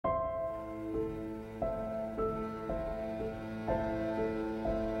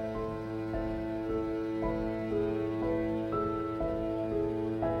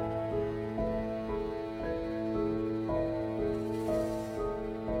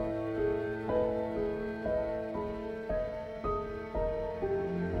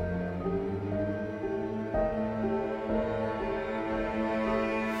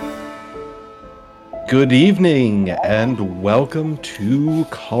Good evening, and welcome to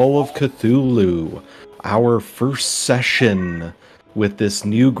Call of Cthulhu, our first session with this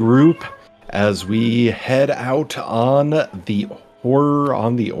new group as we head out on the Horror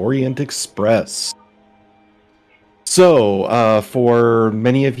on the Orient Express. So, for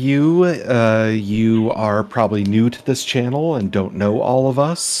many of you, you are probably new to this channel and don't know all of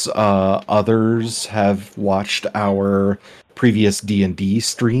us. Others have watched our previous D&D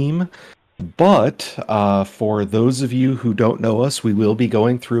stream. But for those of you who don't know us, we will be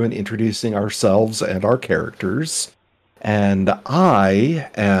going through and introducing ourselves and our characters. And I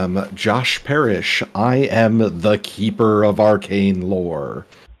am Josh Parrish. I am the Keeper of Arcane Lore.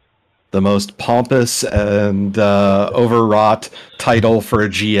 The most pompous and overwrought title for a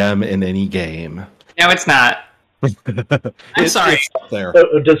GM in any game. No, it's not. I'm sorry. It's up there.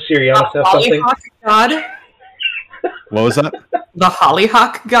 Does Sirianus have something? Hollyhock God? What was that? The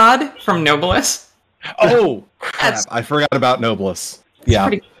Hollyhock God from Nobilis? Oh, crap. I forgot about Nobilis. Yeah.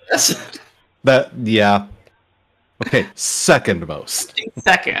 Pretty good. Yeah. Okay, second most.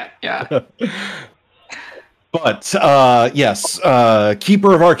 Second, yeah. But, yes,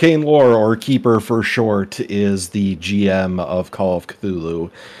 Keeper of Arcane Lore, or Keeper for short, is the GM of Call of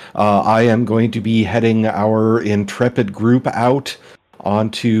Cthulhu. I am going to be heading our intrepid group out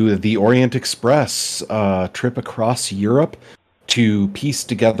onto the Orient Express, trip across Europe to piece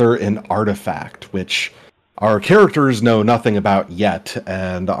together an artifact, which our characters know nothing about yet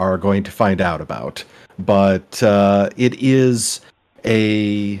and are going to find out about. But it is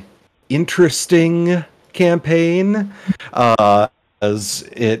a interesting campaign, as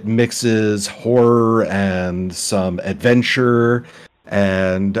it mixes horror and some adventure,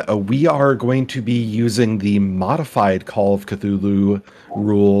 and we are going to be using the modified Call of Cthulhu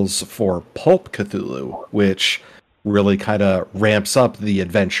rules for Pulp Cthulhu, which really kind of ramps up the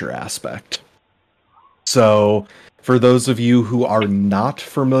adventure aspect. So, for those of you who are not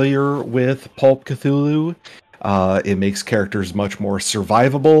familiar with Pulp Cthulhu, it makes characters much more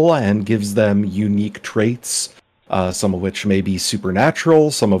survivable and gives them unique traits, some of which may be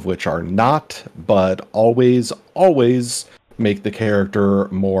supernatural, some of which are not, but always make the character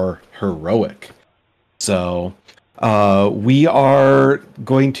more heroic. So, we are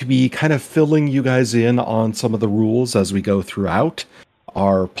going to be kind of filling you guys in on some of the rules as we go throughout.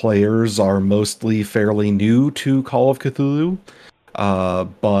 Our players are mostly fairly new to Call of Cthulhu,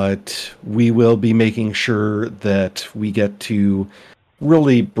 but we will be making sure that we get to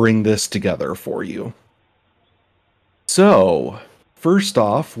really bring this together for you. So, first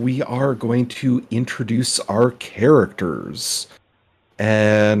off, we are going to introduce our characters.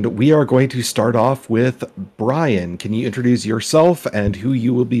 And we are going to start off with Brian. Can you introduce yourself and who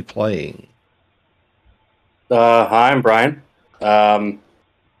you will be playing? Hi, I'm Brian. A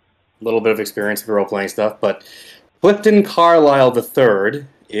little bit of experience with role-playing stuff, but Clifton Carlisle III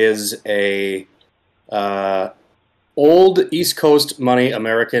is a old East Coast money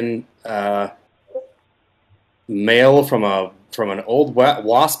American male from an old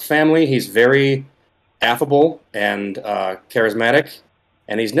WASP family. He's very affable and charismatic,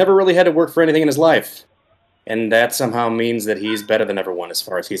 and he's never really had to work for anything in his life, and that somehow means that he's better than everyone as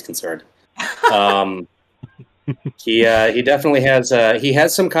far as he's concerned. He definitely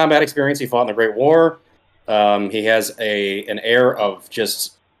has some combat experience. He fought in the Great War. He has an air of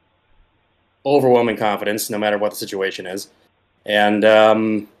just overwhelming confidence, no matter what the situation is. And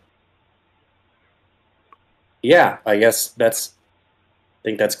yeah, I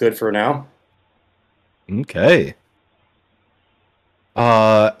think that's good for now. Okay.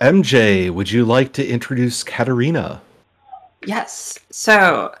 MJ, would you like to introduce Katerina? Yes.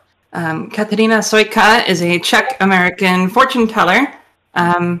 So, Katerina Soika is a Czech-American fortune teller.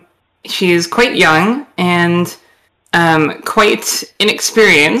 She is quite young and quite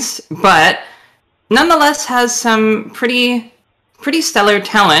inexperienced, but nonetheless has some pretty stellar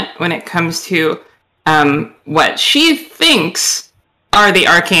talent when it comes to what she thinks are the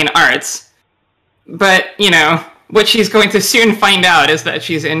arcane arts. But, what she's going to soon find out is that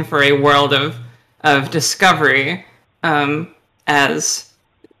she's in for a world of discovery, as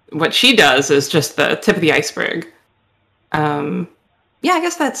what she does is just the tip of the iceberg. Yeah, I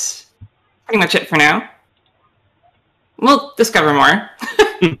guess that's pretty much it for now. We'll discover more.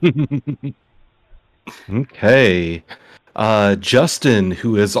 Okay. Justin,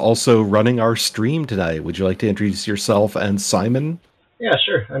 who is also running our stream tonight, would you like to introduce yourself and Simon? Yeah,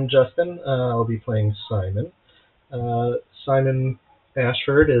 sure. I'm Justin. I'll be playing Simon. Simon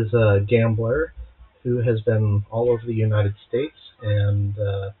Ashford is a gambler who has been all over the United States, and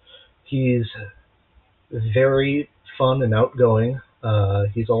he's very fun and outgoing.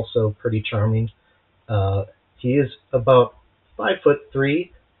 He's also pretty charming. He is about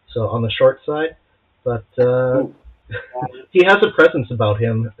 5'3", so on the short side, but he has a presence about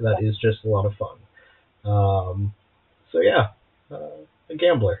him that is just a lot of fun. So yeah, a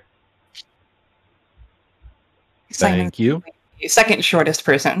gambler. Thank you. Second shortest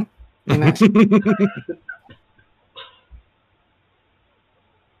person. You know?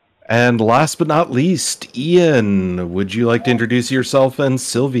 And last but not least, Ian, would you like to introduce yourself and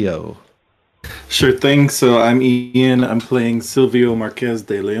Silvio? Sure thing. So I'm Ian. I'm playing Silvio Marquez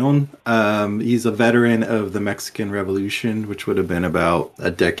de Leon. He's a veteran of the Mexican Revolution, which would have been about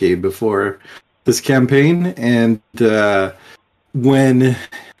a decade before this campaign. And when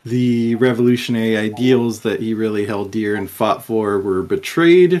the revolutionary ideals that he really held dear and fought for were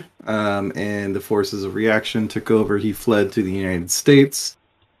betrayed, and the forces of reaction took over, he fled to the United States.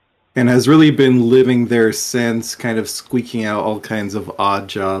 And has really been living there since, kind of squeaking out all kinds of odd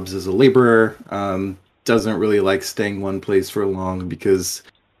jobs as a laborer. Doesn't really like staying one place for long because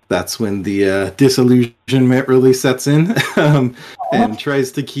that's when the disillusionment really sets in. And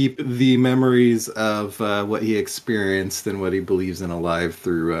tries to keep the memories of what he experienced and what he believes in alive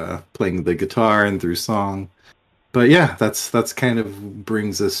through playing the guitar and through song. But yeah, that's kind of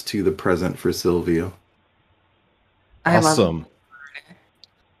brings us to the present for Silvio. Awesome.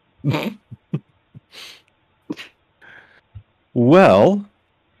 Well,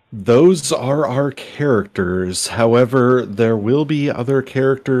 those are our characters. However, there will be other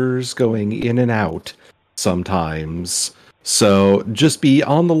characters going in and out sometimes. So just be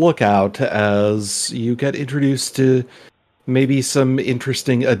on the lookout as you get introduced to maybe some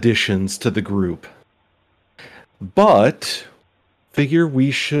interesting additions to the group. But figure we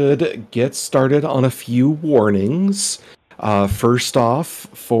should get started on a few warnings. First off,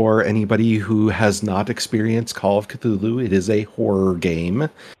 for anybody who has not experienced Call of Cthulhu, it is a horror game.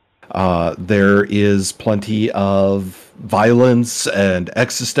 There is plenty of violence and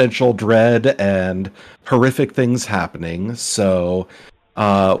existential dread and horrific things happening. So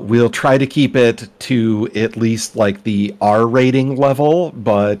we'll try to keep it to at least like the R rating level,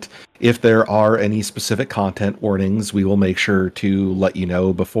 but if there are any specific content warnings, we will make sure to let you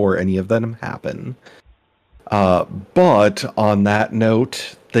know before any of them happen. But on that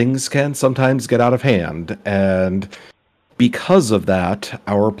note, things can sometimes get out of hand, and because of that,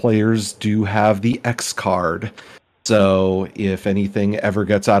 our players do have the X card. So if anything ever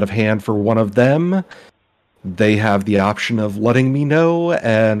gets out of hand for one of them, they have the option of letting me know,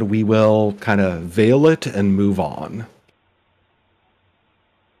 and we will kind of veil it and move on.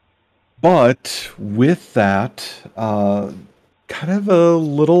 But with that, kind of a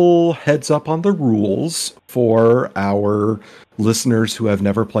little heads up on the rules for our listeners who have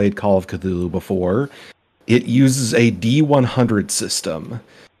never played Call of Cthulhu before. It uses a D100 system.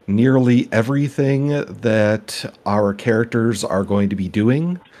 Nearly everything that our characters are going to be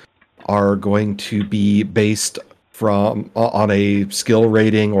doing are going to be based on a skill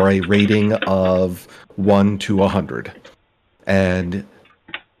rating or a rating of 1 to 100. And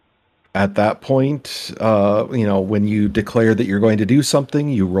at that point, when you declare that you're going to do something,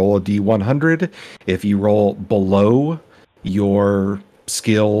 you roll a D100. If you roll below your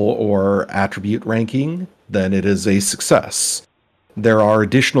skill or attribute ranking, then it is a success. There are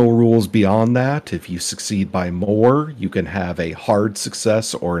additional rules beyond that. If you succeed by more, you can have a hard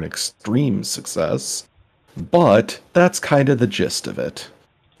success or an extreme success. But that's kind of the gist of it.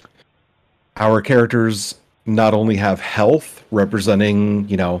 Our characters not only have health, representing,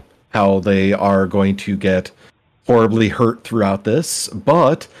 how they are going to get horribly hurt throughout this,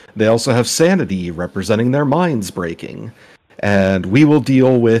 but they also have sanity, representing their minds breaking. And we will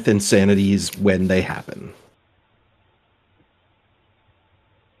deal with insanities when they happen.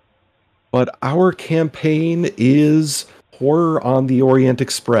 But our campaign is Horror on the Orient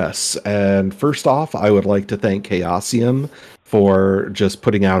Express. And first off, I would like to thank Chaosium for just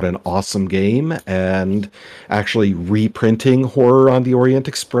putting out an awesome game and actually reprinting Horror on the Orient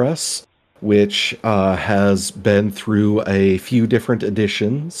Express, which has been through a few different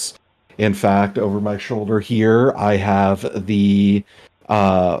editions. In fact, over my shoulder here, I have the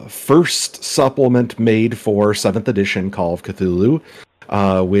first supplement made for 7th edition Call of Cthulhu,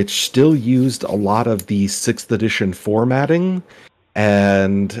 which still used a lot of the 6th edition formatting,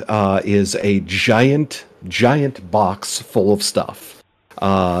 and is a giant box full of stuff.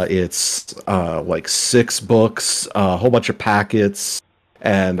 It's like 6 books, a whole bunch of packets,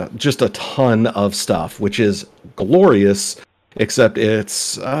 and just a ton of stuff, which is glorious, except it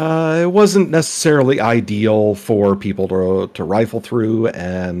wasn't necessarily ideal for people to rifle through,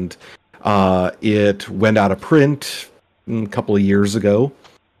 and it went out of print a couple of years ago.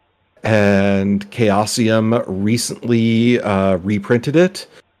 and Chaosium recently reprinted it,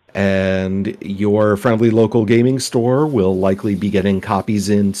 and your friendly local gaming store will likely be getting copies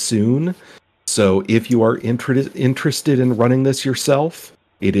in soon. So if you are interested in running this yourself,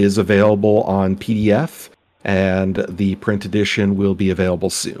 it is available on PDF, and the print edition will be available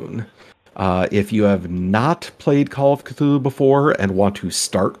soon. If you have not played Call of Cthulhu before and want to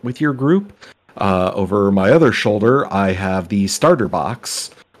start with your group, over my other shoulder, I have the starter box,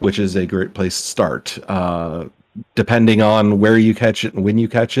 which is a great place to start. Depending on where you catch it and when you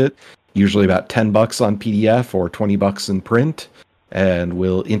catch it, usually about $10 on PDF or $20 in print, and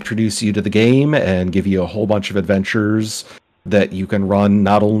we'll introduce you to the game and give you a whole bunch of adventures that you can run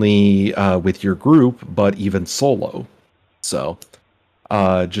not only with your group, but even solo. So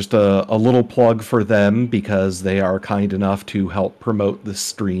just a little plug for them because they are kind enough to help promote this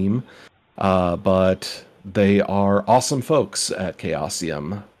stream. But they are awesome folks at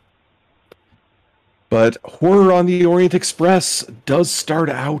Chaosium. But Horror on the Orient Express does start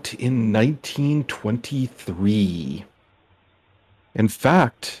out in 1923. In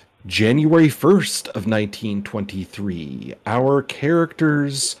fact, January 1st of 1923, our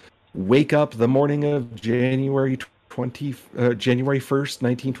characters wake up the morning of January 1st,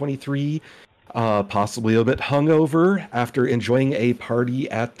 1923, possibly a bit hungover after enjoying a party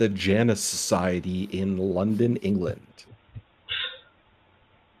at the Janus Society in London, England.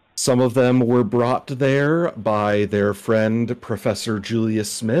 Some of them were brought there by their friend Professor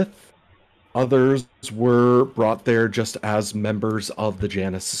Julius Smith. Others were brought there just as members of the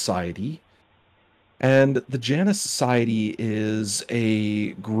Janus Society. And the Janus Society is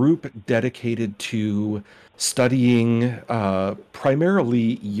a group dedicated to studying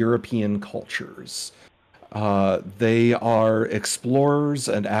primarily European cultures. They are explorers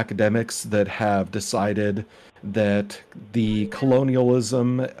and academics that have decided that the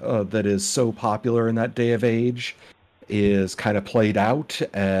colonialism that is so popular in that day of age is kind of played out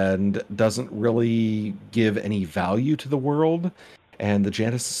and doesn't really give any value to the world. And the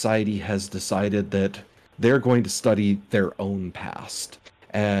Janus Society has decided that they're going to study their own past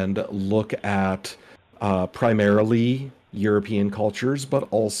and look at primarily European cultures, but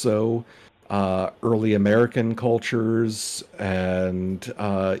also early American cultures and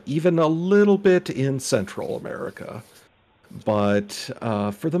even a little bit in Central America. But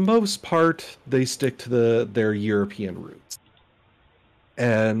for the most part, they stick to their European roots.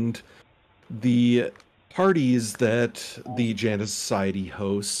 And the parties that the Janus Society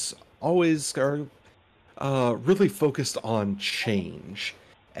hosts always are really focused on change.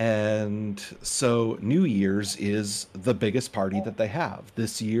 And so New Year's is the biggest party that they have.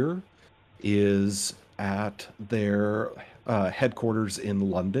 This year is at their headquarters in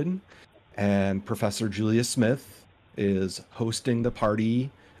London, and Professor Julius Smith is hosting the party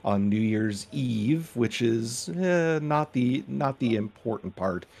on New Year's Eve, which is not the important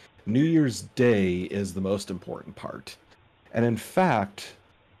part. New Year's Day is the most important part. And in fact,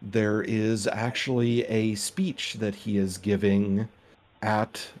 there is actually a speech that he is giving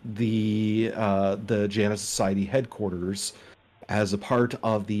at the Janus Society headquarters as a part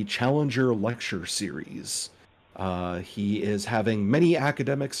of the Challenger Lecture Series. He is having many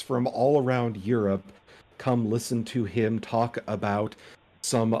academics from all around Europe come listen to him talk about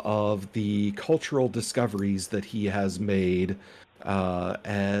some of the cultural discoveries that he has made,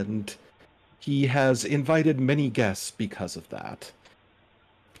 and he has invited many guests because of that.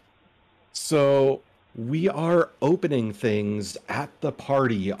 So we are opening things at the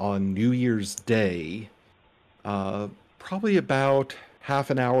party on New Year's Day, probably about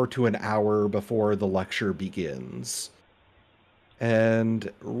half an hour to an hour before the lecture begins.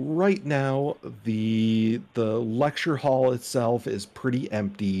 And right now, the lecture hall itself is pretty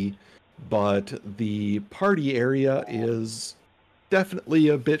empty, but the party area is definitely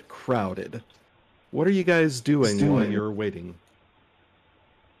a bit crowded. What are you guys doing while you're waiting?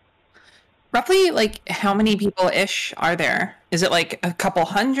 Roughly, like, how many people-ish are there? Is it like a couple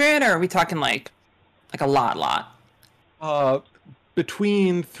hundred, or are we talking like a lot?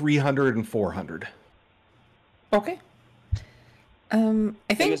 Between 300 and 400. Okay. I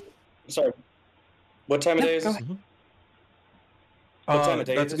think. Sorry. What time of day is it? What time of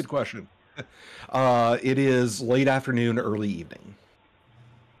day That's is a good question. It is late afternoon, early evening.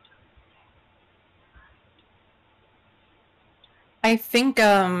 I think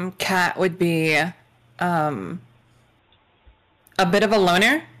Kat would be a bit of a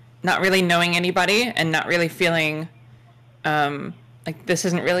loner, not really knowing anybody and not really feeling like this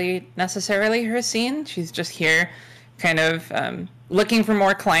isn't really necessarily her scene. She's just here kind of looking for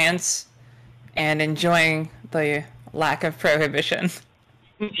more clients and enjoying the lack of prohibition.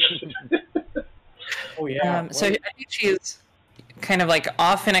 Oh yeah. So I think she's kind of like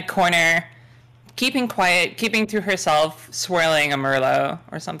off in a corner, keeping quiet, keeping to herself, swirling a Merlot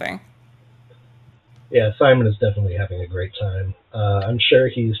or something. Yeah, Simon is definitely having a great time. I'm sure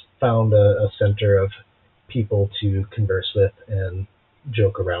he's found a center of people to converse with and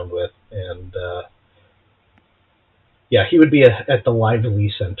joke around with, and yeah, he would be at the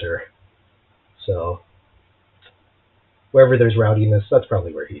lively center. So wherever there's rowdiness, that's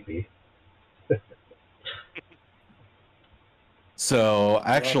probably where he'd be. So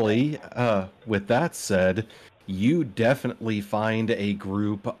actually, with that said, you definitely find a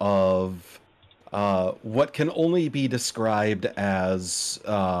group of what can only be described as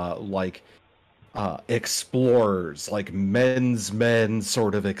explorers, like men's men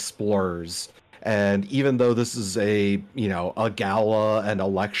sort of explorers. And even though this is a gala and a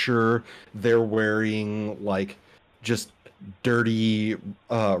lecture, they're wearing like just dirty,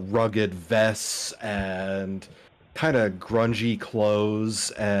 rugged vests and kind of grungy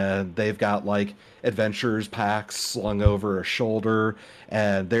clothes, and they've got like adventurers packs slung over a shoulder,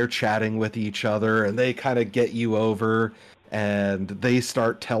 and they're chatting with each other, and they kind of get you over, and they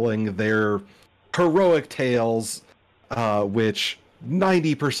start telling their heroic tales, which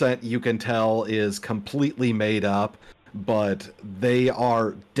 90% you can tell is completely made up, but they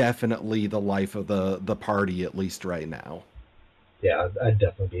are definitely the life of the party, at least right now. Yeah, I'd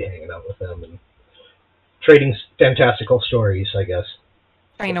definitely be hanging out with them and trading fantastical stories, I guess.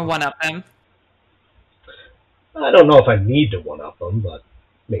 Trying to one up them. I don't know if I need to one up them, but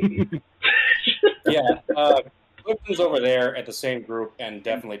maybe. Yeah. Clifton's over there at the same group and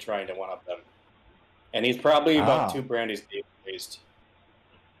definitely trying to one up them. And he's probably about 2 brandies deep at least.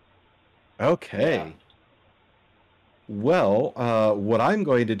 Okay. Yeah. Well, what I'm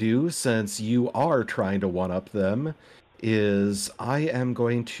going to do, since you are trying to one up them, is I am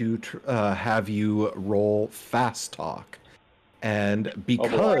going to have you roll fast talk. And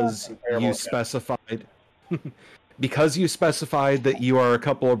because you specified because you specified that you are a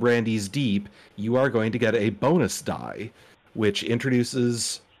couple of brandies deep, you are going to get a bonus die, which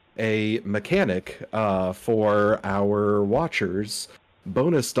introduces a mechanic for our watchers.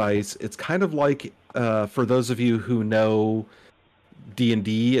 Bonus dice, it's kind of like, for those of you who know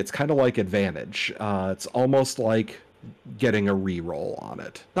D&D, it's kind of like advantage. It's almost like getting a reroll on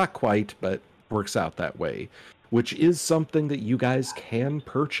it. Not quite, but works out that way, which is something that you guys can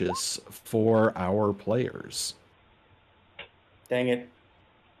purchase for our players. Dang it.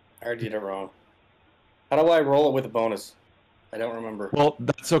 I already did it wrong. How do I roll it with a bonus? I don't remember. Well,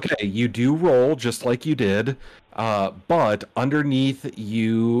 that's okay. You do roll just like you did, but underneath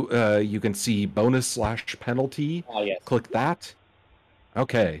you can see bonus/penalty. Oh, yes. Click that.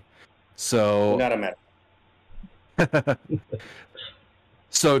 Okay. So Not a matter.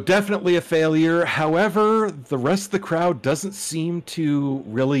 So definitely a failure. However, the rest of the crowd doesn't seem to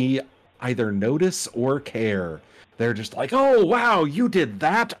really either notice or care. They're just like, "Oh, wow, you did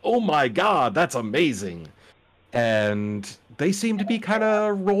that? Oh my God, that's amazing." And they seem to be kind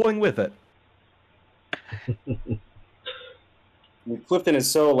of rolling with it. Clifton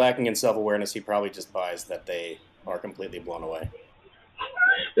is so lacking in self-awareness, he probably just buys that they are completely blown away.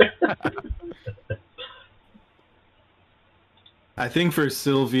 I think for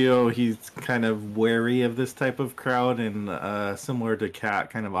Silvio, he's kind of wary of this type of crowd, and similar to Kat,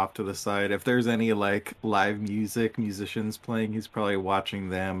 kind of off to the side. If there's any like live musicians playing, he's probably watching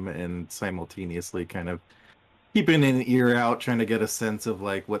them and simultaneously kind of keeping an ear out, trying to get a sense of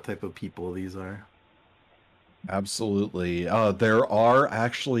like what type of people these are. Absolutely. There are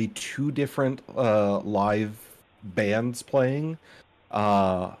actually 2 different live bands playing.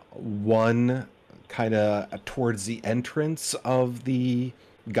 One kind of towards the entrance of the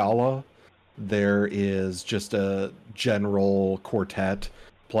gala. There is just a general quartet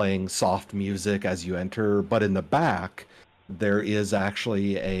playing soft music as you enter, but in the back, there is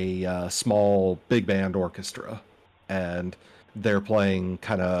actually a small big band orchestra, and they're playing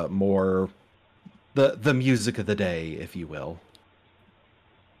kind of more the music of the day, if you will.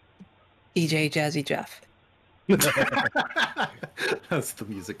 DJ Jazzy Jeff. That's the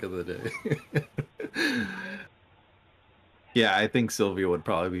music of the day. Yeah, I think Sylvia would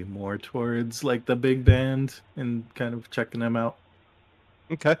probably be more towards like the big band and kind of checking them out.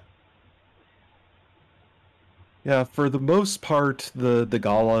 Okay. Yeah, for the most part, the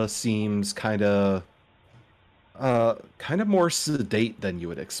gala seems kind of more sedate than you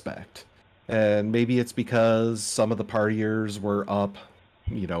would expect. And maybe it's because some of the partiers were up,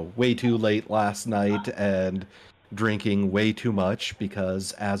 way too late last night and drinking way too much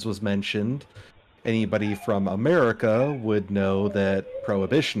because, as was mentioned, Anybody from America would know that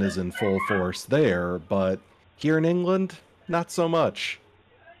prohibition is in full force there, but here in England, not so much.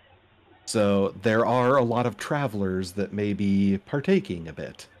 So there are a lot of travelers that may be partaking a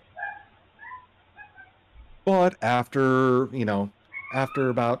bit. But after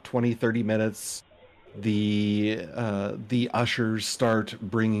about 20, 30 minutes, the ushers start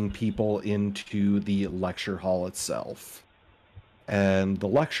bringing people into the lecture hall itself. And the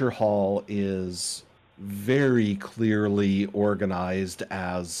lecture hall is very clearly organized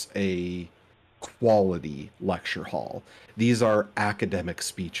as a quality lecture hall. These are academic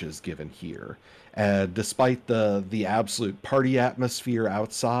speeches given here. And despite the absolute party atmosphere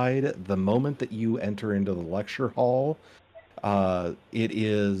outside, the moment that you enter into the lecture hall, it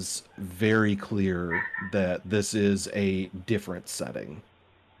is very clear that this is a different setting.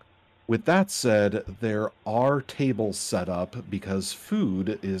 With that said, there are tables set up because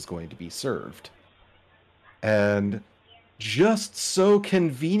food is going to be served. And just so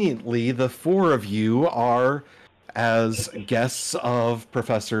conveniently, the four of you are, as guests of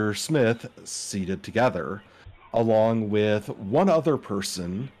Professor Smith, seated together, along with one other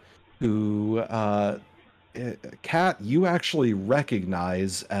person who, Kat, you actually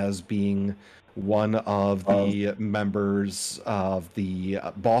recognize as being one of the members of the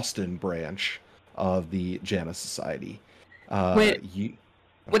Boston branch of the Janus Society. Would it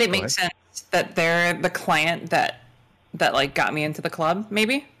Go make ahead. sense that they're the client that like got me into the club?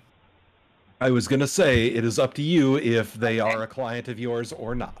 Maybe. I was gonna say it is up to you if they are a client of yours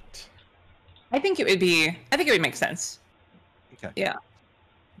or not. I think it would make sense. Okay. Yeah.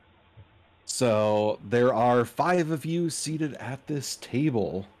 So there are 5 of you seated at this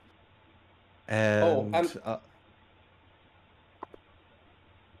table, and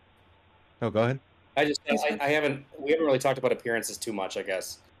go ahead. We haven't really talked about appearances too much, I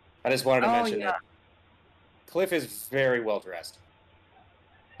guess. I just wanted to mention that Cliff is very well dressed.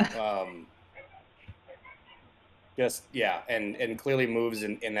 And clearly moves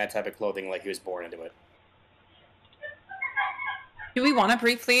in that type of clothing like he was born into it. Do we want to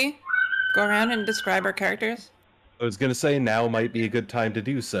briefly go around and describe our characters? I was gonna say now might be a good time to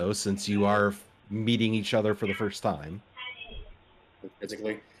do so since you are meeting each other for the first time.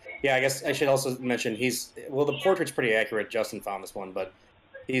 Physically. Yeah, I guess I should also mention the portrait's pretty accurate. Justin found this one, but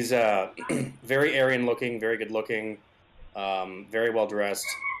he's very Aryan looking, very good looking, very well dressed,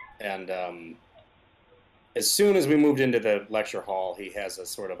 and as soon as we moved into the lecture hall, he has a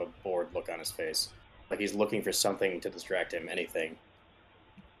sort of a bored look on his face, like he's looking for something to distract him, anything.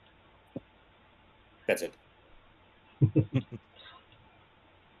 That's it.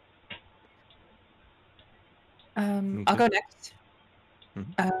 I'll go next.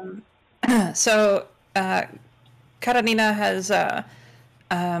 So Katarina has a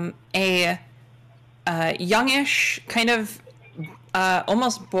youngish, kind of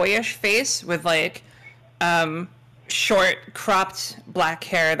almost boyish face with like short, cropped black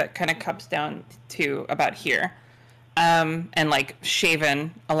hair that kind of cups down to about here, and like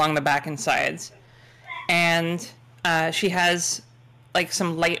shaven along the back and sides. And she has like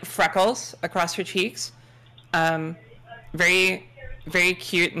some light freckles across her cheeks. Very, very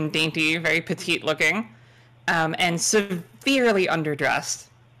cute and dainty, very petite looking, and severely underdressed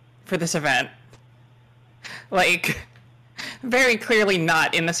for this event. Like, very clearly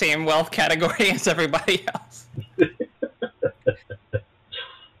not in the same wealth category as everybody else.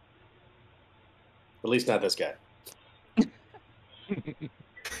 At least not this guy.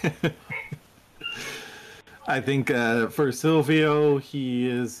 I think for Silvio,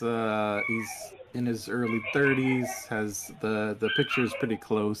 he's in his early 30s, has the picture's pretty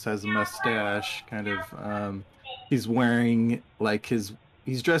close, has a mustache, kind of he's wearing like he's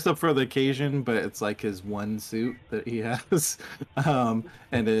dressed up for the occasion, but it's like his one suit that he has. And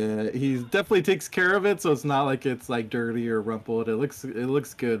he definitely takes care of it, so it's not like it's like dirty or rumpled. It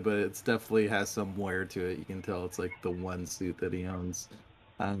looks good, but it's definitely has some wear to it. You can tell it's like the one suit that he owns.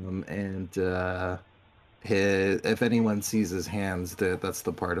 If anyone sees his hands, that's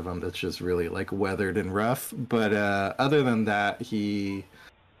the part of him that's just really like weathered and rough. But other than that, he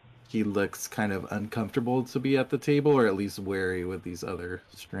looks kind of uncomfortable to be at the table, or at least wary with these other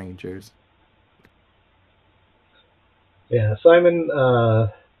strangers. Yeah, Simon,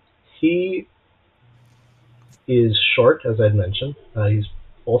 he is short, as I'd mentioned. He's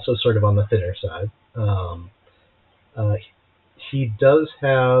also sort of on the thinner side. He does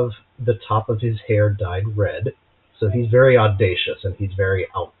have the top of his hair dyed red, so he's very audacious and he's very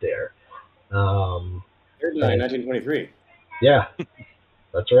out there. Hair dye, 1923. Yeah,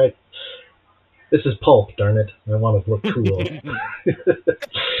 that's right. This is pulp, darn it. I want to look cool.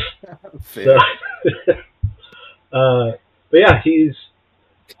 But yeah,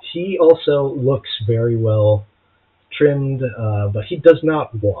 he also looks very well trimmed, but he does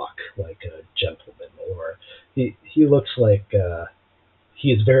not walk like a gentleman, or he looks like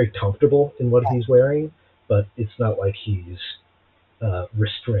he is very comfortable in what he's wearing, but it's not like he's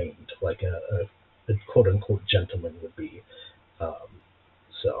restrained like a quote unquote gentleman would be.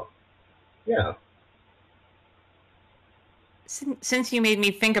 So yeah. Since you made me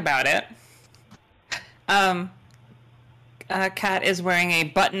think about it, Kat is wearing a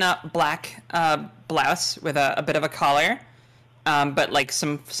button-up black blouse with a bit of a collar, but like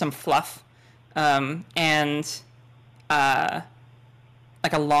some fluff, and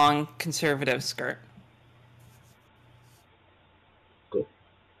like a long conservative skirt. Cool.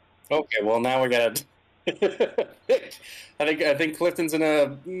 Okay, well now we gotta. I think Clifton's in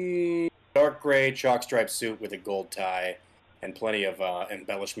a dark gray chalk striped suit with a gold tie and plenty of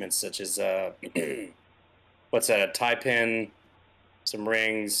embellishments such as what's that? A tie pin, some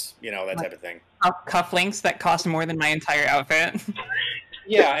rings, that type of thing. Cufflinks that cost more than my entire outfit.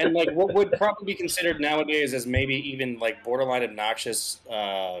 Yeah, and like what would probably be considered nowadays as maybe even like borderline obnoxious,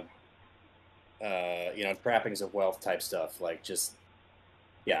 trappings of wealth type stuff. Like just,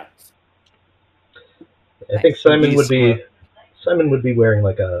 yeah. I think Simon would be wearing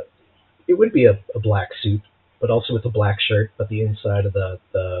like it would be a black suit, but also with a black shirt. But the inside of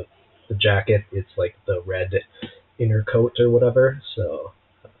the jacket, it's like the red inner coat or whatever. So,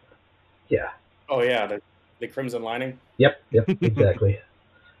 yeah. Oh yeah, the crimson lining. Yep, exactly.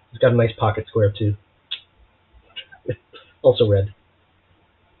 It's got a nice pocket square too. Also red.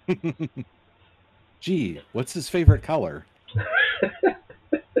 Gee, what's his favorite color?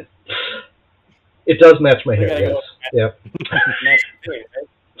 It does match my hair, yes. Yep.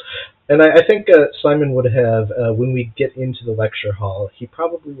 And I think Simon would have, when we get into the lecture hall, he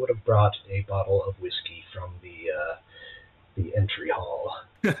probably would have brought a bottle of whiskey from the entry hall.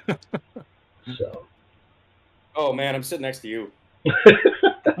 So. Oh man, I'm sitting next to you.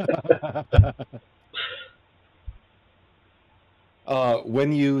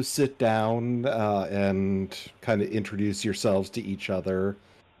 When you sit down and kind of introduce yourselves to each other,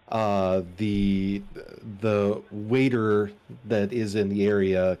 the waiter that is in the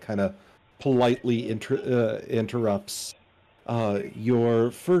area kind of politely interrupts.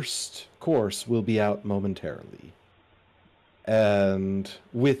 Your first course will be out momentarily. And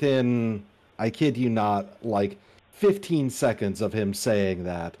within, I kid you not, like 15 seconds of him saying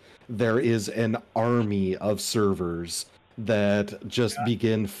that, there is an army of servers that just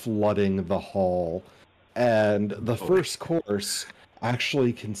begin flooding the hall. And the first course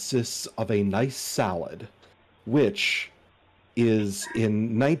actually consists of a nice salad, which is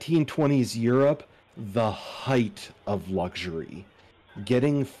in 1920s Europe the height of luxury.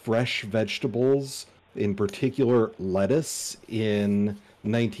 Getting fresh vegetables, in particular lettuce, in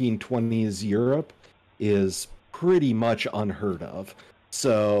 1920s Europe is pretty much unheard of.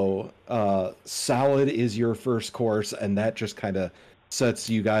 So salad is your first course, and that just kind of sets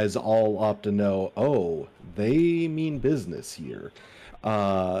you guys all up to know, oh, they mean business here.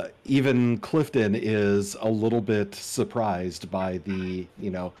 Even Clifton is a little bit surprised by the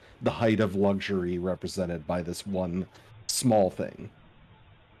height of luxury represented by this one small thing.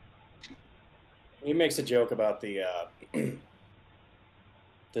 He makes a joke about the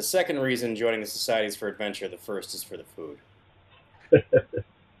the second reason joining the society is for adventure. The first is for the food.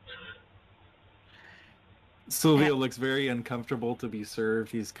 Silvio looks very uncomfortable to be served.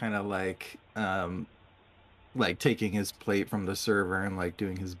 He's kind of like taking his plate from the server and like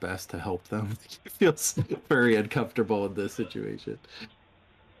doing his best to help them. He feels very uncomfortable in this situation.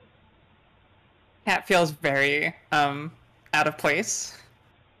 Kat feels very out of place.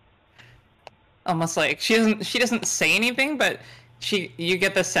 Almost like she doesn't say anything, but you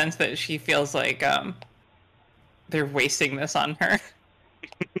get the sense that she feels like they're wasting this on her.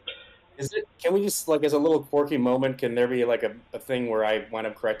 Can we just, like, as a little quirky moment, can there be like a thing where I wind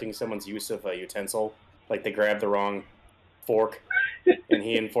up correcting someone's use of a utensil? Like they grab the wrong fork and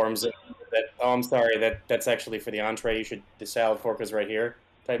he informs them that, oh, I'm sorry, that's actually for the entree. The salad fork is right here,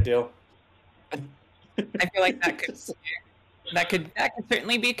 type deal. I feel like that could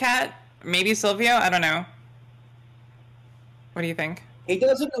certainly be Kat. Maybe Silvio. I don't know. What do you think? He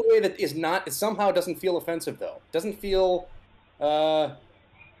does it in a way that it somehow doesn't feel offensive though. Doesn't feel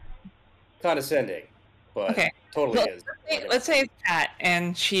condescending, but okay. Totally is. Let's say it's Kat,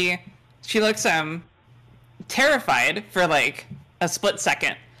 and she looks terrified for like a split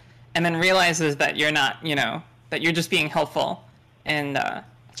second, and then realizes that you're not, that you're just being helpful, and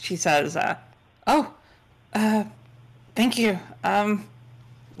she says, "Oh, thank you.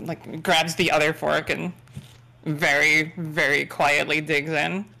 like grabs the other fork and very, very quietly digs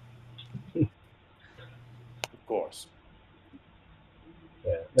in. Of course.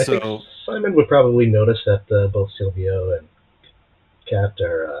 Yeah. I think So Simon would probably notice that both Silvio and Kat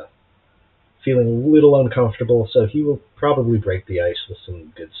are feeling a little uncomfortable, so he will probably break the ice with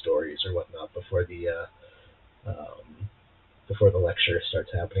some good stories or whatnot before the lecture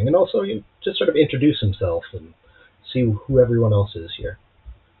starts happening, and also you just sort of introduce himself and see who everyone else is here.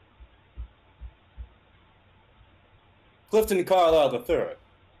 Clifton Carlisle III.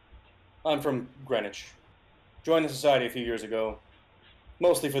 I'm from Greenwich. Joined the society a few years ago,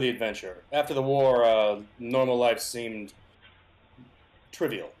 mostly for the adventure. After the war, normal life seemed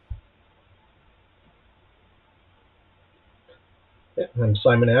trivial. Yeah, I'm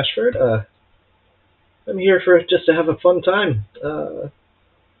Simon Ashford. I'm here for just to have a fun time.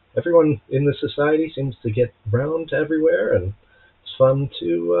 Everyone in the society seems to get round everywhere, and it's fun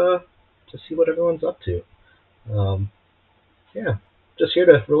to see what everyone's up to. Yeah, just here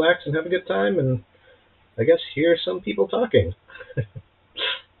to relax and have a good time, and I guess hear some people talking.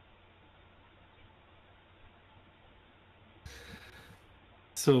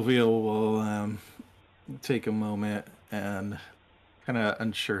 Sylvia will take a moment and kind of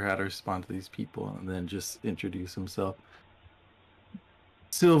unsure how to respond to these people, and then just introduce himself.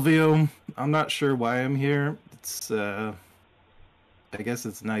 Silvio, I'm not sure why I'm here. It's I guess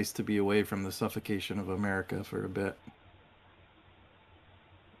it's nice to be away from the suffocation of America for a bit.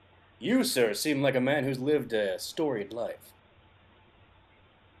 You, sir, seem like a man who's lived a storied life.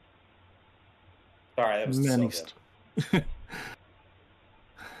 Sorry, that was Many, so good.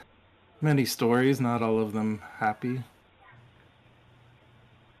 many stories, not all of them happy.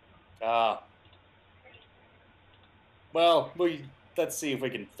 Well, let's see if we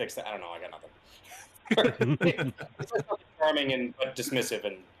can fix that. I don't know. I got nothing. Charming and but dismissive,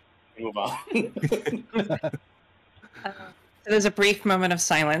 and move on. There's a brief moment of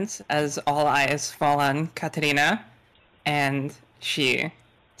silence as all eyes fall on Katerina, and she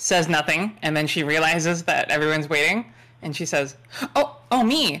says nothing, and then she realizes that everyone's waiting, and she says, "Oh,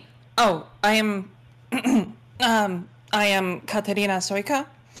 me! Oh, I am, I am Katerina Soika.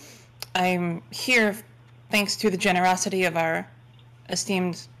 I'm here thanks to the generosity of our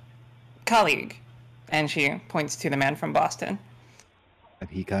esteemed colleague," and she points to the man from Boston. and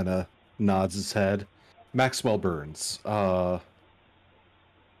he kind of nods his head. Maxwell Burns.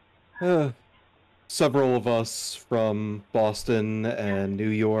 Several of us from Boston and New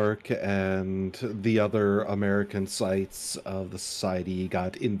York and the other American sites of the society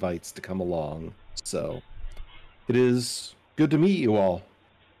got invites to come along. So it is good to meet you all.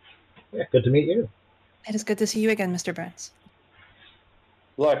 Yeah, good to meet you. It is good to see you again, Mr. Burns.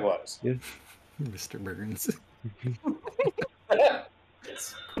 Likewise. Mr. Burns.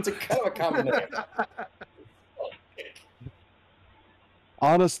 It's a kind of a common name.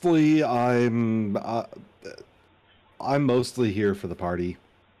 Honestly, I'm mostly here for the party.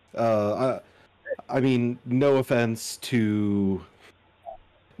 I mean, no offense to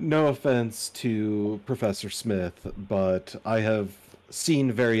Professor Smith, but I have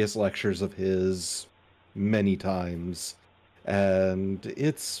seen various lectures of his many times, and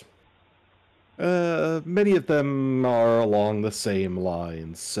it's many of them are along the same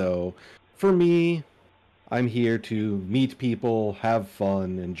lines. So, for me, I'm here to meet people, have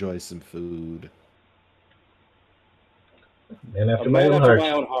fun, enjoy some food. Man after A my man own after heart.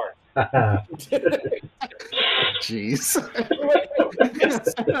 my own heart. Jeez.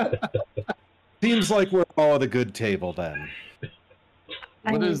 Seems like we're all at a good table then.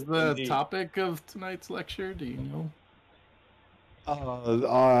 What is the Indeed. topic of tonight's lecture? Do you know?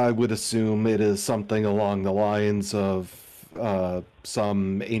 I would assume it is something along the lines of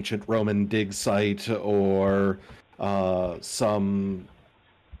some ancient Roman dig site or some,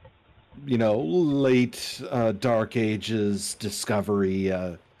 late Dark Ages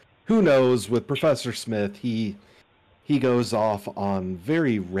discovery. Who knows? With Professor Smith, he goes off on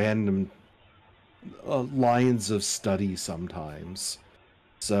very random lines of study sometimes.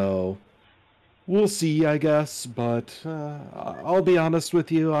 So we'll see, I guess. But I'll be honest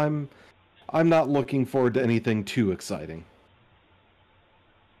with you, I'm not looking forward to anything too exciting.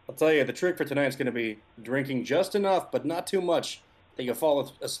 I'll tell you, the trick for tonight's going to be drinking just enough, but not too much, that you'll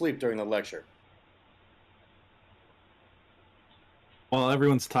fall asleep during the lecture. While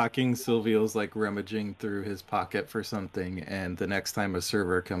everyone's talking, Silvio's like rummaging through his pocket for something, and the next time a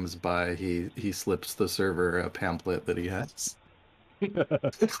server comes by, he slips the server a pamphlet that he has. Is that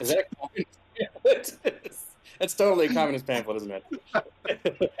a communist pamphlet? That's totally a communist pamphlet, isn't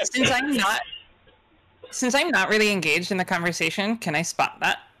it? Since I'm not since I'm not really engaged in the conversation, can I spot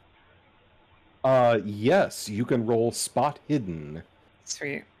that? Yes, you can roll spot hidden.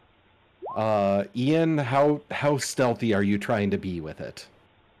 Sweet. Ian, how stealthy are you trying to be with it?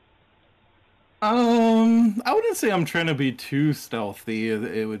 I wouldn't say I'm trying to be too stealthy.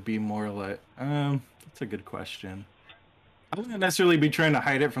 It would be more like, that's a good question. I wouldn't necessarily be trying to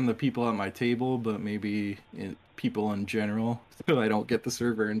hide it from the people at my table, but maybe people in general, so I don't get the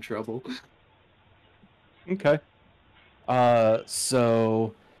server in trouble. Okay.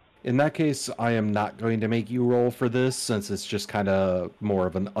 So in that case, I am not going to make you roll for this since it's just kind of more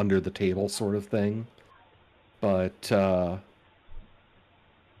of an under the table sort of thing. But Do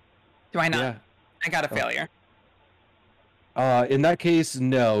I not? yeah. I got a failure. In that case,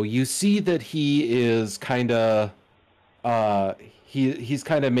 no. You see that he is kind of he's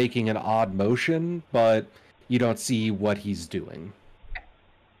kind of making an odd motion, but you don't see what he's doing.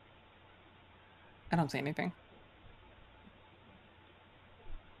 I don't say anything.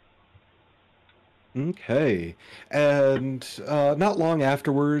 Okay. And not long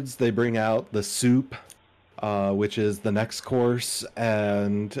afterwards, they bring out the soup, which is the next course,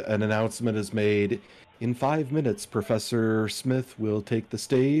 and an announcement is made. In 5 minutes, Professor Smith will take the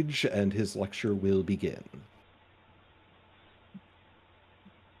stage, and his lecture will begin.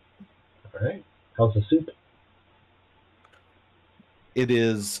 All right. How's the soup? It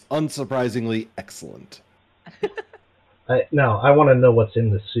is unsurprisingly excellent. I want to know what's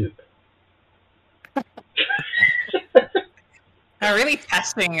in the soup. Really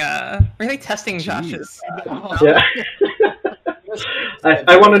testing Josh's. Yeah.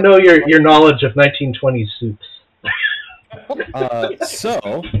 I want to know your knowledge of 1920s soups.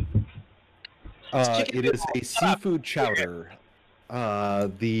 It is a seafood chowder.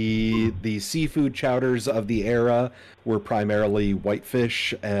 The seafood chowders of the era were primarily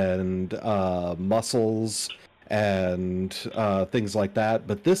whitefish and mussels and things like that.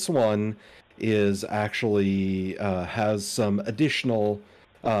 But this one is actually has some additional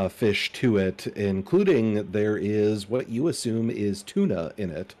fish to it, including there is what you assume is tuna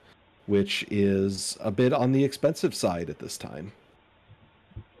in it, which is a bit on the expensive side at this time.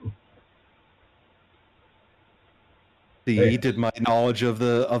 See, did my knowledge of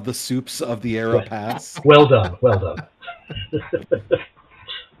the soups of the era pass? Well done, well done.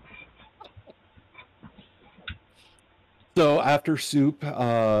 So after soup,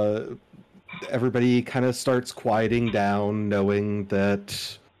 everybody kind of starts quieting down, knowing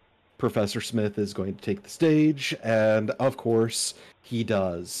that Professor Smith is going to take the stage, and of course he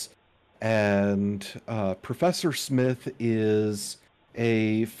does. And Professor Smith is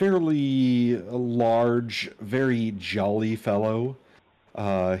a fairly large, very jolly fellow.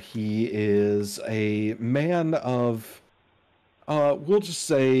 He is a man of, we'll just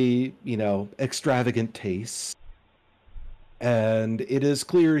say, extravagant tastes. And it is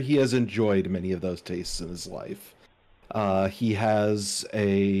clear he has enjoyed many of those tastes in his life. He has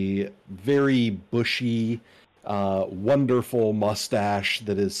a very bushy, wonderful mustache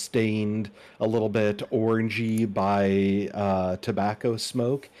that is stained a little bit orangey by tobacco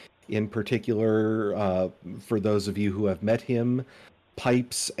smoke. In particular, for those of you who have met him,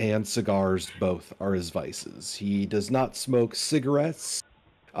 pipes and cigars both are his vices. He does not smoke cigarettes.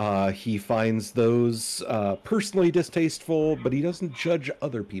 He finds those personally distasteful, but he doesn't judge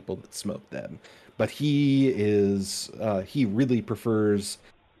other people that smoke them. But he really prefers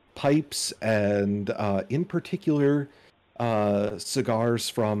pipes and, in particular, cigars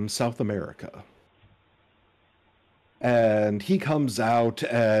from South America. And he comes out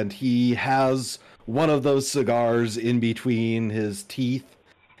and he has one of those cigars in between his teeth,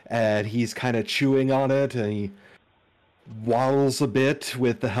 and he's kind of chewing on it, and he waddles a bit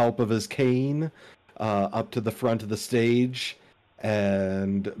with the help of his cane up to the front of the stage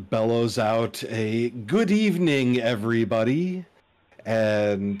and bellows out a "Good evening, everybody."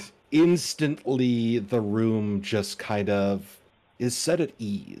 And instantly the room just kind of is set at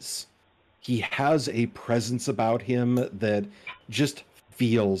ease. He has a presence about him that just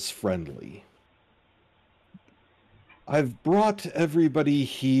feels friendly. I've brought everybody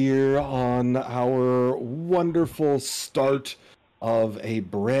here on our wonderful start of a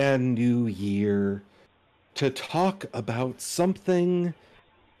brand new year to talk about something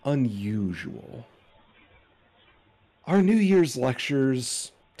unusual. Our New Year's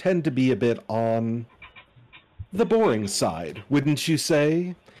lectures tend to be a bit on the boring side, wouldn't you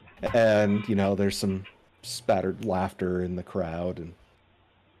say? And, there's some spattered laughter in the crowd, and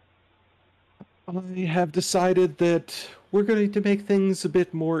I have decided that we're going to make things a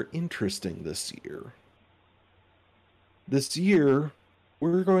bit more interesting this year. This year,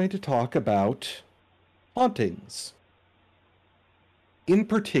 we're going to talk about hauntings. In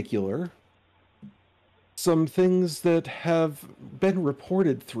particular, some things that have been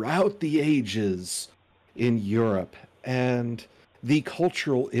reported throughout the ages in Europe and the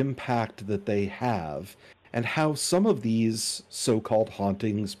cultural impact that they have, and how some of these so-called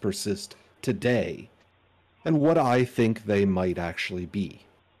hauntings persist today, and what I think they might actually be.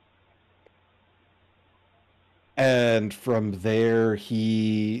 And from there,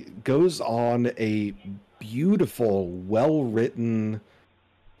 he goes on a beautiful, well-written,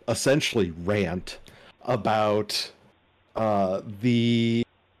 essentially rant about the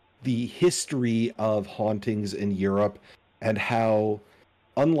history of hauntings in Europe and how,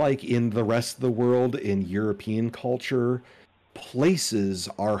 unlike in the rest of the world, in European culture, places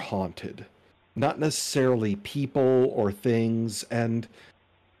are haunted, not necessarily people or things, and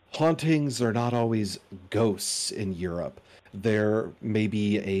hauntings are not always ghosts in Europe. There may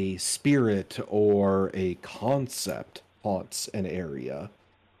be a spirit or a concept haunts an area,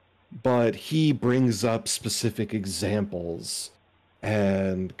 but he brings up specific examples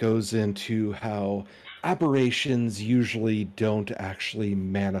and goes into how aberrations usually don't actually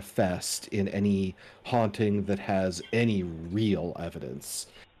manifest in any haunting that has any real evidence.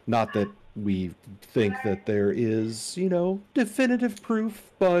 Not that we think that there is, definitive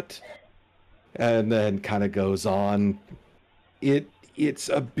proof, but... And then kind of goes on. It's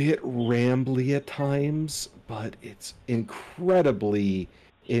a bit rambly at times, but it's incredibly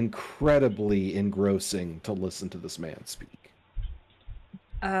engrossing to listen to this man speak.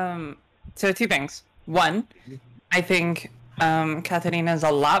 So two things. One, I think Katarina's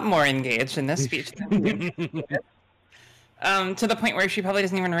a lot more engaged in this speech than to the point where she probably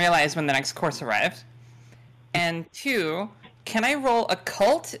doesn't even realize when the next course arrived. And two, can I roll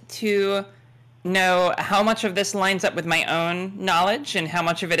occult to know how much of this lines up with my own knowledge and how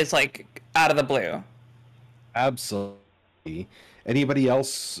much of it is like out of the blue? Absolutely. Anybody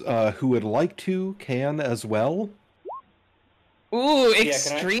else who would like to can as well. Ooh,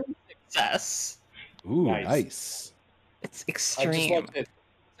 extreme success. Ooh, nice. It's extreme.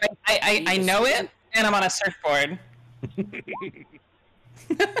 I know it, and I'm on a surfboard.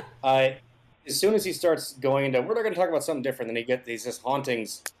 As soon as he starts going into, we're going to talk about something different, then he gets these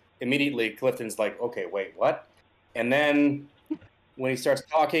hauntings. Immediately, Clifton's like, okay, wait, what? And then when he starts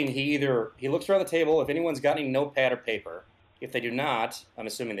talking, he looks around the table. If anyone's got any notepad or paper, if they do not, I'm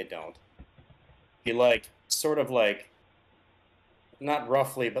assuming they don't. He not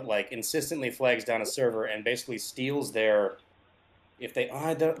roughly, but insistently flags down a server and basically steals their.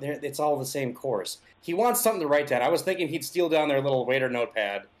 It's all the same course. He wants something to write down. I was thinking he'd steal down their little waiter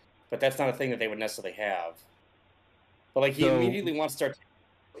notepad, but that's not a thing that they would necessarily have. But he immediately wants to start.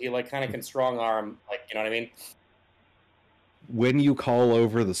 He kind of can strong arm, you know what I mean? When you call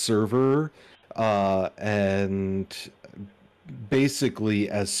over the server, and basically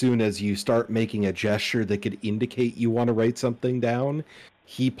as soon as you start making a gesture that could indicate you want to write something down,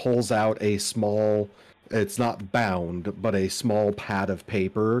 he pulls out a small, it's not bound, but a small pad of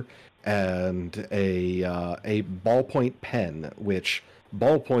paper and a ballpoint pen, which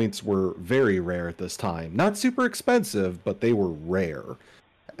ballpoints were very rare at this time. Not super expensive, but they were rare.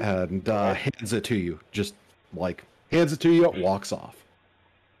 And hands it to you. Just hands it to you, walks off.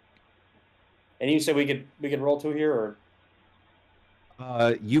 And you said we could roll two here,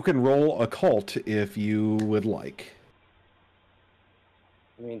 or you can roll occult if you would like.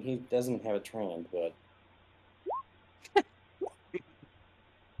 I mean, he doesn't have a trend, but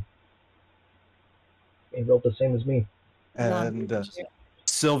he rolled the same as me. And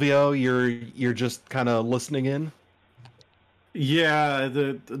Silvio, you're just kind of listening in. Yeah,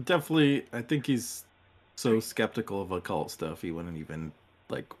 definitely. I think he's so skeptical of occult stuff, he wouldn't even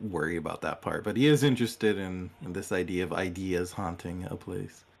worry about that part. But he is interested in this idea of ideas haunting a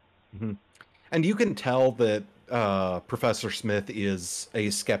place. Mm-hmm. And you can tell that Professor Smith is a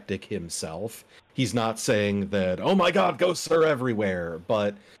skeptic himself. He's not saying that, oh my god, ghosts are everywhere,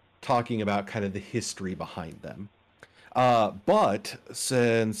 but talking about kind of the history behind them. But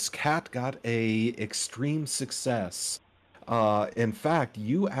since Kat got a extreme success, in fact,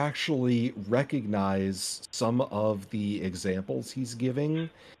 you actually recognize some of the examples he's giving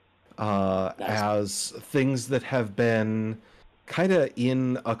as things that have been kind of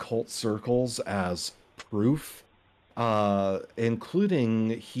in occult circles as proof,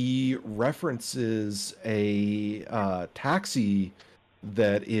 including he references a taxi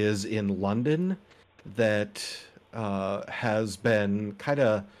that is in London that has been kind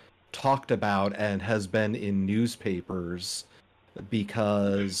of talked about and has been in newspapers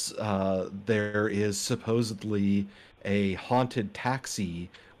because there is supposedly a haunted taxi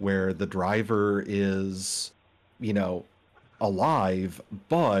where the driver is, alive,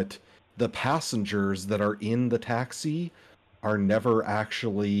 but the passengers that are in the taxi are never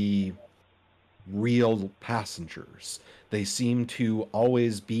actually real passengers. They seem to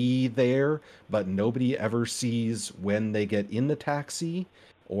always be there, but nobody ever sees when they get in the taxi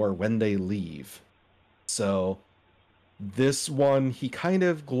or when they leave. So this one he kind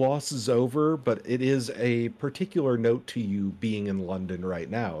of glosses over, but it is a particular note to you being in London right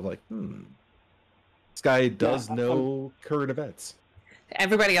now. Like, this guy does know current events.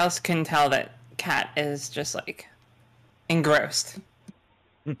 Everybody else can tell that Kat is just like engrossed.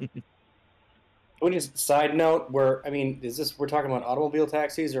 Side note, we're talking about automobile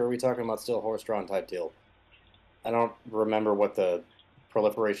taxis, or are we talking about still horse-drawn type deal? I don't remember what the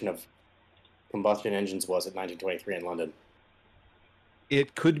proliferation of combustion engines was at 1923 in London.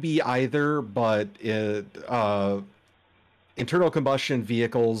 It could be either, but internal combustion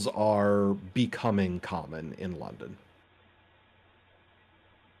vehicles are becoming common in London.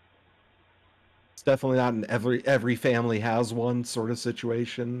 It's definitely not in every family has one sort of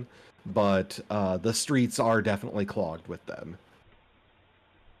situation, but the streets are definitely clogged with them.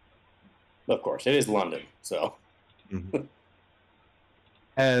 Of course, it is London, so. Mm-hmm.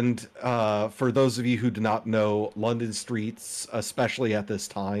 And for those of you who do not know, London streets, especially at this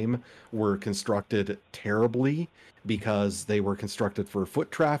time, were constructed terribly because they were constructed for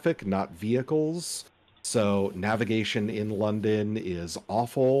foot traffic, not vehicles. So navigation in London is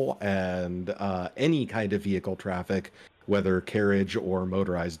awful, and any kind of vehicle traffic, whether carriage or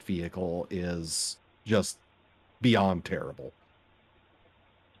motorized vehicle, is just beyond terrible.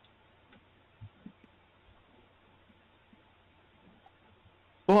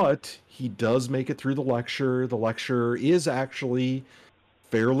 But he does make it through the lecture. The lecture is actually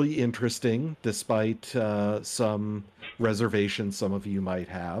fairly interesting, despite some reservations some of you might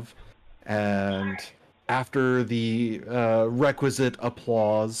have. And after the requisite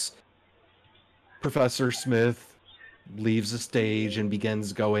applause, Professor Smith leaves the stage and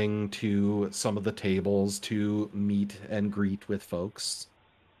begins going to some of the tables to meet and greet with folks.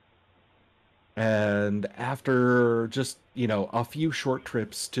 And after just, a few short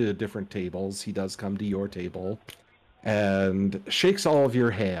trips to different tables, he does come to your table and shakes all of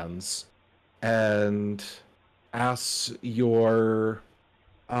your hands and asks your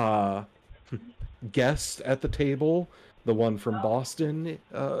guest at the table, the one from Boston,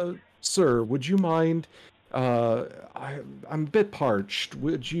 sir, would you mind, I'm a bit parched,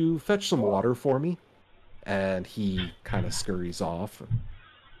 would you fetch some water for me? And he kind of scurries off.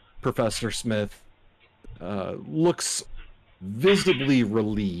 Professor Smith looks visibly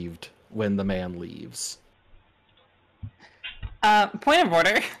relieved when the man leaves. Point of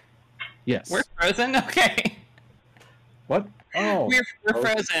order. Yes. We're frozen. Okay. What? Oh, we're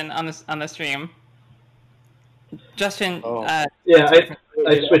frozen on the stream. Justin. Oh. I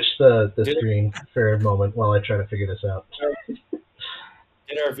switched the screen for a moment while I try to figure this out.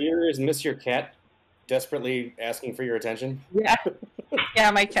 Did our viewers miss your cat desperately asking for your attention?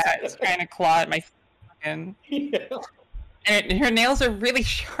 Yeah, my cat is trying to claw at my skin. Yeah. And her nails are really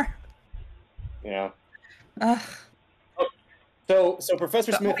sharp. Yeah. Ugh. So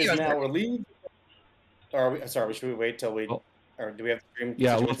Professor Smith is audio's now working. relieved? Or should we wait till we... Oh. Or do we have the stream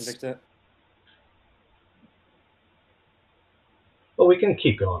Yeah, situation fixed it? Well, we can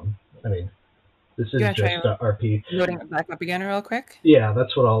keep going. I mean, this is Yeah, just try RP. Loading it back up again real quick. Yeah,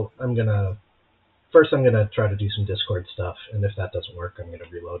 that's what I'm gonna... First, I'm gonna try to do some Discord stuff, and if that doesn't work, I'm gonna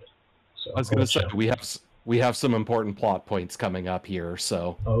reload. So I was going to say, we have some important plot points coming up here,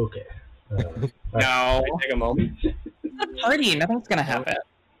 so... Okay. No. Can I take a moment? It's a party. Nothing's going to happen.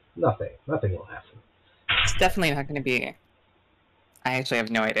 Nothing will happen. It's definitely not going to be... I actually have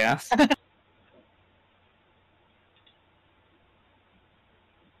no idea.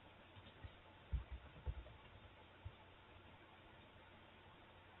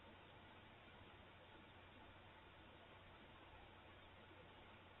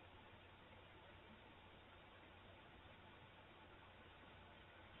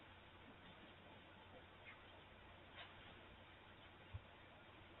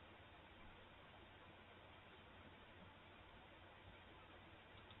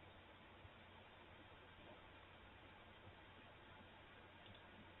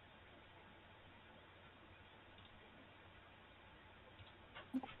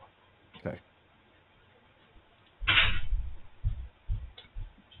 Okay.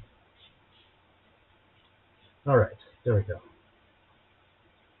 All right, there we go.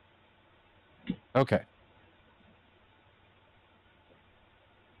 Okay.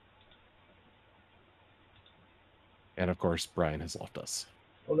 And of course, Brian has left us.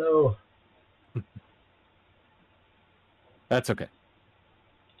 Oh no. That's okay.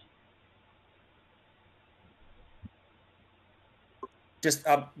 Just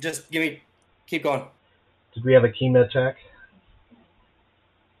keep going. Did we have a Kima attack?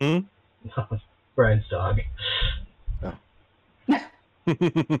 Hmm? Brian's dog. Yeah.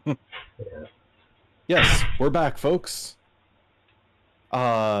 Yes, we're back, folks.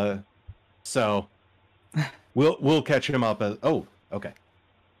 So we'll catch him up as okay.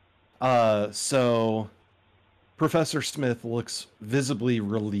 So Professor Smith looks visibly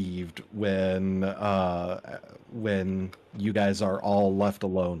relieved when you guys are all left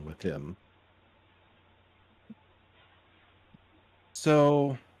alone with him.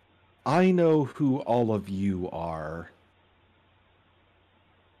 So I know who all of you are.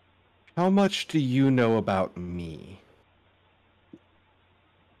 How much do you know about me?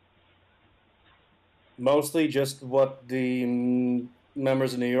 Mostly just what the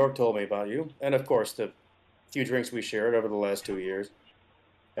members of New York told me about you, and of course the few drinks we shared over the last 2 years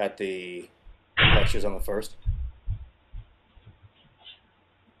at the lectures on the first.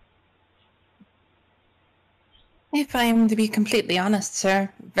 If I'm to be completely honest, sir,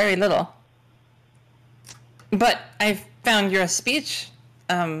 very little. But I've found your speech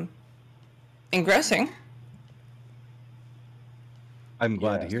engrossing. I'm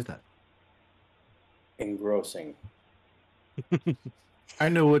glad to Yes. hear that. Engrossing. I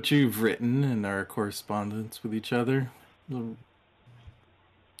know what you've written in our correspondence with each other.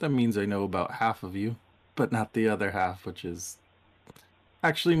 That means I know about half of you, but not the other half, which is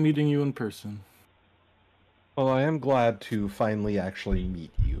actually meeting you in person. Well, I am glad to finally actually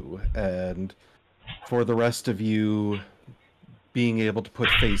meet you, and for the rest of you, being able to put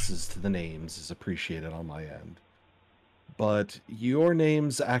faces to the names is appreciated on my end. But your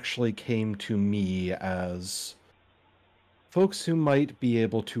names actually came to me as folks who might be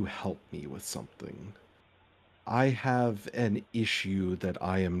able to help me with something. I have an issue that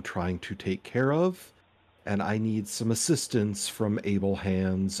I am trying to take care of, and I need some assistance from able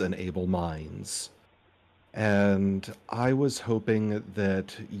hands and able minds. And I was hoping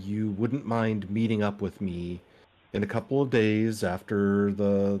that you wouldn't mind meeting up with me in a couple of days after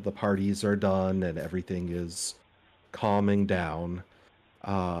the parties are done and everything is calming down,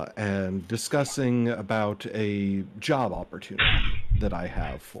 and discussing about a job opportunity that I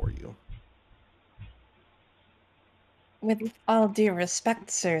have for you. With all due respect,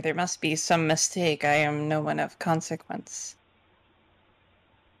 sir, there must be some mistake. I am no one of consequence.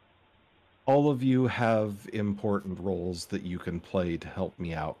 All of you have important roles that you can play to help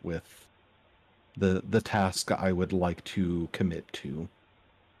me out with the task I would like to commit to.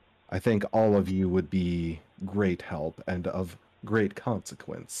 I think all of you would be great help and of great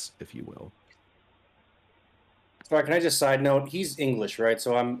consequence, if you will. Sorry, can I just side note? He's English, right?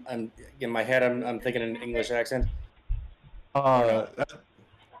 So I'm in my head. I'm thinking an English accent.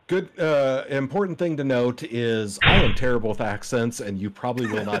 Good. Important thing to note is I am terrible with accents, and you probably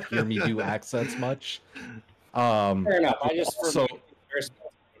will not hear me do accents much. Fair enough. I just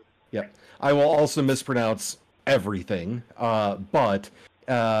Yep. I will also mispronounce everything. But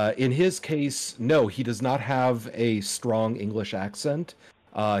in his case, no, he does not have a strong English accent.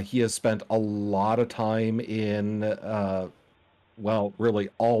 He has spent a lot of time in, well, really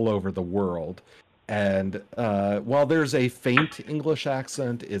all over the world. And while there's a faint English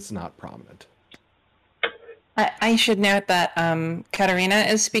accent, it's not prominent. I should note that Katerina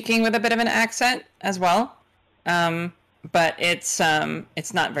is speaking with a bit of an accent as well, but it's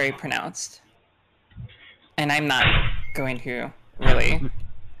not very pronounced, and I'm not going to really.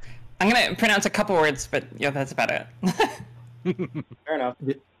 I'm gonna pronounce a couple words, but yeah, that's about it. fair enough.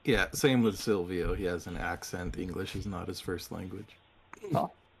 Yeah, same with Silvio. He has an accent. English is not his first language.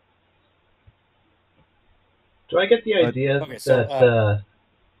 Well, Do I get the idea okay, so, that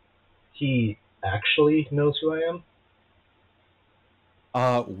he actually knows who I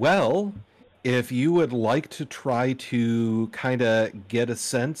am? Well, if you would like to try to kind of get a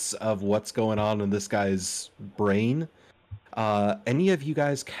sense of what's going on in this guy's brain, any of you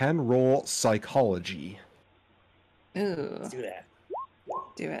guys can roll psychology. ooh, Let's do that.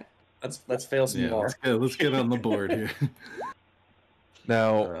 do it. Let's fail some more. Let's get on the board here.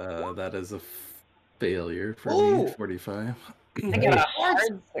 Now, That is a failure for Ooh! me. 45. I got a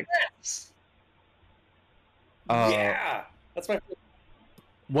hard success. Yeah, that's my.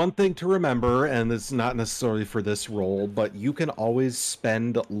 one thing to remember, and it's not necessarily for this roll, but you can always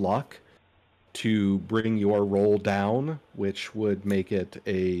spend luck to bring your roll down, which would make it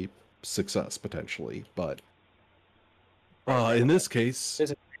a success potentially. But in this case,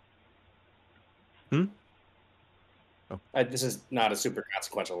 This is not a super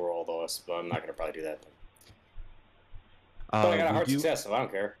consequential roll, though, so I'm not going to probably do that. But I got a hard success, so I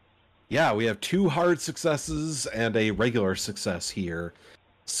don't care. Yeah, we have 2 hard successes and a regular success here.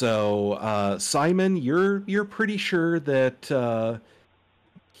 So, Simon, you're pretty sure that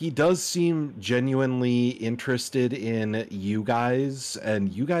he does seem genuinely interested in you guys,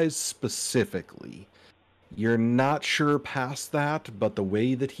 and you guys specifically. You're not sure past that, but the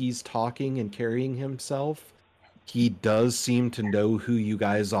way that he's talking and carrying himself, he does seem to know who you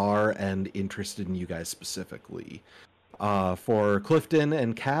guys are and interested in you guys specifically. For Clifton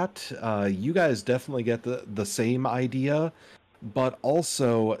and Kat, you guys definitely get the same idea, but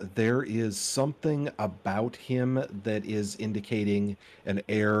also there is something about him that is indicating an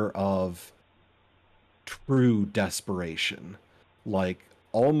air of true desperation, like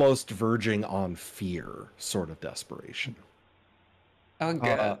almost verging on fear sort of desperation. Oh,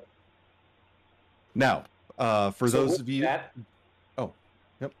 good. Now, for those of you...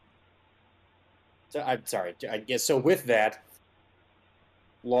 So I'm sorry. I guess so. With that,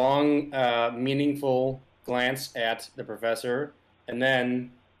 long, meaningful glance at the professor, and then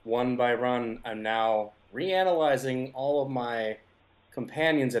one by one, I'm now reanalyzing all of my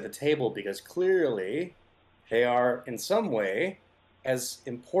companions at the table because clearly they are in some way as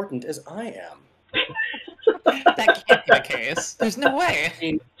important as I am. That can't be the case. There's no way. I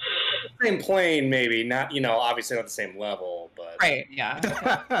mean, same plane, maybe not. Obviously not the same level, but right.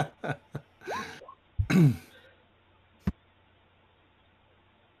 Yeah.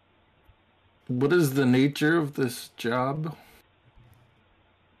 What is the nature of this job?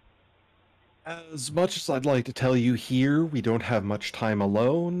 As much as I'd like to tell you here, we don't have much time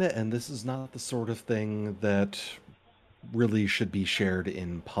alone, and this is not the sort of thing that really should be shared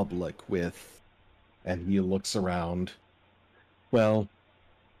in public with. And he looks around. Well,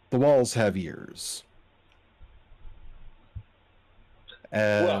 the walls have ears.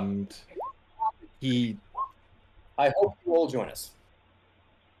 And I hope you all join us.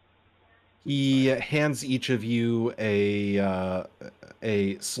 He hands each of you a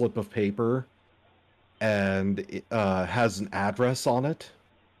slip of paper, and it has an address on it.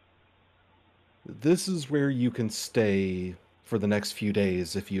 This is where you can stay for the next few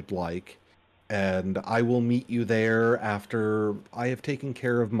days if you'd like, and I will meet you there after I have taken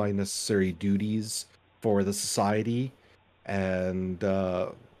care of my necessary duties for the society, and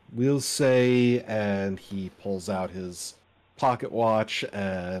we'll say, and he pulls out his pocket watch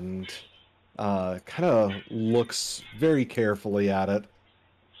and kind of looks very carefully at it.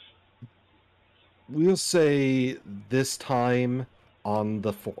 We'll say this time on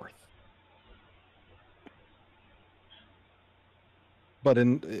the 4th. But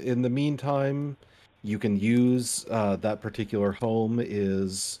in the meantime, you can use that particular home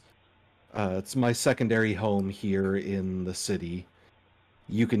it's my secondary home here in the city.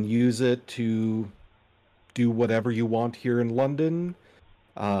 You can use it to do whatever you want here in London.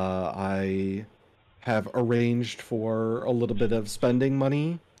 I have arranged for a little bit of spending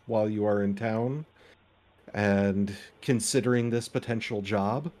money while you are in town and considering this potential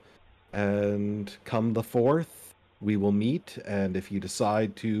job. And come the 4th, we will meet, and if you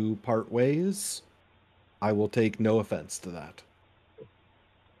decide to part ways, I will take no offense to that.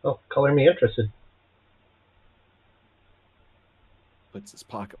 Oh, color me interested. Puts his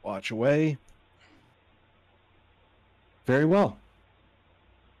pocket watch away. Very well.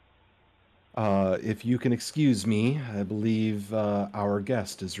 If you can excuse me, I believe our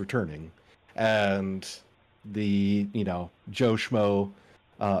guest is returning. And the, Joe Schmo,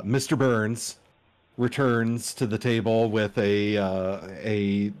 Mr. Burns, returns to the table with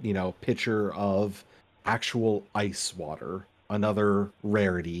a pitcher of actual ice water, another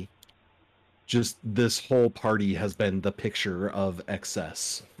rarity. Just this whole party has been the picture of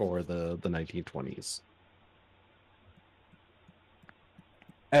excess for the 1920s.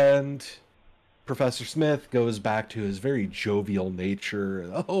 And Professor Smith goes back to his very jovial nature.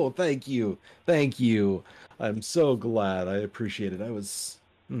 Oh, thank you. Thank you. I'm so glad. I appreciate it. I was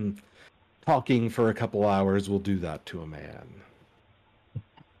talking for a couple hours will do that to a man.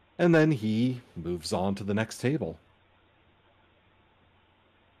 And then he moves on to the next table.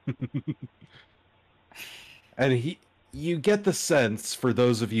 And you get the sense, for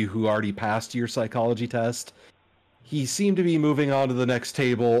those of you who already passed your psychology test, he seemed to be moving on to the next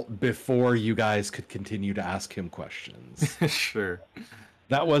table before you guys could continue to ask him questions. Sure.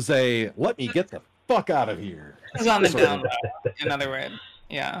 That was a, let me get the fuck out of here. He's on the down low, in other words.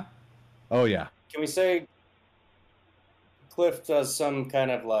 Yeah. Oh, yeah. Can we say Cliff does some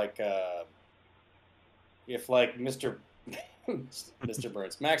kind of if Mr.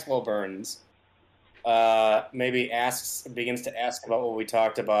 Burns, Maxwell Burns, maybe begins to ask about what we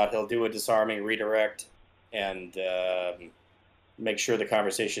talked about. He'll do a disarming redirect and make sure the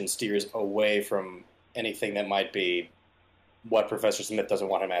conversation steers away from anything that might be what Professor Smith doesn't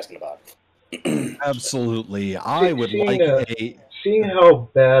want him asking about. Absolutely. I would Seeing, like a... Seeing how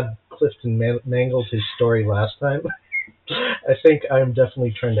bad Clifton mangled his story last time, I think I'm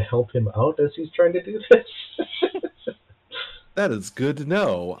definitely trying to help him out as he's trying to do this. That is good to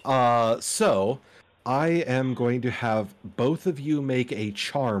know. So, I am going to have both of you make a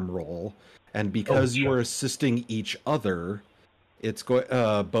charm roll, and because you sure. are assisting each other, it's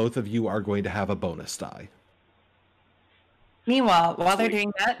both of you are going to have a bonus die. Meanwhile, while they're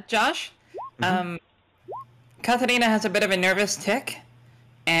doing that, Josh, Mhm. Katarina has a bit of a nervous tick,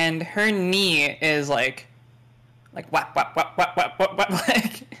 and her knee is like what,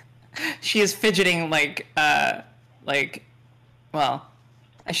 like she is fidgeting well,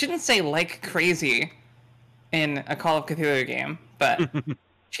 I shouldn't say like crazy in a Call of Cthulhu game, but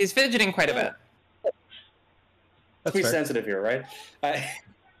she's fidgeting quite a bit. That's Pretty fair. sensitive here, right?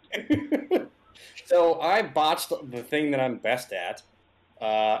 So I botched the thing that I'm best at,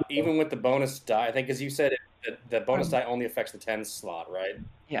 even with the bonus die. I think, as you said, the bonus die only affects the 10 slot, right?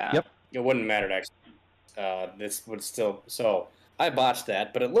 Yeah. Yep. It wouldn't matter next. This would still. So I botched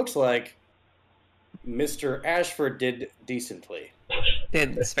that, but it looks like Mr. Ashford did decently.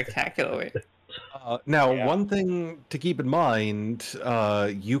 Did spectacularly. Now, Yeah. one thing to keep in mind,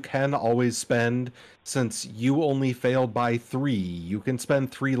 you can always spend, since you only failed by 3, you can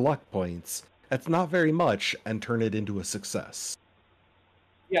spend 3 luck points. That's not very much, and turn it into a success.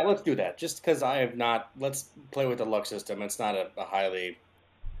 Yeah, let's do that. Just because I have not. Let's play with the luck system. It's not a highly.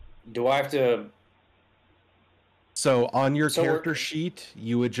 Do I have to? So on your So character sheet,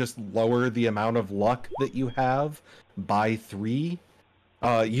 you would just lower the amount of luck that you have by 3.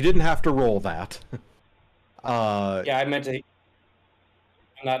 You didn't have to roll that. Yeah, I meant to.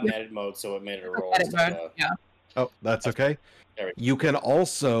 I'm not in edit mode, so it made it a roll. Edit instead mode, of- yeah. Oh, that's okay. There we go. You can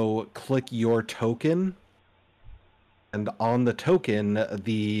also click your token, and on the token,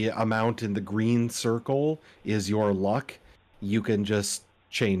 the amount in the green circle is your luck. You can just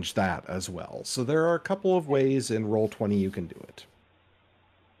change that as well. So there are a couple of ways in Roll20 you can do it.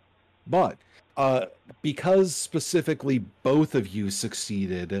 But because specifically both of you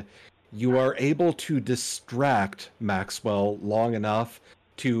succeeded, you are able to distract Maxwell long enough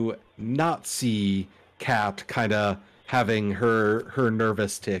to not see Kat kind of having her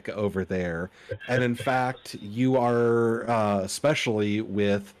nervous tick over there. And in fact, you are, especially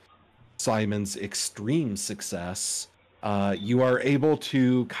with Simon's extreme success, you are able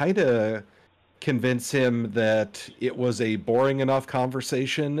to kind of convince him that it was a boring enough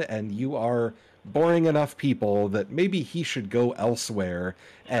conversation and you are boring enough people that maybe he should go elsewhere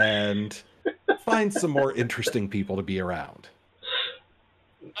and find some more interesting people to be around.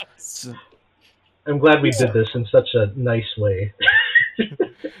 So, I'm glad we did this in such a nice way.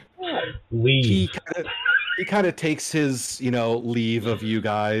 Leave. he kind of takes his, leave of you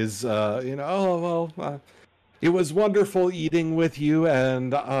guys. It was wonderful eating with you,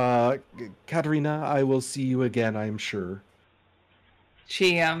 and Katerina, I will see you again, I'm sure.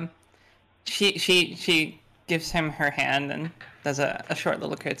 She gives him her hand and does a short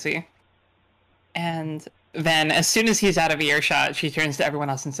little curtsy. And then as soon as he's out of earshot, she turns to everyone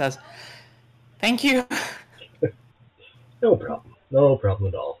else and says, "Thank you." No problem. No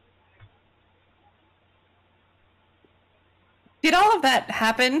problem at all. Did all of that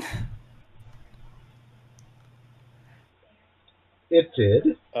happen? It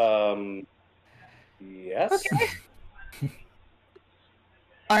did. Yes. Okay.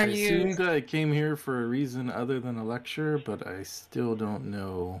 I Are you assumed I came here for a reason other than a lecture, but I still don't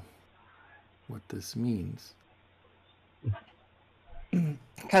know what this means.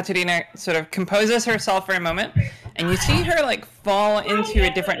 Katerina sort of composes herself for a moment, and you see her like fall into a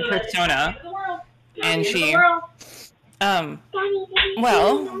different persona, and she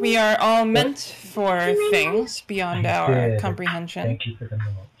well, we are all meant for things beyond our did. comprehension. Thank you for the note.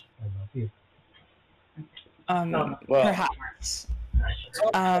 I love you. Well, Perhaps.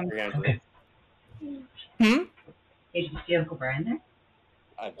 Okay. Hmm? Did you see Uncle Brian there?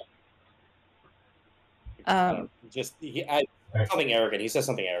 Something arrogant. He says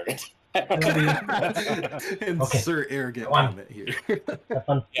something arrogant. Insert arrogant Go on. comment here. Have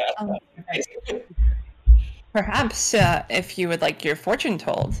fun. Perhaps, if you would like your fortune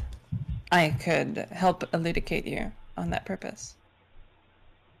told, I could help elucidate you on that purpose.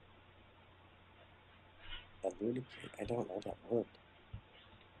 I don't know that word.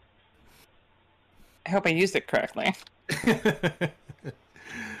 I hope I used it correctly.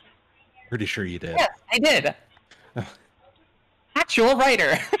 Pretty sure you did. Yes, I did. Actual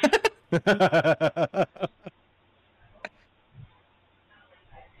writer.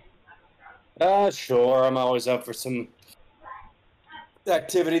 Sure, I'm always up for some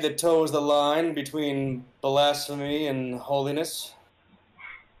activity that toes the line between blasphemy and holiness.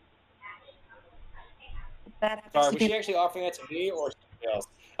 That happens Sorry, to was be- she actually offering that to me or somebody else?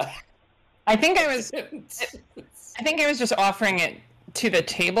 I think I was just offering it to the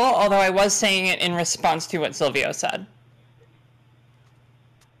table, although I was saying it in response to what Silvio said.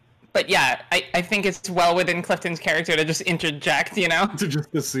 But yeah, I think it's well within Clifton's character to just interject, you know? To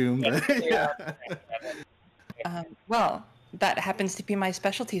just assume that. Yeah. Well, that happens to be my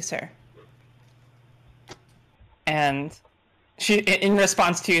specialty, sir. And she, in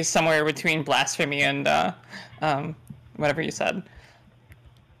response to somewhere between blasphemy and whatever you said.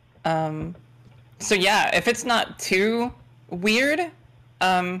 So yeah, if it's not too weird,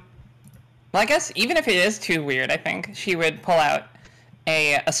 well, I guess even if it is too weird, I think she would pull out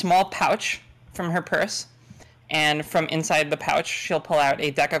a small pouch from her purse, and from inside the pouch, she'll pull out a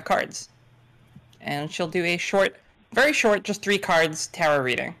deck of cards. And she'll do a short, very short, just 3 cards tarot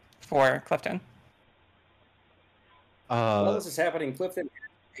reading for Clifton. While this is happening, Clifton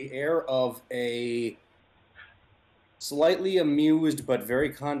has the air of a slightly amused but very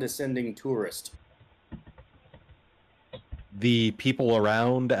condescending tourist. The people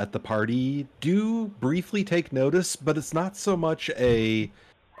around at the party do briefly take notice, but it's not so much a,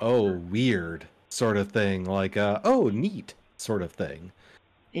 oh, weird sort of thing, like a, oh, neat sort of thing.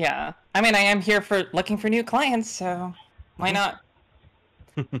 Yeah. I mean, I am here for looking for new clients, so why not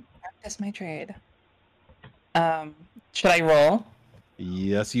practice my trade? Should I roll?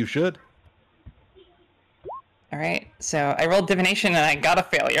 Yes, you should. All right. So I rolled divination and I got a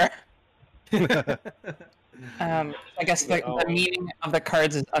failure. I guess the meaning of the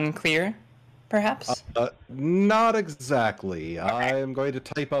cards is unclear, perhaps? Not exactly. Okay. I'm going to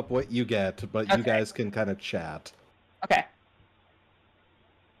type up what you get, but you guys can kind of chat. Okay.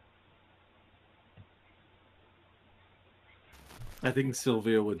 I think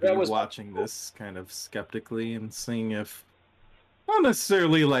Sylvia would be watching this kind of skeptically and seeing if, not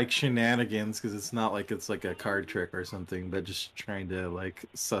necessarily like shenanigans, because it's not like it's like a card trick or something, but just trying to like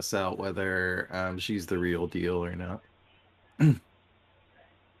suss out whether she's the real deal or not.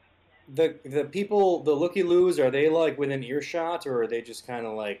 The people, the looky-loos, are they like within earshot, or are they just kind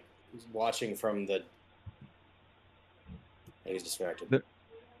of like watching from the... He's distracted.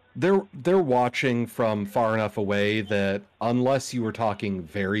 They're watching from far enough away that unless you were talking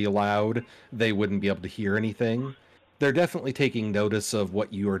very loud, they wouldn't be able to hear anything. They're definitely taking notice of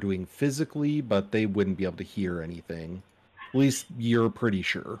what you are doing physically, but they wouldn't be able to hear anything. At least you're pretty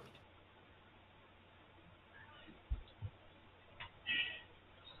sure.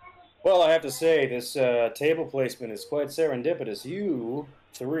 Well, I have to say, this table placement is quite serendipitous. You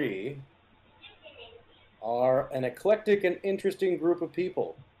 3 are an eclectic and interesting group of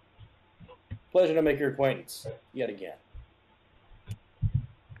people. Pleasure to make your acquaintance, yet again.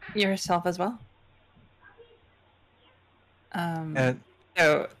 Yourself as well.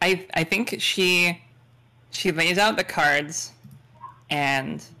 So I think she lays out the cards,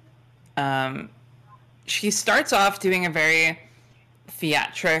 and she starts off doing a very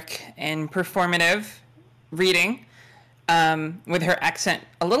theatric and performative reading, with her accent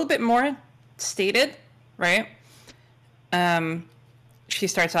a little bit more stated, right? She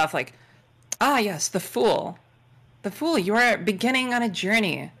starts off like, "Ah, yes, the Fool. The Fool, you are beginning on a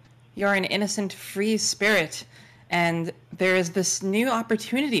journey. You are an innocent, free spirit, and there is this new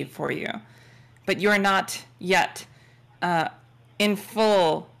opportunity for you. But you are not yet in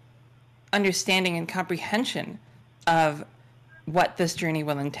full understanding and comprehension of what this journey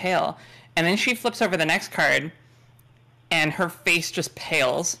will entail." And then she flips over the next card, and her face just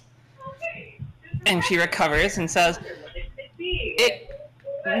pales. And she recovers and says, "It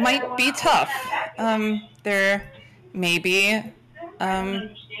might be tough. There may be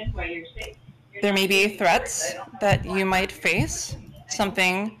threats that you might face,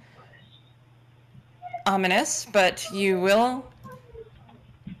 something ominous, but you will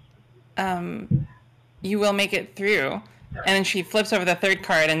make it through." And then she flips over the third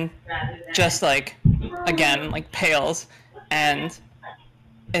card and just like, again, like pales, and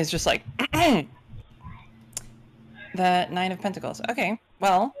is just like, the 9 of Pentacles. Okay,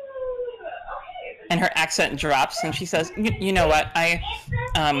 well, and her accent drops, and she says, "You know what?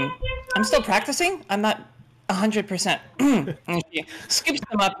 I'm still practicing. I'm not 100%." And she scoops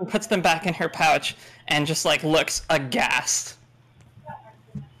them up and puts them back in her pouch, and just like looks aghast.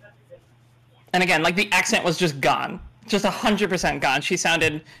 And again, like the accent was just gone. just 100% gone. She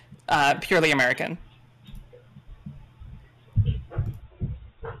sounded purely American.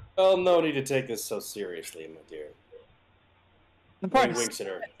 Well, no need to take this so seriously, my dear. Of He course. winks at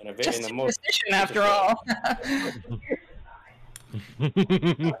her in Just the most. superstition, after all.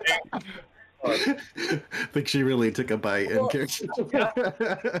 I think she really took a bite in character.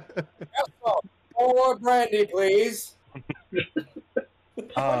 More brandy, please.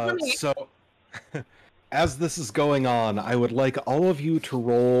 So, as this is going on, I would like all of you to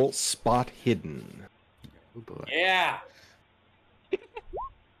roll Spot Hidden. Oh boy. Yeah.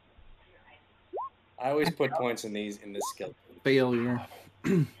 I always put points in this skill. Failure.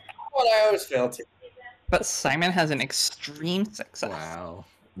 Well, I always fail too. But Simon has an extreme success. Wow.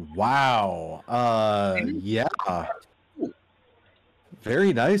 Wow. Yeah.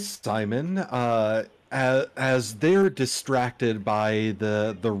 Very nice, Simon. As they're distracted by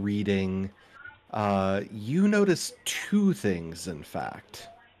the reading, you notice two things, in fact.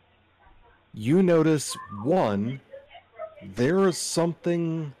 You notice, one, there is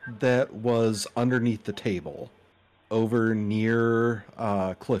something that was underneath the table over near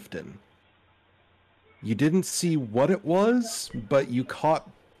Clifton. You didn't see what it was, but you caught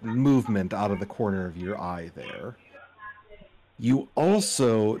movement out of the corner of your eye there. You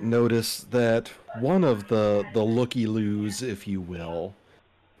also notice that one of the looky-loos, if you will,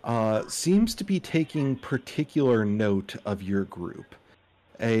 seems to be taking particular note of your group.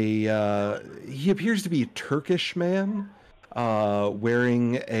 He appears to be a Turkish man,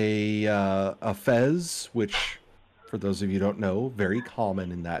 wearing a fez, which, for those of you who don't know, very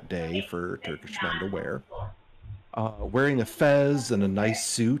common in that day for Turkish men to wear. Wearing a fez and a nice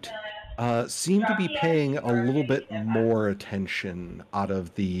suit, seem to be paying a little bit more attention out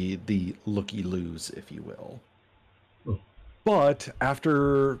of the looky-loos, if you will. But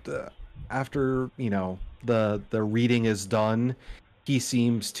after you know the reading is done, he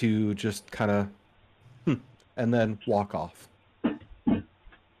seems to just kind of and then walk off.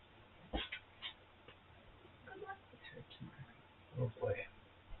 Oh boy.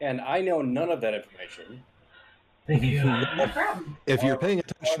 And I know none of that information. Thank you. No problem. If you're paying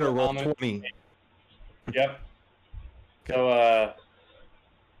attention to roll 20, Yep. So,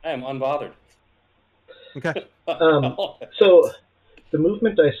 I am unbothered. okay. So, the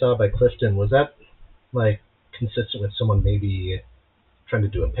movement I saw by Clifton, was that, like, consistent with someone maybe trying to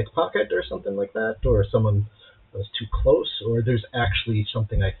do a pickpocket or something like that? Or someone that was too close? Or there's actually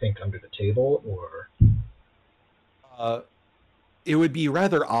something, I think, under the table? Or... It would be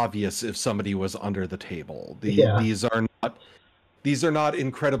rather obvious if somebody was under the table. Yeah. These are not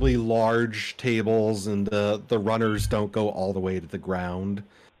incredibly large tables, and the runners don't go all the way to the ground.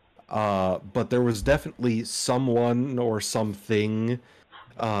 But there was definitely someone or something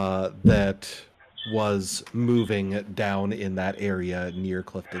that was moving down in that area near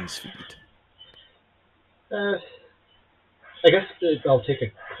Clifton's feet. I guess I'll take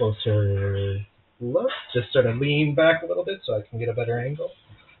a closer look. Just sort of lean back a little bit so I can get a better angle.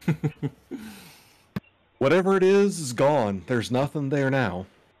 Whatever it is gone. There's nothing there now.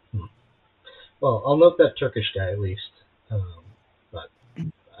 Well, I'll note that Turkish guy at least. But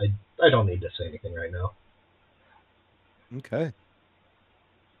I don't need to say anything right now. Okay.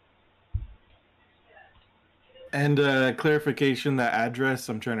 And clarification, that address,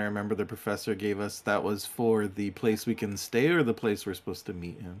 I'm trying to remember the professor gave us, that was for the place we can stay or the place we're supposed to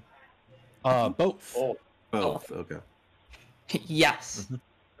meet him? Both. Oh, Both, okay. Yes.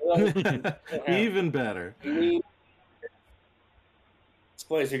 Even better. This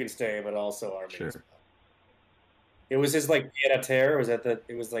place you can stay, but also our Sure. It was his like pied a terre. Was that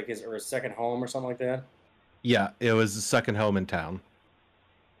it was like his second home or something like that? Yeah, it was the second home in town.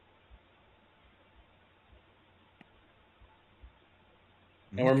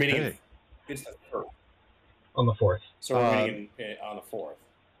 And we're meeting. Okay. It's the 1st. On the 4th. So we're meeting on the 4th.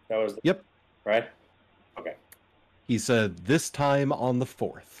 That was Yep. right. Okay. He said this time on the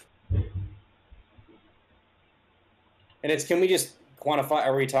 4th. And it's, can we just quantify?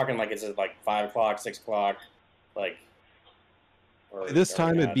 Are we talking like, is it like 5 o'clock, 6 o'clock, like? Or, This are we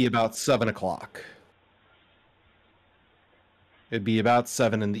time it'd not- be about 7 o'clock. It'd be about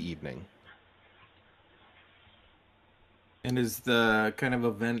 7 in the evening. And is the kind of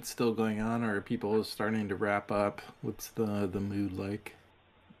event still going on, or are people starting to wrap up? What's the mood like?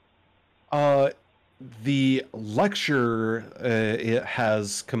 The lecture it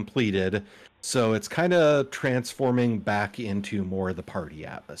has completed, so it's kind of transforming back into more of the party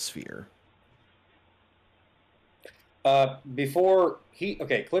atmosphere. Before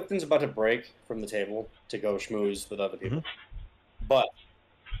Clifton's about to break from the table to go schmooze with other people, but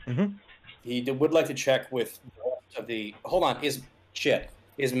Mhm. he would like to check with of the. Hold on, is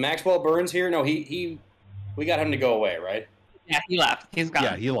Maxwell Burns here? No, we got him to go away, right? Yeah, he left. He's gone.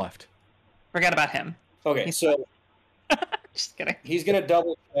 Yeah, he left. Forget about him. Okay, so just kidding. he's gonna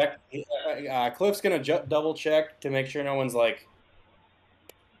double check. Cliff's gonna double check to make sure no one's like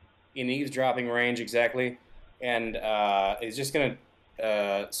in eavesdropping range exactly, and he's just gonna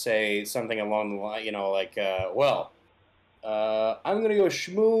say something along the line, like, I'm gonna go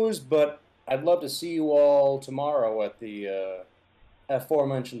schmooze, but I'd love to see you all tomorrow at the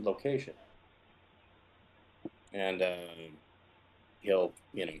aforementioned location. And he'll,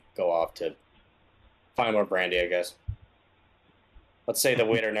 go off to find more brandy, I guess. Let's say the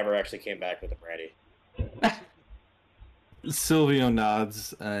waiter never actually came back with the brandy. Silvio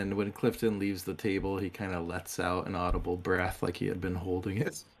nods, and when Clifton leaves the table, he kind of lets out an audible breath like he had been holding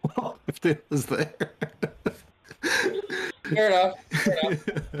it while Clifton was there. Fair enough.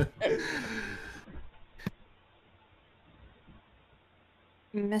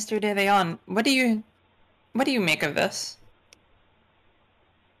 Mr. De Leon, what do you make of this?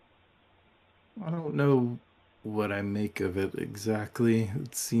 I don't know what I make of it exactly.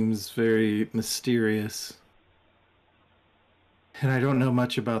 It seems very mysterious. And I don't know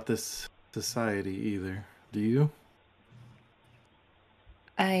much about this society either. Do you?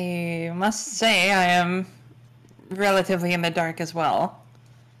 I must say I am relatively in the dark as well.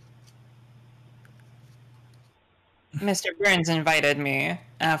 Mr. Burns invited me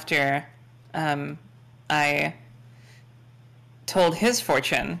after I told his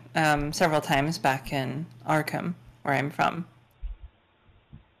fortune several times back in Arkham, where I'm from.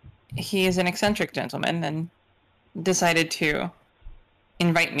 He is an eccentric gentleman and decided to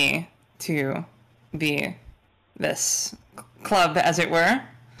invite me to be this club, as it were.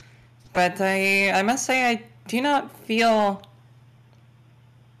 But I must say I do not feel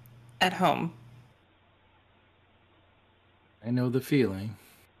at home. I know the feeling.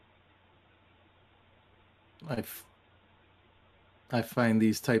 I find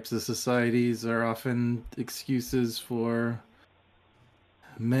these types of societies are often excuses for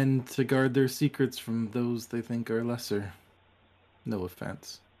men to guard their secrets from those they think are lesser. No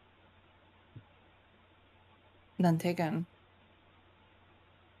offense. None taken.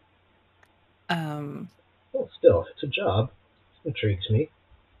 Well, still, it's a job. It intrigues me.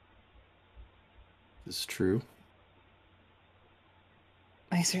 It's true.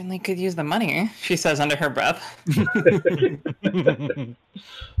 I certainly could use the money, she says under her breath.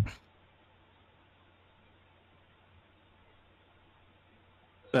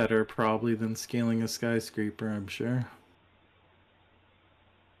 Better probably than scaling a skyscraper, I'm sure.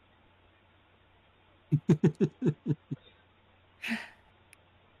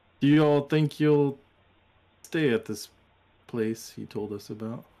 Do you all think you'll stay at this place he told us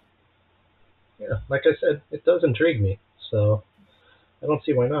about? Yeah, like I said, it does intrigue me, so I don't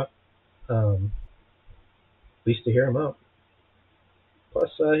see why not. At least to hear him out. Plus,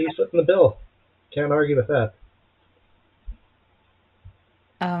 he's footing the bill. Can't argue with that.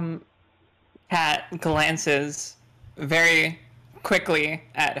 Kat glances very quickly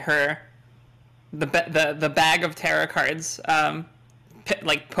at the bag of tarot cards,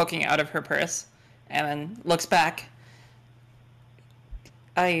 like poking out of her purse, and then looks back.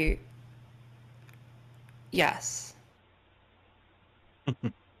 Yes.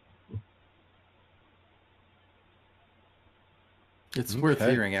 It's worth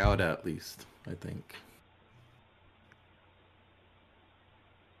hearing out at least, I think.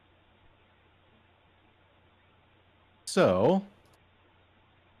 So,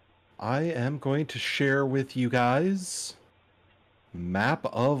 I am going to share with you guys map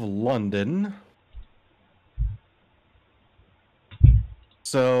of London.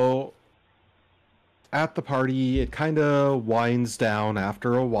 So, at the party, it kind of winds down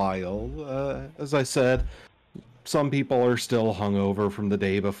after a while. As I said, some people are still hungover from the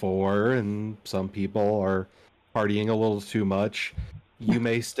day before, and some people are partying a little too much. You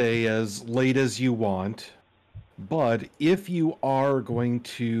may stay as late as you want, but if you are going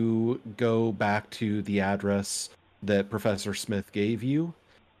to go back to the address that Professor Smith gave you,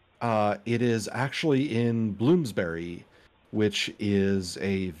 it is actually in Bloomsbury, which is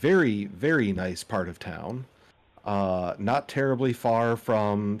a very, very nice part of town. Not terribly far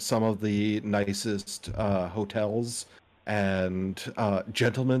from some of the nicest hotels and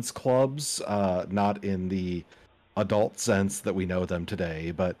gentlemen's clubs, not in the adult sense that we know them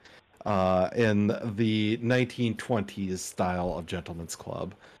today, but in the 1920s style of gentlemen's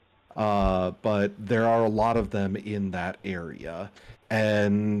club. But there are a lot of them in that area.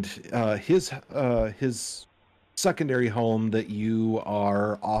 And his secondary home that you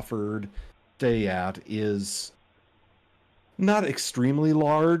are offered stay at is not extremely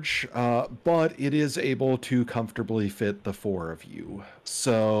large, but it is able to comfortably fit the four of you.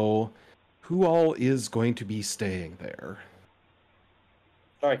 So, who all is going to be staying there?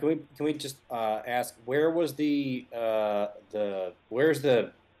 Sorry, can we just ask where was where's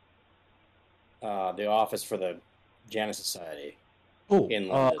the office for the Janus Society in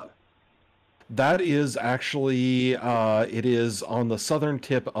London? That is actually it is on the southern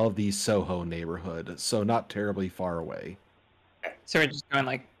tip of the Soho neighborhood, so not terribly far away. So we're just going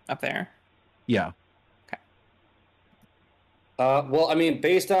like up there. Yeah. Well, I mean,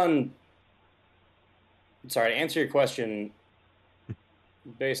 based on sorry, to answer your question,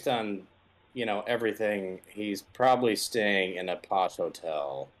 based on everything, he's probably staying in a posh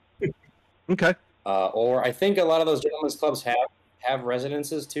hotel. Okay. Or I think a lot of those gentlemen's clubs have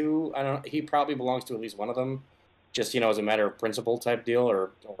residences too. I don't. He probably belongs to at least one of them, just as a matter of principle type deal,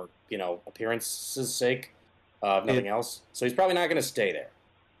 or appearance's sake, if nothing else. So he's probably not going to stay there.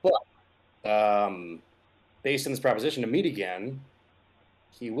 But based on this proposition to meet again,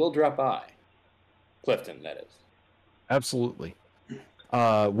 he will drop by. Clifton, that is. Absolutely.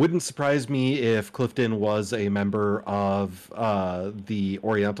 Wouldn't surprise me if Clifton was a member of the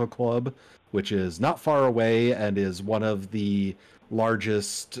Oriental Club, which is not far away and is one of the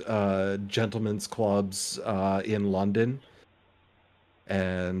largest gentlemen's clubs in London.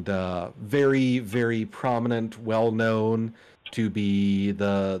 And very, very prominent, well known to be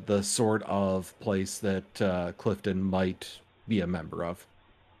the sort of place that Clifton might be a member of.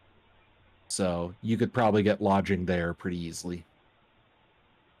 So you could probably get lodging there pretty easily.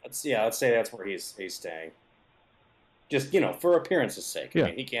 Let's say that's where he's staying. Just for appearance's sake. Yeah. I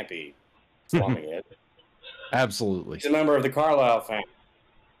mean, he can't be slumming it. Absolutely. He's a member of the Carlisle family.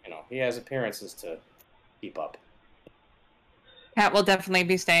 He has appearances to keep up. Kat will definitely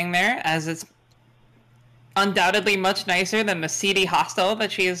be staying there, as it's undoubtedly much nicer than the seedy hostel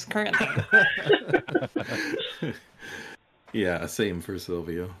that she is currently in. Yeah, same for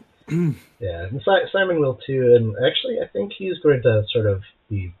Silvio. Yeah, and Simon will too, and actually I think he's going to sort of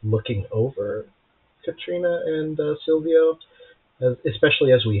be looking over Katrina and Silvio,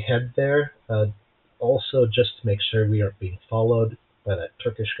 especially as we head there, also just to make sure we aren't being followed by that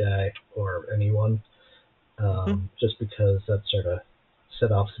Turkish guy or anyone, just because that sort of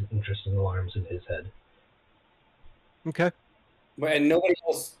set off some interesting alarms in his head. Okay. And nobody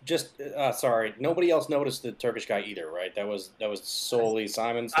else nobody else noticed the Turkish guy either, right? That was solely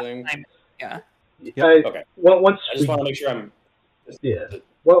Simon's thing. Yeah. Okay. Once I just want to make sure I'm. Yeah.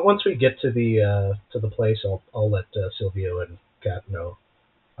 Well, once we get to the place, I'll let Silvio and Kat know,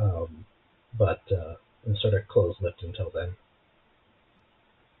 but and sort of close-lipped until then.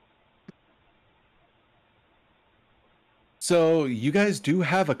 So you guys do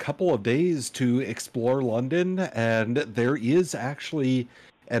have a couple of days to explore London, and there is actually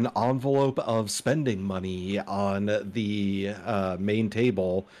an envelope of spending money on the main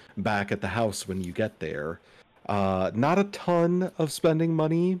table back at the house when you get there. Not a ton of spending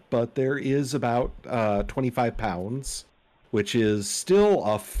money, but there is about £25, which is still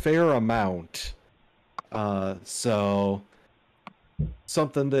a fair amount. So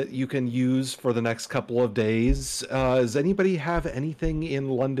something that you can use for the next couple of days. Does anybody have anything in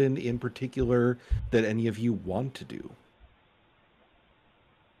London in particular that any of you want to do?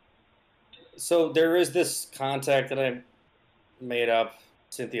 So there is this contact that I made up,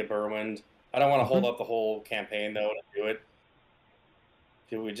 Cynthia Berwind. I don't want to hold up the whole campaign though to do it.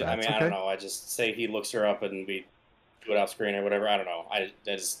 I don't know. I just say he looks her up and we do it off screen or whatever. I don't know. I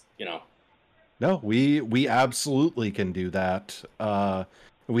just No, we absolutely can do that.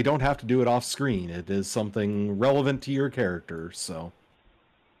 We don't have to do it off screen. It is something relevant to your character, so.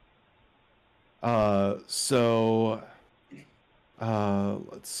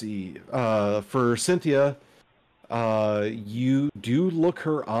 Let's see. For Cynthia, you do look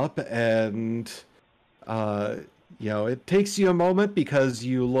her up, and it takes you a moment because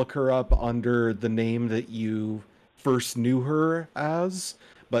you look her up under the name that you first knew her as.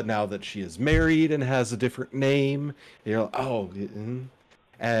 But now that she is married and has a different name, you're like,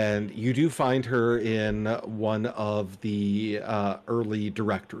 and you do find her in one of the early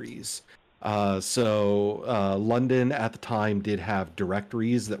directories. London at the time did have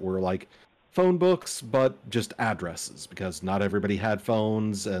directories that were like phone books, but just addresses, because not everybody had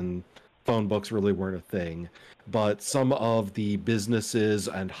phones and phone books really weren't a thing. But some of the businesses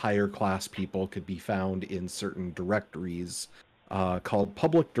and higher class people could be found in certain directories. Called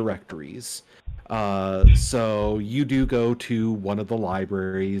public directories. So you do go to one of the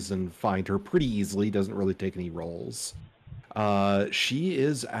libraries and find her pretty easily. Doesn't really take any rolls. She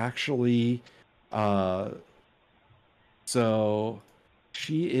is actually So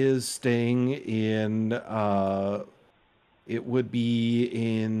she is staying in, it would be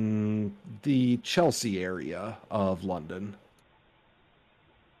in the Chelsea area of London.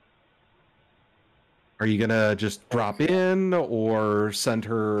 Are you gonna just drop in or send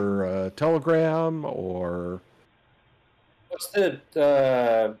her a telegram or? What's the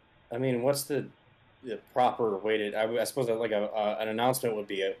what's the proper way to? I suppose that like an announcement would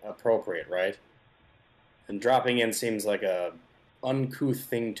be appropriate, right? And dropping in seems like a uncouth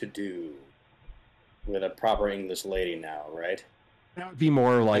thing to do with a proper English lady now, right? That would be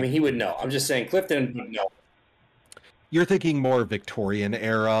more like. I mean, he would know. I'm just saying, Clifton would know. You're thinking more Victorian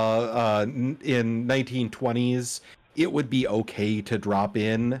era. In 1920s, it would be okay to drop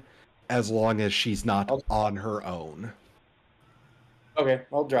in as long as she's not on her own. Okay,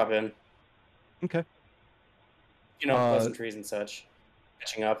 I'll drop in. Okay. Pleasantries and such.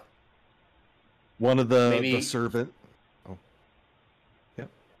 Catching up. One of the servant. Oh. Yeah.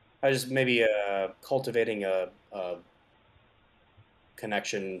 I just maybe cultivating a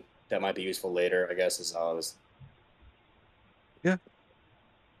connection that might be useful later, I guess, is all I was. Yeah.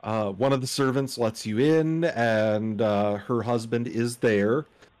 One of the servants lets you in, and her husband is there.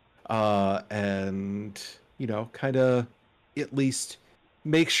 And, kind of at least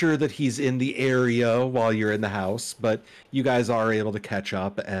make sure that he's in the area while you're in the house, but you guys are able to catch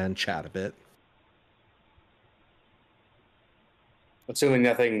up and chat a bit. Assuming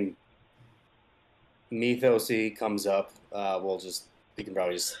nothing mythosy comes up, we can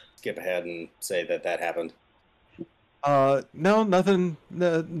probably just skip ahead and say that happened. No, nothing,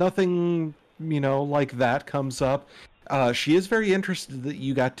 like that comes up. She is very interested that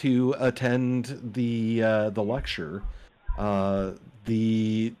you got to attend the lecture.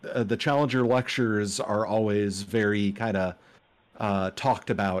 The Challenger lectures are always very kind of talked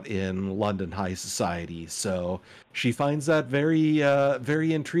about in London high society, so she finds that very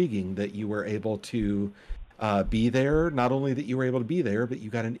very intriguing that you were able to be there. Not only that you were able to be there, but you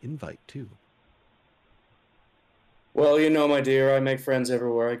got an invite too. Well, my dear, I make friends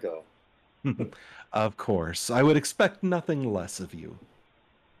everywhere I go. Of course, I would expect nothing less of you.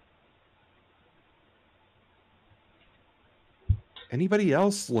 Anybody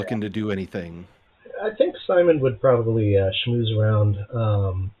else looking to do anything? I think Simon would probably schmooze around,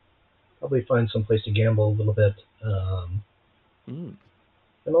 probably find some place to gamble a little bit, and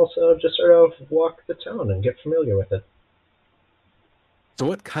also just sort of walk the town and get familiar with it. So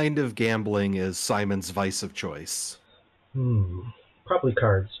what kind of gambling is Simon's vice of choice? Probably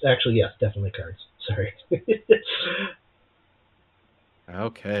cards. Actually, yes, definitely cards. Sorry.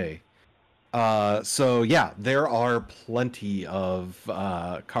 Okay. So yeah, there are plenty of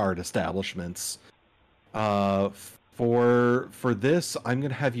card establishments. For this, I'm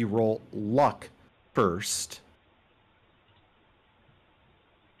gonna have you roll luck first.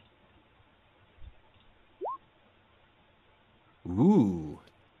 Ooh.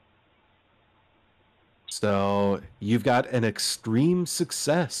 So you've got an extreme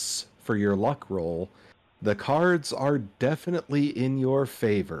success for your luck roll. The cards are definitely in your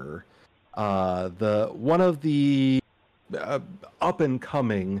favor. One of the up and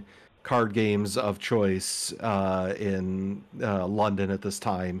coming card games of choice in London at this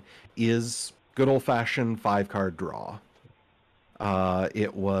time is good old fashioned 5-card draw.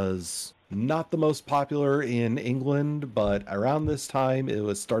 It was not the most popular in England, but around this time it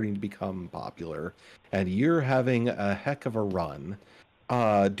was starting to become popular, and you're having a heck of a run.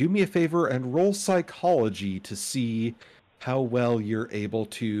 Do me a favor and roll psychology to see how well you're able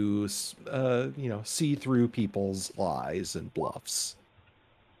to, see through people's lies and bluffs.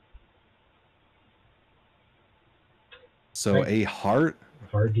 So a hard,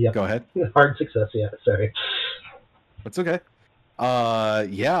 yeah. Go ahead. Hard success, yeah. Sorry. That's okay.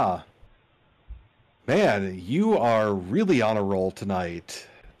 Yeah. Man, you are really on a roll tonight.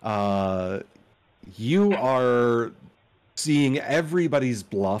 You are seeing everybody's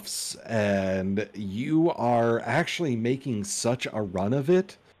bluffs, and you are actually making such a run of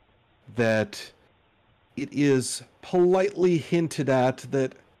it that it is politely hinted at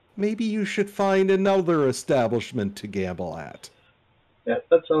that maybe you should find another establishment to gamble at. Yeah,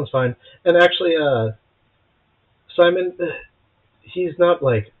 that sounds fine. And actually, Simon, he's not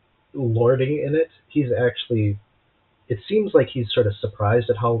like lording in it. He's actually, it seems like he's sort of surprised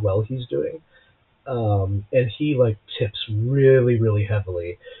at how well he's doing. And he like tips really, really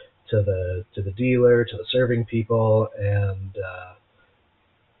heavily to the dealer, to the serving people, and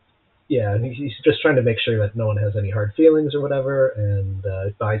and he's just trying to make sure that no one has any hard feelings or whatever, and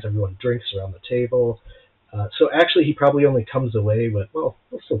buys everyone drinks around the table. So actually, he probably only comes away with, well,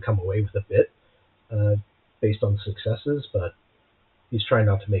 he'll still come away with a bit. based on successes, but he's trying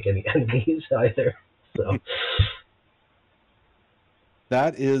not to make any enemies either. So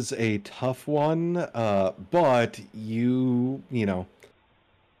that is a tough one, but you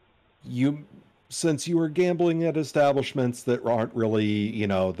since you were gambling at establishments that aren't really,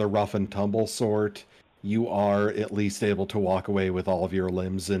 the rough and tumble sort, you are at least able to walk away with all of your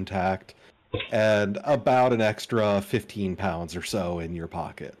limbs intact and about an extra 15 pounds or so in your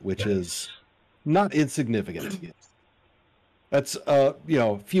pocket, which is not insignificant. That's, a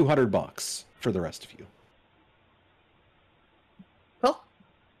few $100 for the rest of you. Well,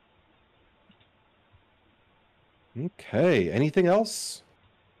 okay. Anything else?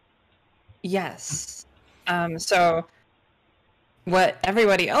 yes. So what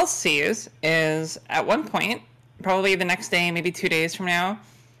everybody else sees is at one point, probably the next day, maybe 2 days from now,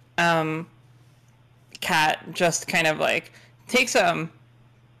 Kat just kind of like takes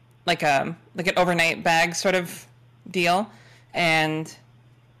like an overnight bag sort of deal and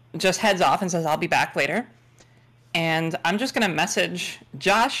just heads off and says, I'll be back later. And I'm just going to message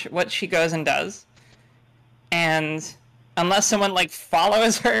Josh what she goes and does. And unless someone like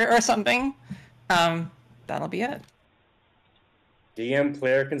follows her or something, that'll be it. DM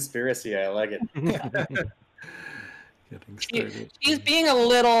player conspiracy, I like it. Getting started. She's being a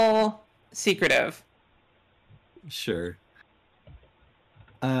little secretive. Sure.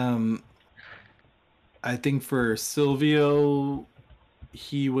 I think for Silvio,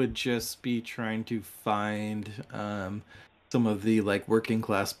 he would just be trying to find some of the like working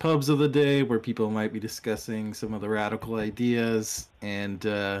class pubs of the day where people might be discussing some of the radical ideas and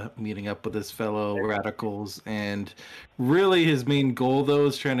meeting up with his fellow radicals. And really his main goal though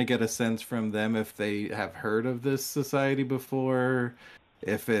is trying to get a sense from them if they have heard of this society before,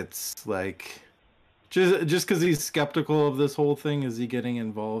 if it's like just because he's skeptical of this whole thing. Is he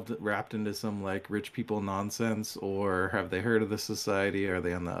getting wrapped into some like rich people nonsense, or have they heard of the society? Are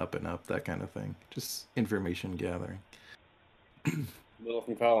they on the up and up? That kind of thing. Just information gathering. Little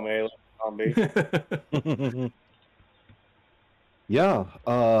from column A, little from column B. Yeah.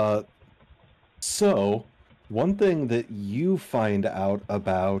 So one thing that you find out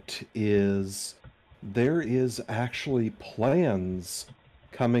about is there is actually plans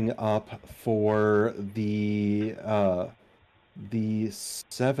coming up for the 7th.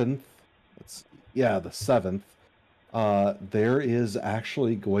 The 7th. There is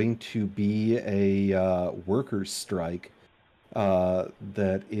actually going to be a workers' strike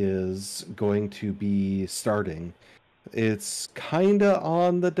that is going to be starting. It's kinda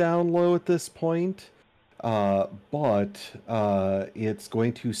on the down low at this point, but it's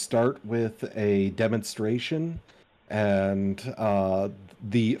going to start with a demonstration, and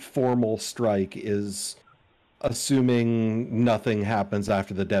the formal strike is, assuming nothing happens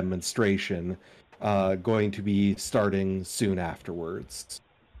after the demonstration, going to be starting soon afterwards.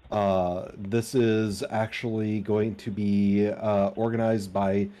 This is actually going to be organized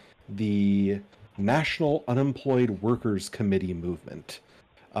by the National Unemployed Workers Committee movement,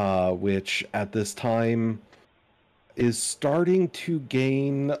 which at this time is starting to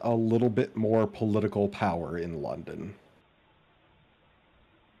gain a little bit more political power in London.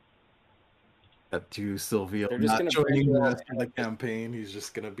 To Silvio They're just not gonna joining bring the you all rest of the campaign. He's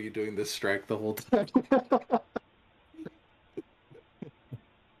just going to be doing this strike the whole time.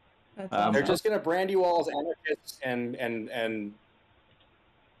 They're just going to brand you all as anarchists and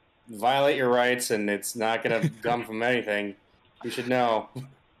violate your rights, and it's not going to come from anything. You should know.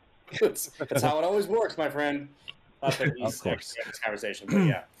 That's how it always works, my friend. Not that he's Of course. this conversation, but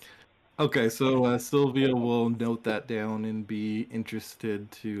yeah. Okay, so Silvio will note that down and be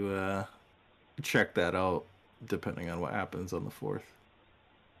interested to check that out, depending on what happens on the 4th.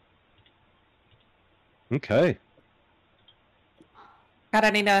 Okay.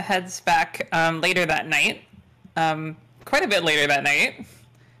 Katarina heads back later that night, quite a bit later that night,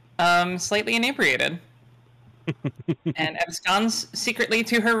 slightly inebriated, and absconds secretly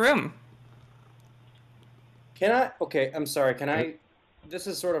to her room. Can I? Okay, I'm sorry. Can I? This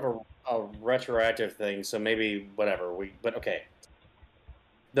is sort of a retroactive thing, so maybe whatever. But okay.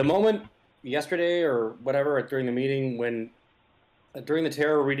 The moment yesterday or whatever during the meeting when during the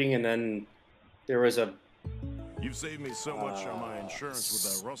tarot reading, and then there was a You've saved me so much on my insurance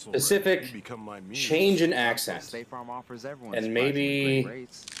with that Russell specific rate. You become my muse. change in accent State Farm offers everyone and surprisingly maybe great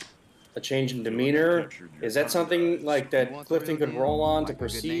rates. a change in demeanor. Is that something like that Clifton could roll on to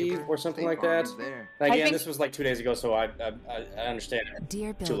perceive or something like that? And again, this was like 2 days ago, so I understand it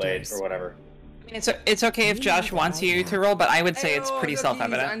Dear too late builders, or whatever. It's okay if Josh wants you to roll, but I would say it's pretty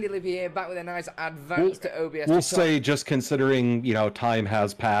self-evident. Andy Libby here, back with a nice advance to OBS. We'll say, just considering, time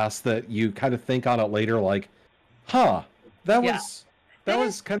has passed, that you kind of think on it later, like, huh, that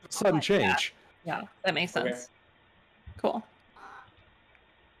was kind of a sudden change. Yeah, that makes sense. Okay. Cool.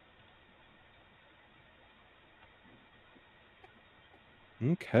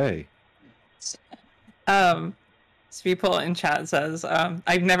 Okay. People in chat says,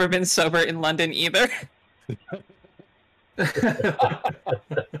 I've never been sober in London either.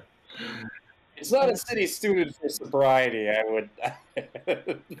 It's not a city suited for sobriety, I would.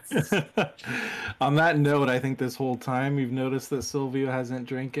 On that note, I think this whole time you've noticed that Silvio hasn't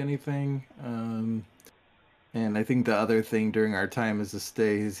drank anything. And I think the other thing during our time as a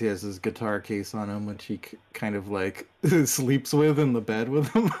stay is he has his guitar case on him, which he kind of like sleeps with in the bed with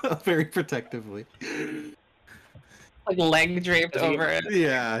him, very protectively. Like leg draped over it.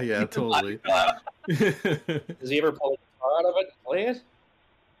 Yeah, totally. Does he ever pull a guitar out of it and play it?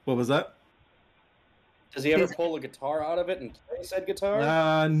 What was that? Does he ever pull a guitar out of it and play said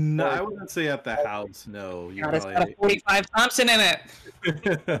guitar? No, I wouldn't say at the house. No, you God, it's got a 45 Thompson in it.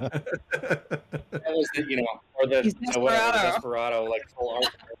 That was or the Desperado, like full art.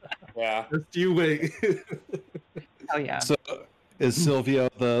 Yeah. Just you wait. Oh yeah. So, is Silvio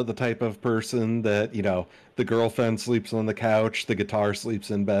the type of person that, the girlfriend sleeps on the couch, the guitar sleeps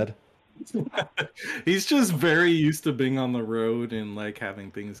in bed? He's just very used to being on the road and like having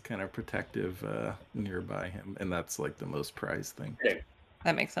things kind of protective nearby him, and that's like the most prized thing.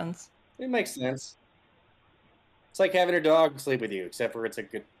 That makes sense. It makes sense. It's like having your dog sleep with you, except for it's a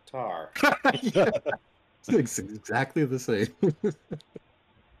guitar. It's exactly the same.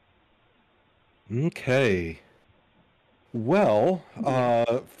 Okay. Well,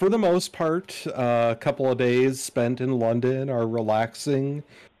 for the most part, a couple of days spent in London are relaxing.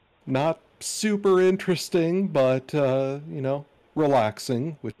 Not super interesting, but,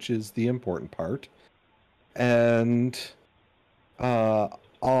 relaxing, which is the important part. And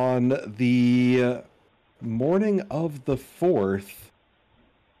on the morning of the 4th,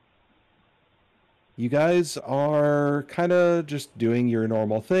 you guys are kind of just doing your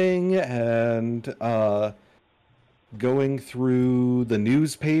normal thing and going through the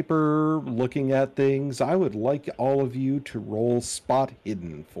newspaper, looking at things. I would like all of you to roll spot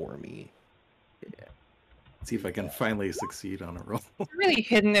hidden for me. Yeah. See if I can finally succeed on a roll. It's really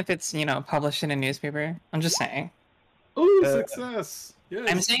hidden if it's, published in a newspaper. I'm just saying. Ooh, success! Yes.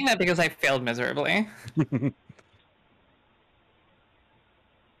 I'm saying that because I failed miserably.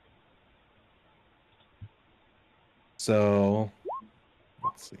 So,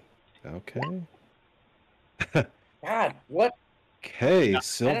 let's see. Okay. God, what? Okay,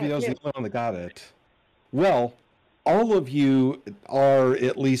 Silvio's the only one that got it. Well, all of you are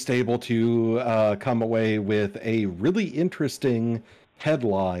at least able to come away with a really interesting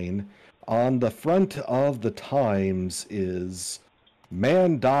headline. On the front of the Times is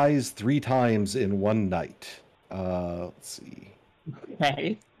 "Man dies 3 times in one night." Let's see.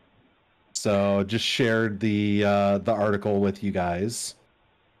 Okay. So just shared the article with you guys,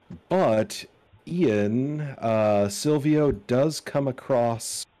 but Ian, Silvio does come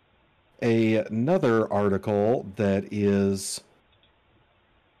across another article that is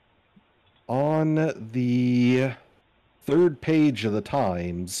on the 3rd page of the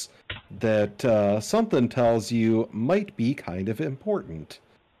Times that something tells you might be kind of important.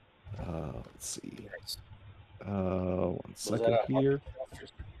 Let's see. 1 second here.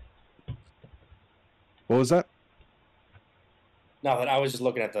 What was that? No, that I was just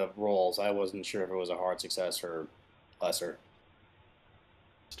looking at the rolls. I wasn't sure if it was a hard success or lesser.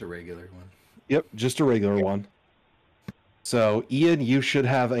 Just a regular one. Yep, just a regular one. So, Ian, you should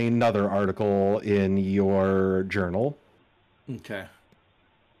have another article in your journal. Okay.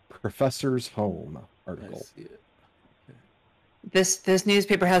 Professor's Home article. I see it. Okay. This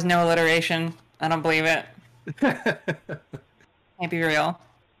newspaper has no alliteration. I don't believe it. Can't be real.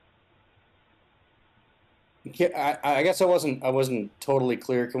 I guess I wasn't totally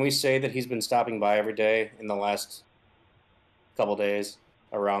clear. Can we say that he's been stopping by every day in the last couple days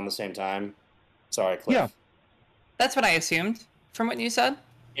around the same time? Sorry, Cliff. Yeah. That's what I assumed from what you said.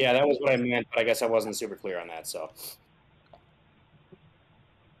 Yeah, that was what I meant, but I guess I wasn't super clear on that, so.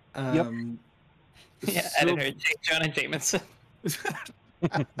 Yeah, editor J. Jonah Jameson.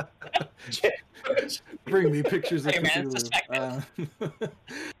 Bring me pictures of Hey, man, Cthulhu.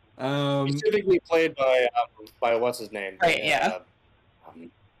 He's typically played by what's his name? Right, yeah.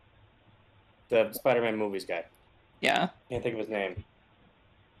 The Spider-Man movies guy. Yeah. Can't think of his name.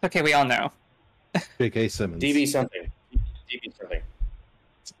 Okay, we all know. J.K. Simmons. DB something. DB something.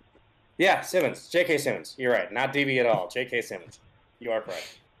 Yeah, Simmons. J.K. Simmons. You're right. Not DB at all. J.K. Simmons. You are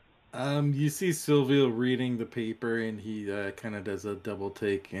correct. You see Silvio reading the paper, and he kind of does a double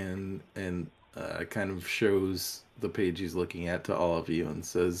take and kind of shows the page he's looking at to all of you and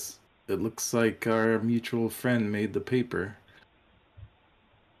says, "It looks like our mutual friend made the paper."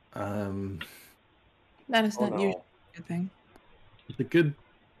 That is not usually a good thing.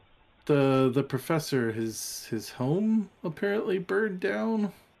 The professor, his home apparently burned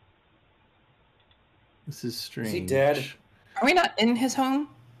down. This is strange. Is he dead? Are we not in his home?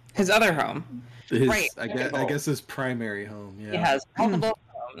 His other home. I guess his primary home. Yeah. He has multiple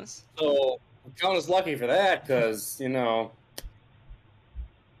homes. So John is lucky for that because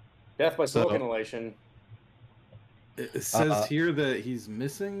death by smoke inhalation. It says here that he's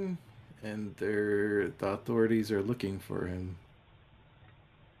missing, and the authorities are looking for him.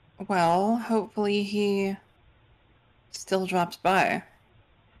 Well, hopefully he still drops by.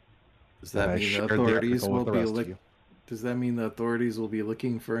 Does that mean the authorities will be Does that mean the authorities will be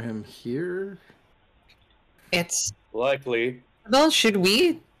looking for him here? It's likely. Well, should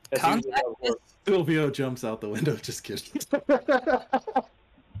we contact this? Silvio jumps out the window. Just kidding.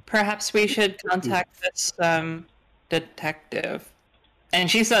 Perhaps we should contact this detective. And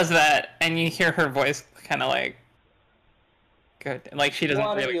she says that, and you hear her voice kind of like, good, like she doesn't.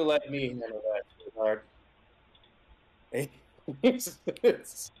 Why don't really... you let me handle that, sweetheart?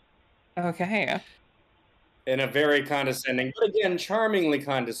 Okay. In a very condescending, but again, charmingly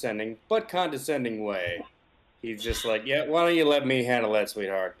condescending, but condescending way. He's just like, yeah, why don't you let me handle that,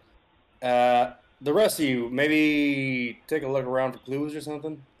 sweetheart? The rest of you, maybe take a look around for clues or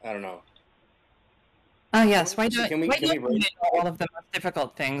something? I don't know. Oh, yes. Why do we know all of the most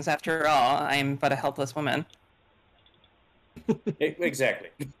difficult things? After all, I'm but a helpless woman. Exactly.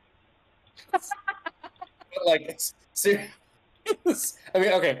 But like, serious. I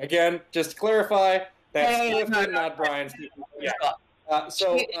mean, okay, again, just to clarify, that's not Brian's. Yeah.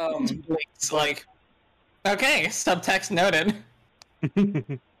 It's like, okay, subtext noted.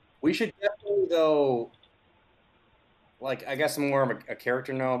 We should definitely, though, like, I guess more of a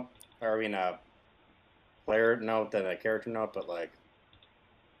character note, or I mean, a player note than a character note, but like,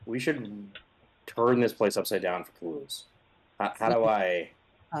 we should turn this place upside down for clues. How do I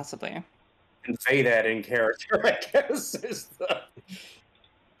possibly convey that in character? I guess is the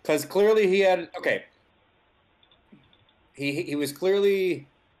because clearly he had he was clearly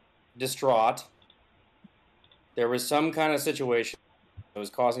distraught. There was some kind of situation that was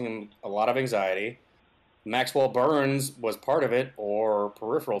causing him a lot of anxiety. Maxwell Burns was part of it or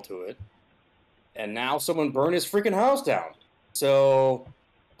peripheral to it, and now someone burned his freaking house down. So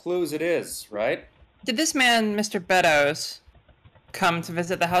clues it is, right? Did this man, Mr. Beddoes, come to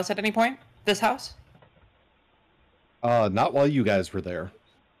visit the house at any point? This house? Not while you guys were there.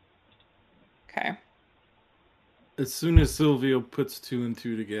 Okay. As soon as Silvio puts two and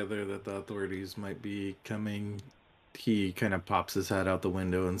two together that the authorities might be coming, he kind of pops his head out the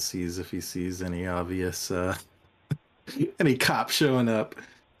window and sees if he sees any obvious any cop showing up.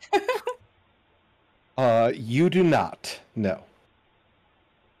 You do not. No.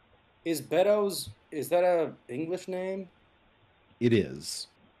 Is Beddoes, is that a English name? It is.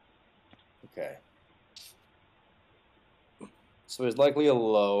 Okay. So he's likely a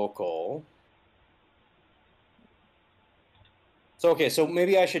local. So, okay, so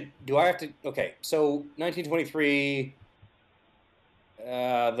maybe I should, do I have to, okay, so 1923,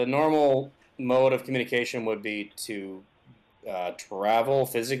 the normal mode of communication would be to travel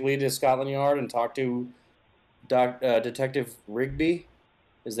physically to Scotland Yard and talk to Detective Rigby?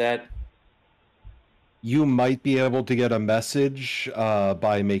 Is that... You might be able to get a message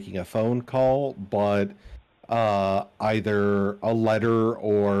by making a phone call, but either a letter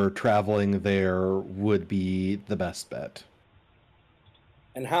or traveling there would be the best bet.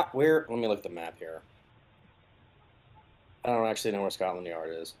 And how, where, let me look at the map here. I don't actually know where Scotland Yard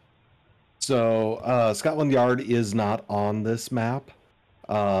is. So, Scotland Yard is not on this map,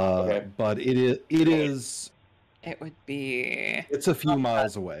 Okay. but it is... It would be... It's a few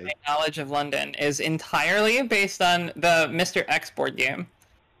miles away. My knowledge of London is entirely based on the Mr. X board game.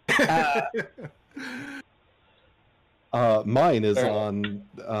 Mine is on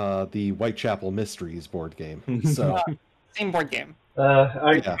the Whitechapel Mysteries board game. So same board game.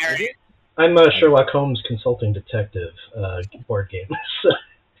 I'm a Sherlock Holmes consulting detective board game. So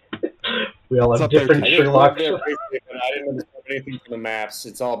we all have different Sherlock. I didn't understand anything from the maps.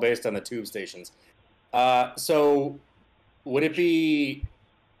 It's all based on the tube stations. So would it be...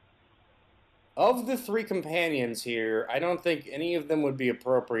 Of the three companions here, I don't think any of them would be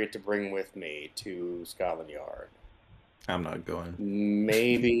appropriate to bring with me to Scotland Yard. I'm not going.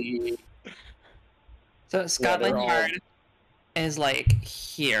 Maybe So Scotland all- Yard is like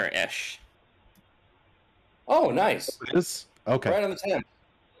here-ish. Oh, nice. It is? Okay. Right on the Thames.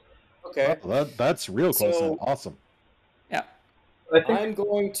 Okay. Well, that's real close. So- then. Awesome. Yeah. I'm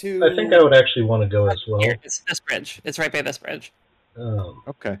going to. I think I would actually want to go as well. Here, it's this bridge. It's right by this bridge.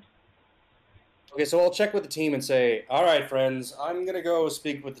 Okay. Okay, so I'll check with the team and say, all right, friends, I'm going to go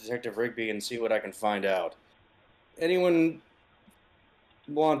speak with Detective Rigby and see what I can find out. Anyone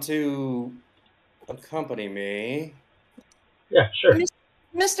want to accompany me? Yeah, sure.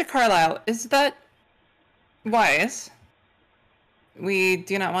 Mr. Carlyle, is that wise? We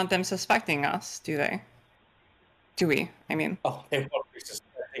do not want them suspecting us, do they? Do we? I mean, Oh, they won't be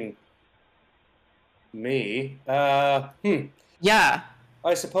suspecting me. yeah.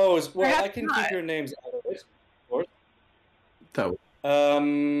 I suppose. Well, Perhaps I can not. keep your names out of it, of course. That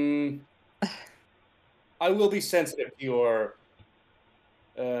I will be sensitive to your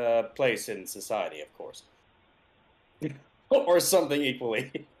place in society, of course. Or something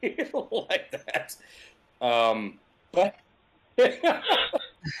equally like that. But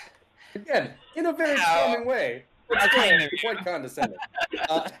again, in a very charming way. But How still kind of you. quite condescending.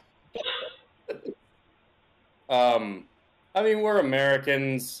 I mean, we're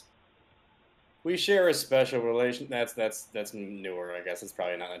Americans. We share a special relation. That's newer, I guess. It's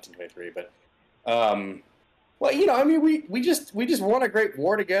probably not 1923, but well, you know, I mean, we just won a great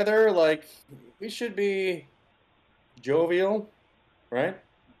war together. Like, we should be jovial, right?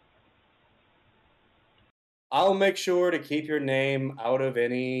 I'll make sure to keep your name out of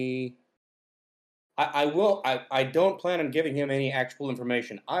any. I will. I don't plan on giving him any actual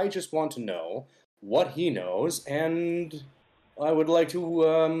information. I just want to know what he knows, and I would like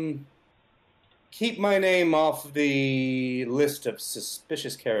to keep my name off the list of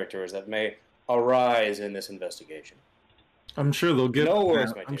suspicious characters that may arise in this investigation. I'm sure they'll give. No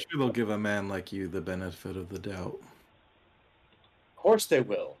worries, my I'm dear. sure they'll give a man like you the benefit of the doubt. Of course they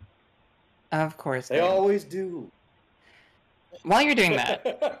will. Of course. They always do. While you're doing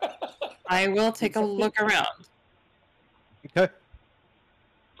that, I will take a look around. Okay.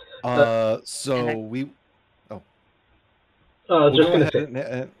 So we. Just We'll go gonna ahead say,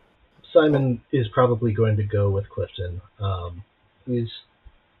 and- Simon is probably going to go with Clifton. I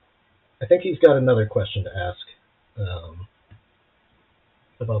think he's got another question to ask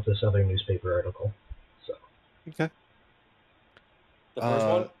about this other newspaper article. So Okay. The first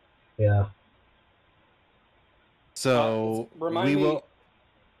one? yeah, So Remind we me. will.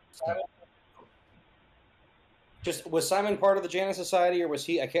 Simon? Just was Simon part of the Janus Society, or was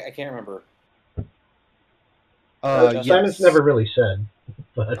he? I can't remember. Simon's Yes. never really said,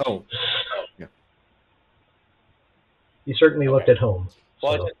 but Oh. Yeah. he certainly looked Okay. at home.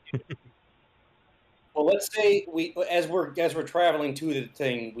 Well, So. well, let's say as we're traveling to the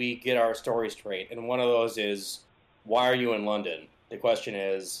thing, we get our story straight, and one of those is, why are you in London? The question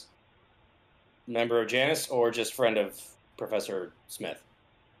is, member of Janus or just friend of Professor Smith?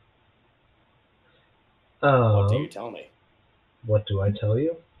 What do you tell me? What do I tell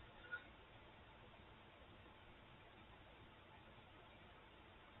you?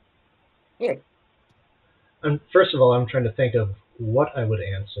 Yeah. First of all, I'm trying to think of what I would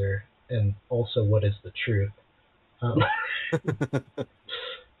answer, and also what is the truth.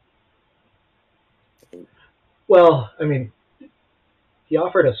 Well, I mean, he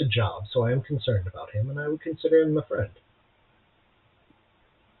offered us a job, so I am concerned about him, and I would consider him a friend.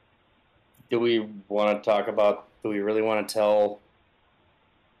 Do we want to talk about? Do we really want to tell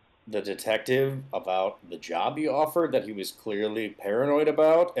the detective about the job he offered that he was clearly paranoid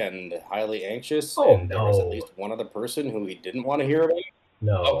about and highly anxious? Oh, and there was at no. least one other person who he didn't want to hear about.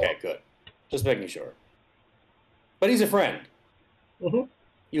 No. Okay, good. Just making sure. But he's a friend. Mhm.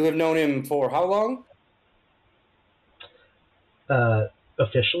 You have known him for how long?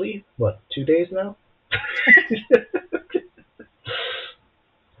 Officially, what, 2 days now?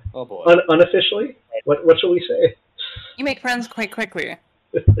 Oh boy. Unofficially? What shall we say? You make friends quite quickly.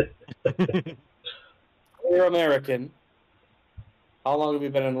 You're American. How long have you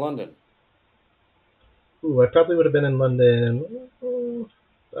been in London? Ooh, I probably would have been in London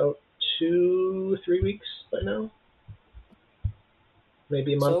about 2-3 weeks by now.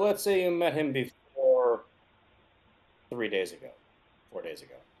 Maybe a month. So let's say you met him before 3 days ago, 4 days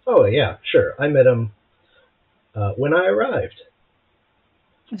ago. Oh, yeah, sure. I met him when I arrived.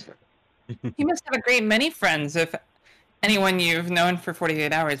 You must have a great many friends if anyone you've known for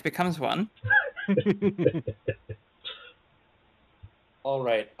 48 hours becomes one. All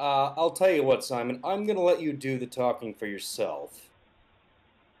right. I'll tell you what, Simon. I'm going to let you do the talking for yourself.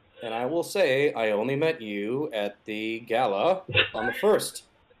 And I will say I only met you at the gala on the 1st.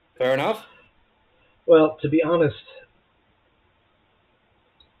 Fair enough. Well, to be honest,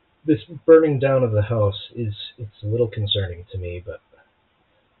 this burning down of the house it's a little concerning to me, but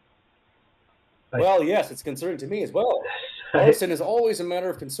Well, yes, it's concerning to me as well. Arson is always a matter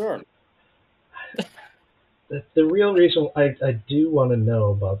of concern. the real reason I do want to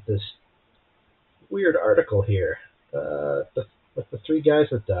know about this weird article here, with the 3 guys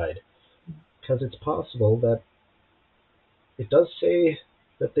that died, because it's possible that it does say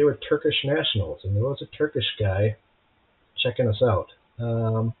that they were Turkish nationals, and there was a Turkish guy checking us out.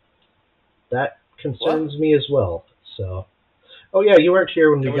 That concerns me as well. So, oh yeah, you weren't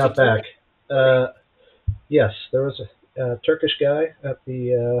here when we got back. Yes, there was a Turkish guy at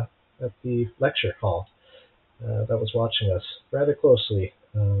the lecture hall that was watching us rather closely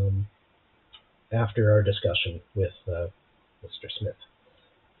after our discussion with Mr. Smith.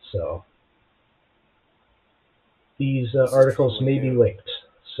 So these articles may be linked.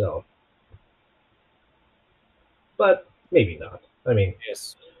 So, but maybe not. I mean,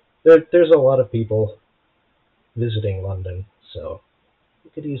 yes. There's a lot of people visiting London, so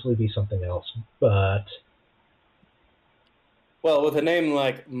it could easily be something else. But well, with a name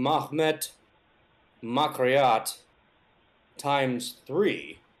like Mahmet Makriat times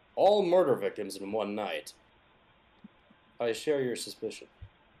 3, all murder victims in one night, I share your suspicion.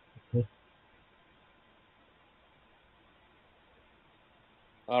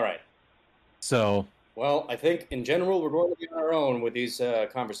 All right. So, well, I think in general we're going to be on our own with these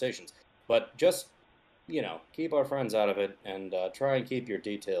conversations, but just, keep our friends out of it and try and keep your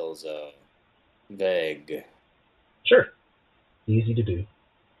details vague. Sure. Easy to do.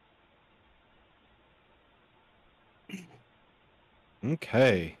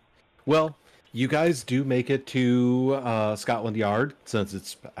 Okay. Well, you guys do make it to Scotland Yard, since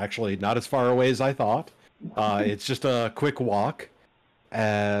it's actually not as far away as I thought. It's just a quick walk.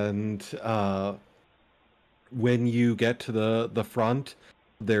 And when you get to the front,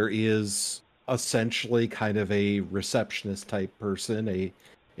 there is essentially kind of a receptionist type person, a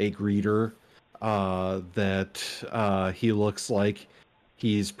greeter, that he looks like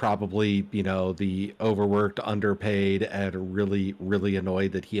he's probably, the overworked, underpaid, and really, really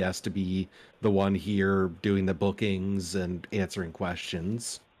annoyed that he has to be the one here doing the bookings and answering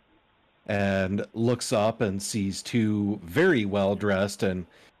questions. And looks up and sees 2 very well-dressed and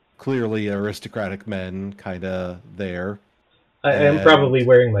clearly aristocratic men kind of there. I am probably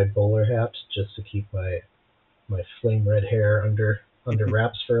wearing my bowler hat just to keep my flame red hair under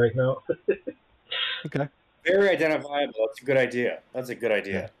wraps for right now. Okay. Very identifiable. That's a good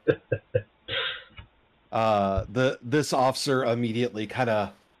idea. This officer immediately kind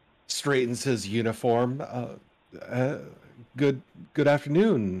of straightens his uniform. Good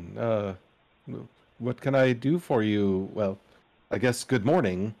afternoon. What can I do for you? Well, I guess good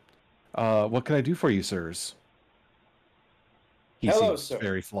morning. What can I do for you, sirs? Hello, sir.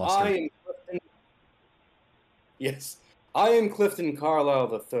 Very flustered. I am Clifton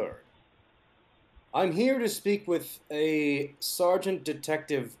Carlisle III. I'm here to speak with a Sergeant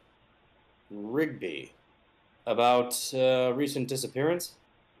Detective Rigby about recent disappearance.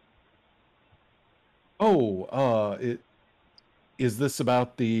 Oh, is this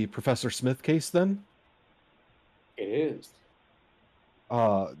about the Professor Smith case then? It is.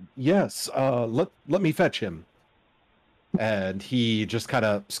 Yes. Let me fetch him. And he just kind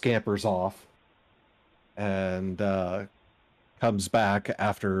of scampers off, and comes back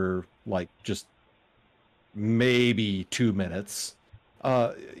after just maybe 2 minutes.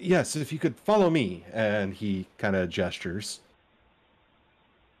 Yes, if you could follow me. And he kind of gestures.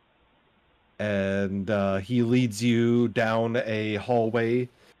 And he leads you down a hallway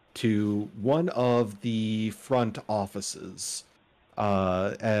to one of the front offices.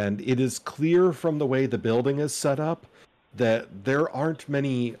 And it is clear from the way the building is set up that there aren't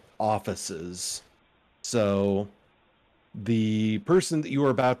many offices. So the person that you are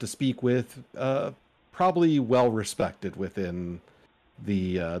about to speak with, probably well respected within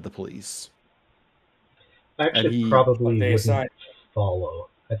the police. I actually probably wouldn't follow.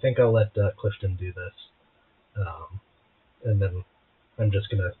 I think I'll let Clifton do this, and then I'm just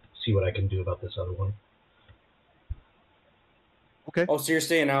gonna see what I can do about this other one. Okay. Oh, so you're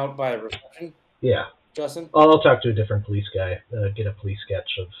staying out by the reception? Yeah. Justin? I'll talk to a different police guy, get a police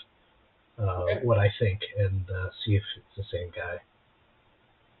sketch of what I think, and see if it's the same guy.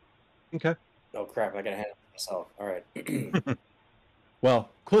 Okay. Oh crap! I gotta handle it myself. All right. Well,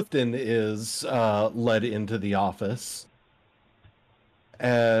 Clifton is led into the office,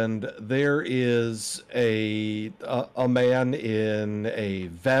 and there is a man in a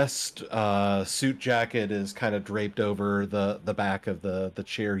vest. Suit jacket is kind of draped over the back of the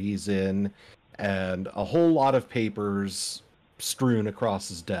chair he's in, and a whole lot of papers strewn across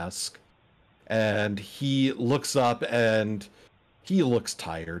his desk. And he looks up and he looks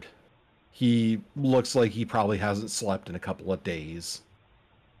tired. He looks like he probably hasn't slept in a couple of days.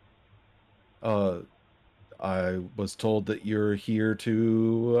 I was told that you're here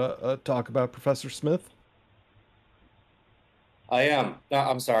to talk about Professor Smith. I am.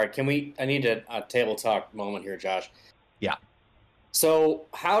 I'm sorry. I need a table talk moment here, Josh. Yeah. So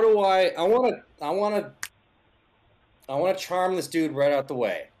how do I want to charm this dude right out the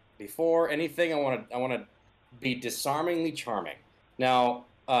way. Before anything, I want to be disarmingly charming. Now,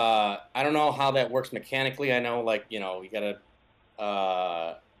 I don't know how that works mechanically. I know, you gotta,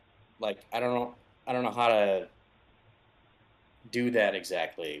 I don't know how to do that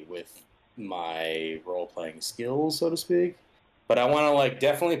exactly with my role-playing skills, so to speak. But I want to,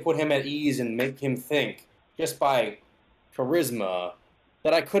 definitely put him at ease and make him think, just by charisma,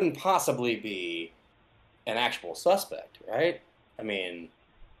 that I couldn't possibly be an actual suspect, right? I mean,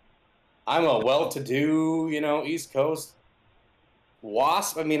 I'm a well-to-do, East Coast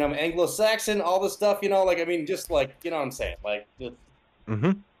WASP. I mean, I'm Anglo-Saxon, all this stuff, just you know what I'm saying? Mm-hmm.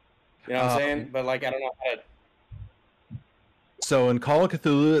 You know what I'm saying? But, I don't know how to... So in Call of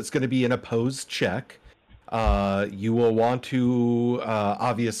Cthulhu, it's going to be an opposed check. You will want to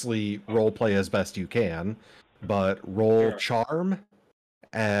obviously roleplay as best you can, but roll charm,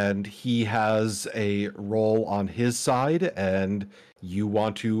 and he has a roll on his side, and you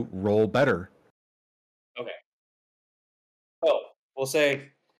want to roll better. Okay. Well, we'll say,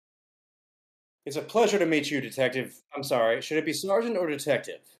 it's a pleasure to meet you, Detective. I'm sorry, should it be Sergeant or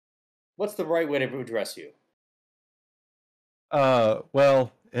Detective? What's the right way to address you?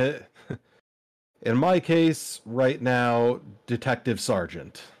 Well, in my case, right now, Detective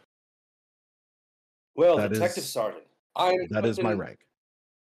Sergeant. Well, Detective Sergeant. That is my rank.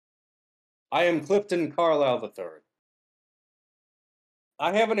 I am Clifton Carlisle III.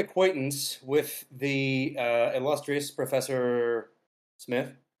 I have an acquaintance with the illustrious Professor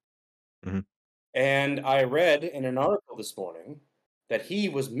Smith. Mm-hmm. And I read in an article this morning that he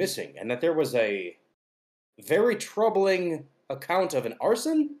was missing and that there was a very troubling account of an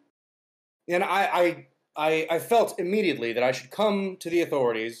arson. And I felt immediately that I should come to the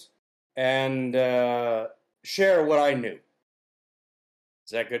authorities and share what I knew.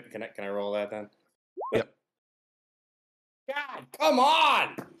 Is that good? Can I roll that then? Yep. God, come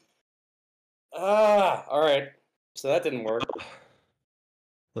on! All right. So that didn't work.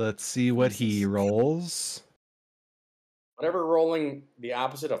 Let's see what he rolls. Whatever rolling the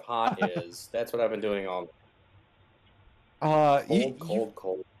opposite of hot is, that's what I've been doing all.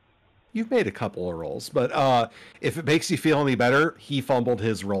 Cold. You've made a couple of rolls, but if it makes you feel any better, he fumbled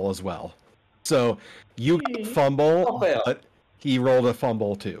his roll as well. So you fumble, but he rolled a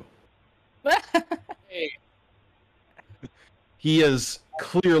fumble too. Hey. He is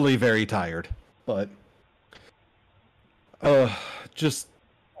clearly very tired, but just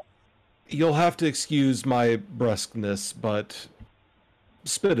you'll have to excuse my brusqueness, but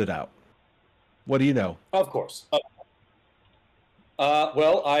spit it out. What do you know? Of course.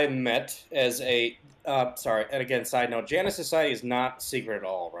 Well, I met as a... sorry, and again, side note, Janus Society is not secret at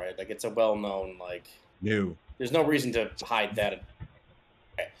all, right? It's a well-known, No. There's no reason to hide that.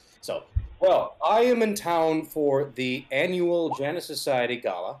 Okay, so... Well, I am in town for the annual Janus Society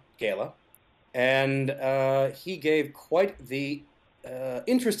Gala, and he gave quite the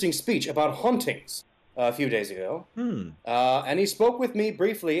interesting speech about hauntings a few days ago. And he spoke with me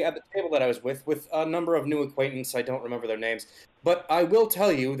briefly at the table that I was with a number of new acquaintances. I don't remember their names. But I will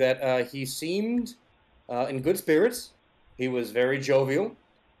tell you that he seemed in good spirits. He was very jovial.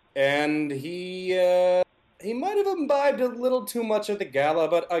 And he might have imbibed a little too much at the gala,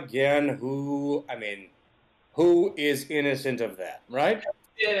 but again, who is innocent of that, right?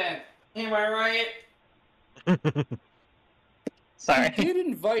 Didn't. Am I right? Sorry. He did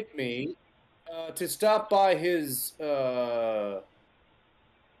invite me to stop by his... Oh,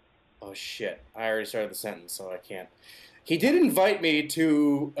 shit. I already started the sentence, so I can't. He did invite me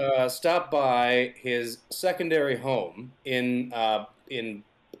to stop by his secondary home in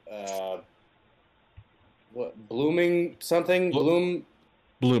what, Blooming something?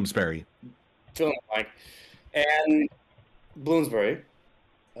 Bloomsbury. Fill in the blank. And Bloomsbury.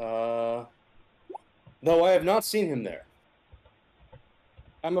 Though I have not seen him there.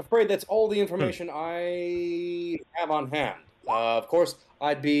 I'm afraid that's all the information I have on hand. Of course,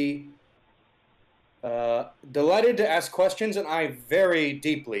 I'd be Delighted to ask questions, and I very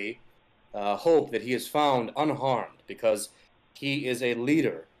deeply hope that he is found unharmed, because he is a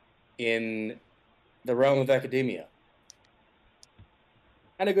leader in the realm of academia.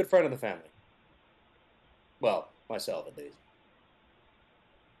 And a good friend of the family. Well, myself at least.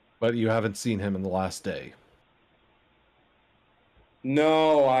 But you haven't seen him in the last day.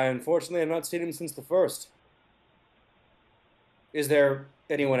 No, I unfortunately have not seen him since the first. Is there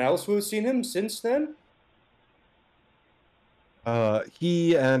anyone else who has seen him since then?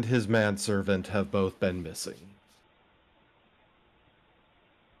 He and his manservant have both been missing.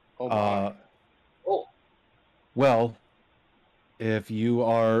 Oh my. Well, if you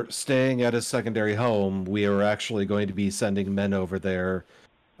are staying at his secondary home, we are actually going to be sending men over there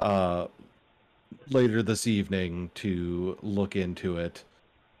later this evening to look into it.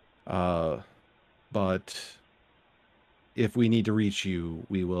 But if we need to reach you,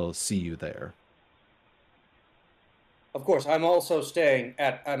 we will see you there. Of course, I'm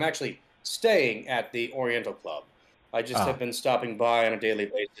actually staying at the Oriental Club. I just have been stopping by on a daily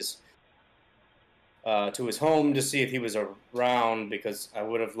basis to his home to see if he was around, because I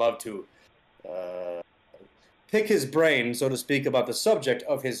would have loved to pick his brain, so to speak, about the subject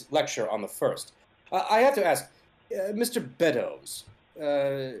of his lecture on the first. I have to ask, Mr. Beddoes,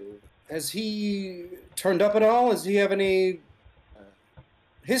 has he turned up at all? Does he have any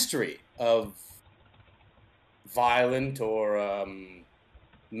history of violent or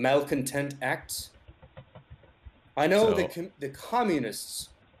malcontent acts? I know the communists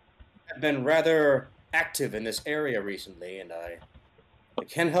have been rather active in this area recently, and I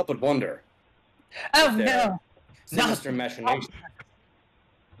can't help but wonder. Oh no! Sinister machinations.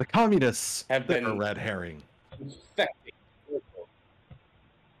 The communists have been a red herring. Infecting.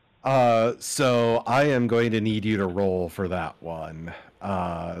 So I am going to need you to roll for that one.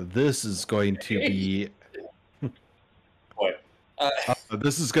 This is going to be.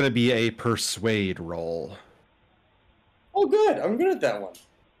 This is going to be a persuade roll. Oh, good. I'm good at that one.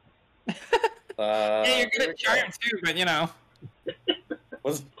 Yeah, you're good at charm too, but you know.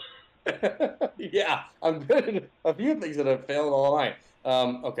 Yeah, I'm good at a few things that have failed all night.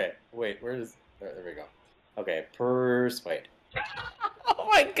 Okay, wait, there we go. Okay, persuade. Oh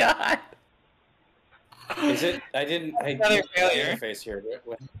my god! Is it? I Another failure. Interface here.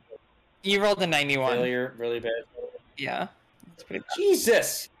 You rolled a 91. Failure, really bad. Yeah, that's pretty bad.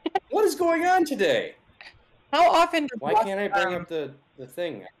 Jesus, what is going on today? How often? Why can't I bring up the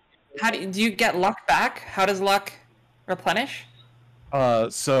thing? How do you get luck back? How does luck replenish?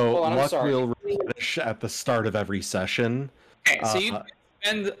 So luck will replenish at the start of every session. Okay, so you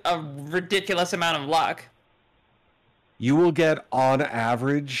spend a ridiculous amount of luck. You will get, on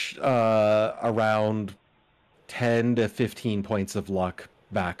average, around 10 to 15 points of luck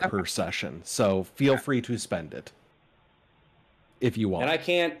back per session. So feel free to spend it if you want. And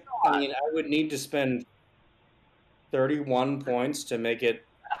I would need to spend 31 points to make it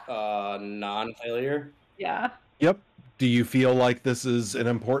non-failure. Yeah. Yep. Do you feel like this is an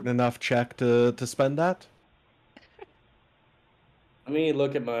important enough check to spend that? Let me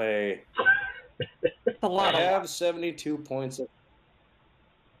look at my... That's a lot. I have 72 points of...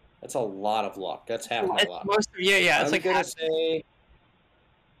 That's a lot of luck. That's half my luck. Most of yeah. It's I'm gonna say...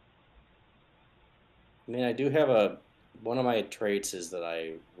 I mean, I do have one of my traits is that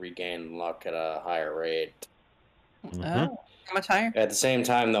I regain luck at a higher rate. Mm-hmm. Oh, how much higher? At the same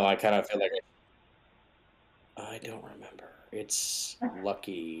time, though, I kind of feel like I don't remember. It's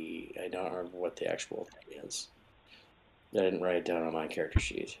lucky. I don't remember what the actual thing is. I didn't write it down on my character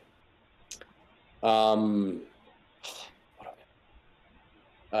sheet. Let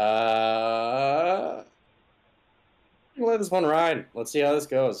this one ride. Let's see how this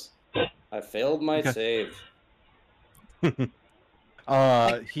goes. I failed my save.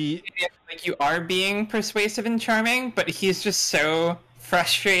 Like you are being persuasive and charming, but he's just so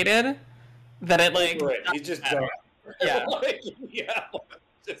frustrated that it like right. He's just done. Yeah.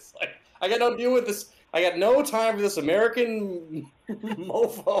 Just like I got no deal with this. I got no time for this American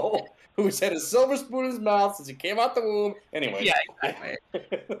mofo who's had a silver spoon in his mouth since he came out the womb. Anyway. Yeah, exactly.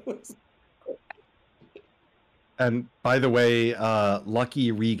 And by the way,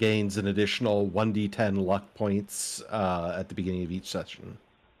 Lucky regains an additional 1d10 luck points at the beginning of each session.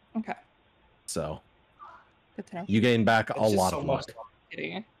 Okay. So, good to know. You gain back a lot of luck.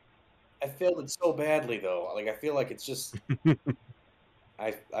 I failed it so badly, though. Like I feel like it's just.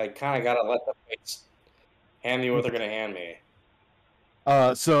 I kind of gotta let the fates hand me what they're gonna hand me.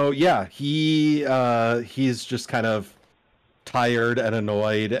 So yeah, he's just kind of tired and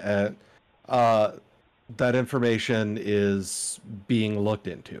annoyed at that information is being looked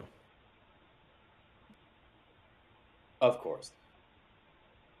into. Of course.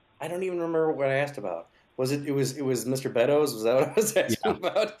 I don't even remember what I asked about. Was it? It was Mr. Beddoes. Was that what I was asking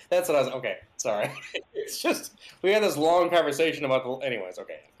about? That's what I was. Okay, sorry. It's just we had this long conversation about the. Anyways,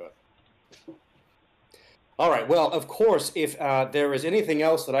 okay, go ahead. All right. Well, of course, if there is anything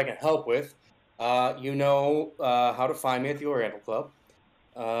else that I can help with, you know how to find me at the Oriental Club.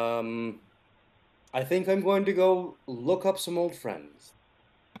 I think I'm going to go look up some old friends.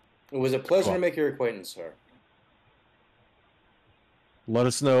 It was a pleasure to make your acquaintance, sir. Let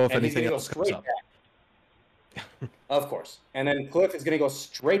us know if And he's anything gonna go else comes straight up. back. Of course. And then Cliff is going to go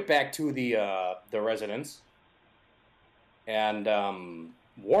straight back to the residence and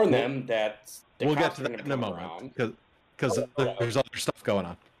warn them that the We'll get cops to are going that to in a come moment around. because there's other stuff going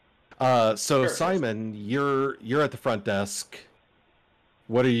on. So Sure. Simon, you're at the front desk.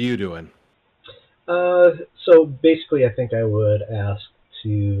 What are you doing? So basically, I think I would ask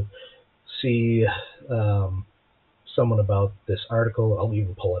to see someone about this article. I'll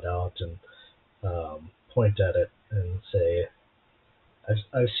even pull it out and point at it and say,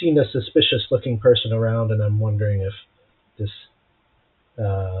 I've seen a suspicious-looking person around, and I'm wondering if this,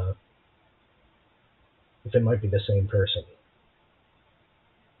 if it might be the same person.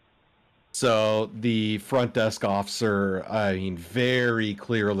 So the front desk officer, I mean, very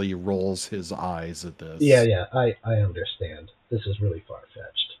clearly rolls his eyes at this. Yeah, I understand. This is really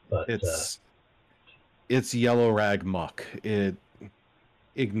far-fetched, but it's yellow rag muck.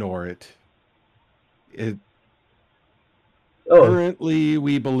 Ignore it. Currently,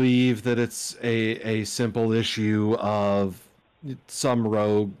 we believe that it's a simple issue of some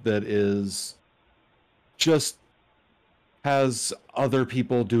rogue that is just has other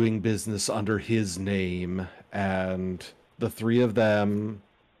people doing business under his name, and the three of them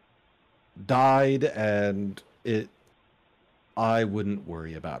died, and I wouldn't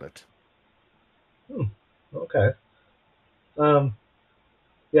worry about it. Okay.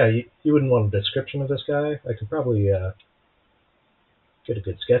 Yeah, you wouldn't want a description of this guy? I could probably get a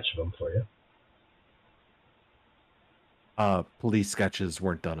good sketch of him for you. Police sketches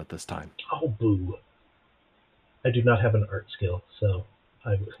weren't done at this time. Oh, boo. I do not have an art skill, so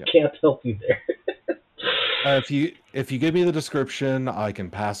I can't help you there. If you give me the description, I can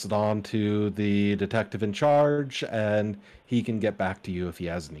pass it on to the detective in charge, and he can get back to you if he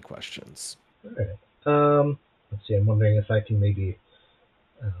has any questions. All right. Let's see. I'm wondering if I can maybe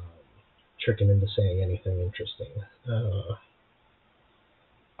trick him into saying anything interesting.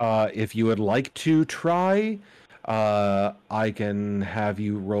 If you would like to try, I can have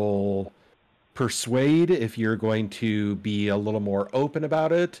you roll Persuade if you're going to be a little more open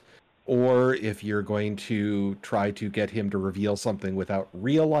about it, or if you're going to try to get him to reveal something without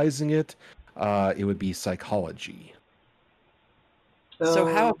realizing it, it would be Psychology. So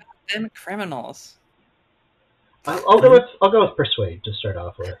how about them criminals? I'll go with Persuade to start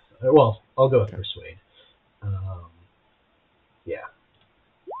off with. Well, I'll go with Persuade. Yeah.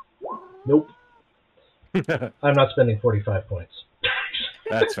 Nope. I'm not spending 45 points.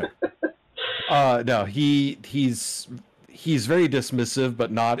 That's fair. No, he's very dismissive,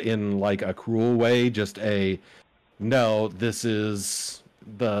 but not in like a cruel way. Just no. This is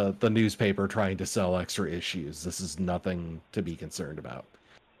the newspaper trying to sell extra issues. This is nothing to be concerned about.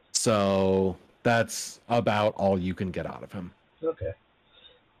 So that's about all you can get out of him. Okay.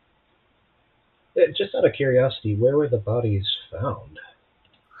 Just out of curiosity, where were the bodies found?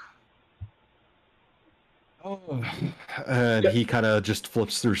 And he kind of just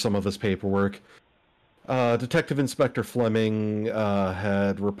flips through some of his paperwork. Detective Inspector Fleming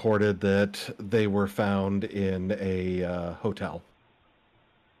had reported that they were found in a hotel.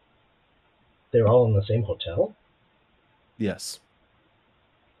 They were all in the same hotel? Yes.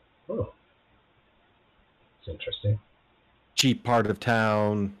 Oh. It's interesting. Cheap part of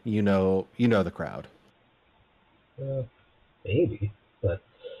town, you know the crowd. Maybe, but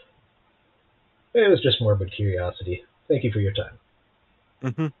it was just morbid curiosity. Thank you for your time.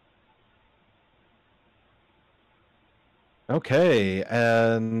 Mm-hmm. Okay,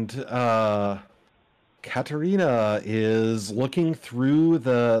 and Katerina is looking through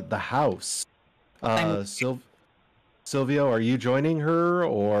the house. Silvio, are you joining her,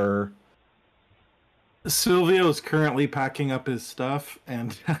 or? Silvio is currently packing up his stuff,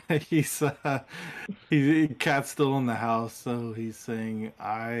 and he's Cat's still in the house, so he's saying,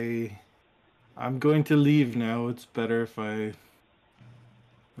 I'm going to leave now. It's better if I'm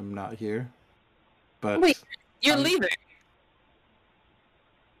not here. But wait, you're leaving?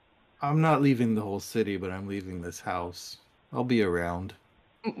 I'm not leaving the whole city, but I'm leaving this house. I'll be around.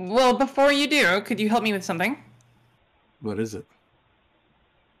 Well, before you do, could you help me with something? What is it?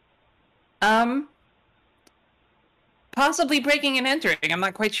 Possibly breaking and entering. I'm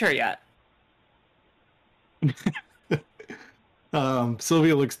not quite sure yet.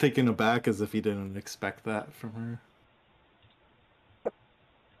 Sylvia looks taken aback as if he didn't expect that from her.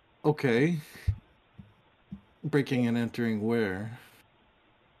 Okay. Breaking and entering where?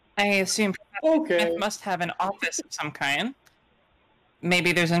 I assume Okay. Smith must have an office of some kind.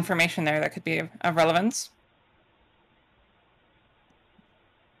 Maybe there's information there that could be of relevance.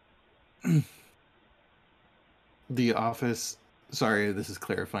 The office. Sorry, this is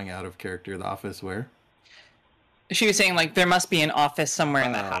clarifying out of character. The office where? She was saying like there must be an office somewhere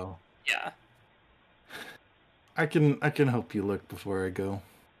in the house. Oh. Yeah. I can help you look before I go.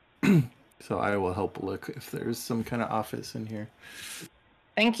 So I will help look if there's some kind of office in here.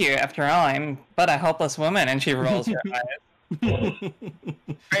 Thank you. After all, I'm but a helpless woman, and she rolls her eyes.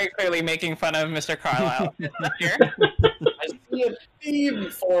 Very clearly making fun of Mr. Carlisle. Here. I see a theme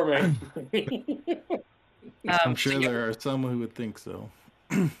forming. I'm sure there are some who would think so.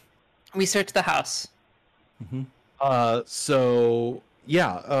 We searched the house. Mm-hmm. So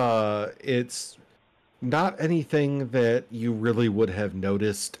yeah, it's not anything that you really would have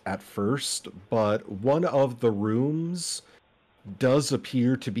noticed at first, but one of the rooms does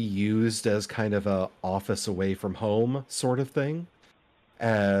appear to be used as kind of a office away from home sort of thing.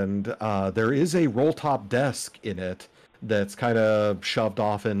 And there is a roll-top desk in it that's kind of shoved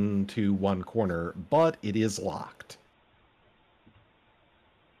off into one corner, but it is locked.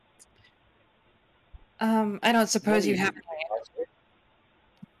 I don't suppose you have.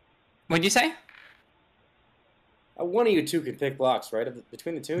 What'd you say? One of you two can pick locks, right?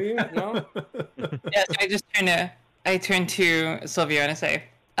 Between the two of you? No? Yes, I turn to Sylvia and I say,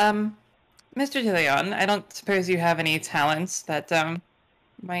 Mr. De Leon, I don't suppose you have any talents that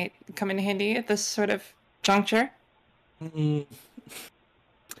might come in handy at this sort of juncture?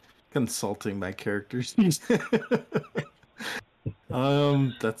 Consulting my characters.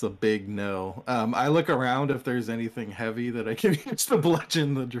 That's a big no. I look around if there's anything heavy that I can use to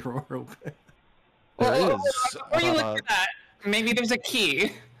bludgeon the drawer open. There is. Before you look at that, maybe there's a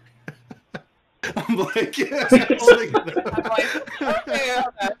key. I'm like, yeah. Okay.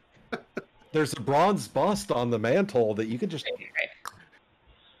 There's a bronze bust on the mantle that you can just...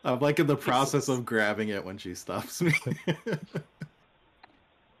 I'm like in the process of grabbing it when she stops me.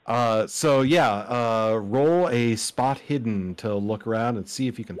 So yeah, roll a spot hidden to look around and see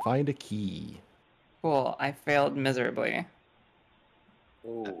if you can find a key. Cool, I failed miserably.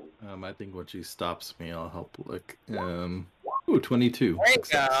 Ooh. I think when she stops me, I'll help look. 22. There you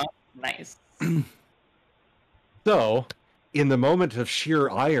go. Nice. So, in the moment of sheer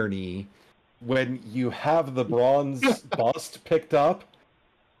irony, when you have the bronze bust picked up,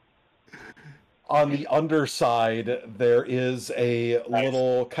 on the underside there is a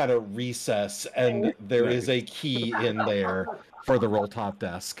little kind of recess, and there is a key in there for the roll top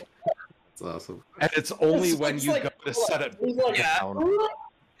desk. That's awesome. And it's only when It's you like- go to set it Yeah. down.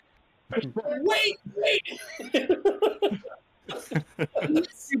 Wait!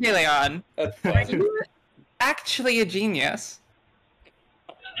 Mr. De Leon, That's fine. actually a genius.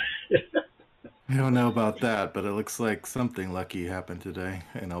 I don't know about that, but it looks like something lucky happened today.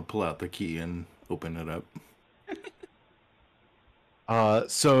 And I'll pull out the key and open it up.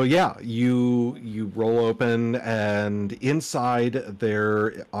 So yeah, you roll open, and inside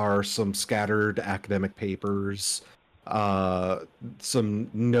there are some scattered academic papers, some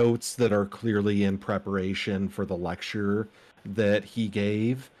notes that are clearly in preparation for the lecture that he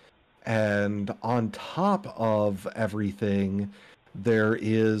gave, and on top of everything, there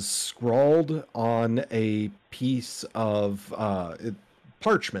is scrawled on a piece of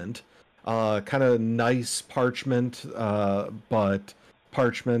parchment, kind of nice parchment, but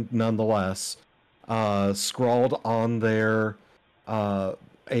parchment nonetheless, scrawled on there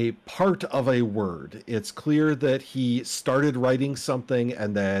a part of a word. It's clear that he started writing something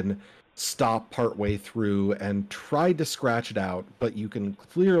and then stopped partway through and tried to scratch it out, but you can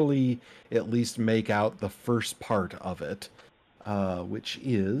clearly at least make out the first part of it, which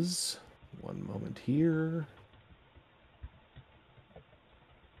is, one moment here.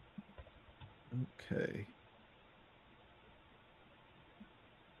 Okay.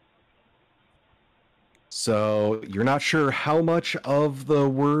 So you're not sure how much of the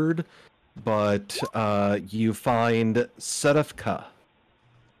word, but you find Sedefka.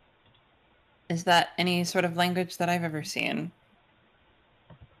 Is that any sort of language that I've ever seen?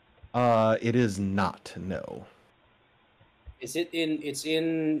 It is not, no. Is it in? It's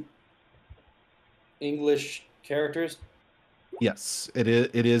in English characters. Yes, it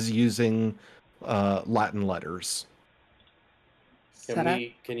is using Latin letters. Can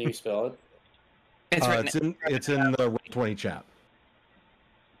you spell it? It's written. It's in the Roll20 chat.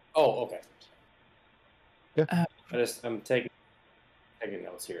 Oh, okay. Yeah. I'm taking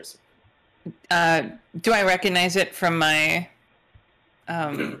notes here. Do I recognize it from my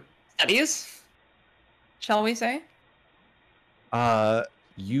studies? Shall we say?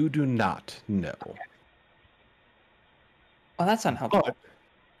 You do not know. Well, that's unhelpful. But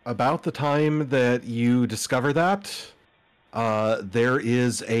about the time that you discover that, there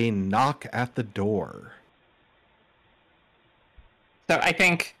is a knock at the door. So I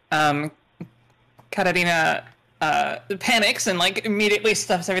think Katarina panics and like immediately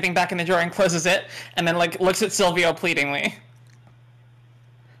stuffs everything back in the drawer and closes it, and then like looks at Silvio pleadingly.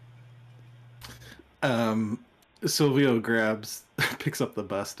 Silvio picks up the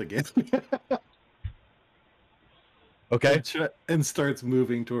bust again. Okay. And starts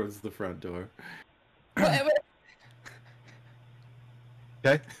moving towards the front door. Okay.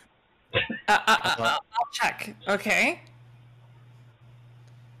 I'll check. Okay.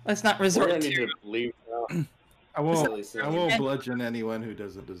 Let's not We're resort gonna need to. to leave now. I won't bludgeon anyone who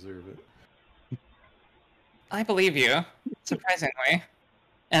doesn't deserve it. I believe you, surprisingly.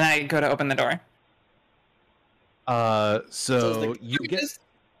 And I go to open the door. So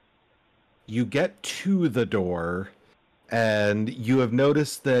you get to the door, and you have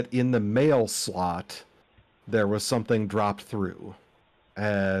noticed that in the mail slot there was something dropped through,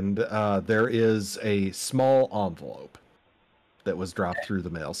 and there is a small envelope that was dropped through the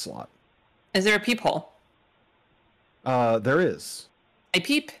mail slot. Is there a peephole? There is. I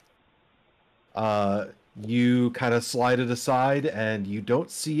peep. You kind of slide it aside, and you don't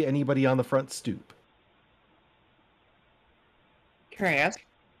see anybody on the front stoop. Curious.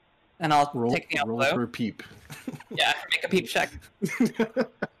 And I'll take the roll envelope. for a peep. Yeah, make a peep check.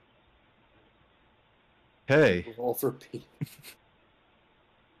 Hey. Roll for P.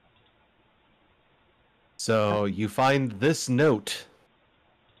 So you find this note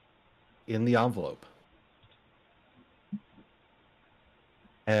in the envelope.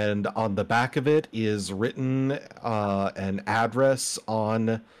 And on the back of it is written an address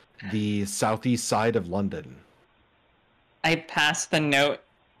on the southeast side of London. I pass the note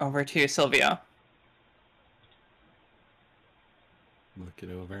over to Silvio. Look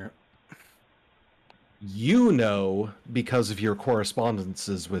it over. You know, because of your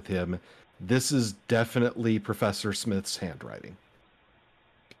correspondences with him, this is definitely Professor Smith's handwriting.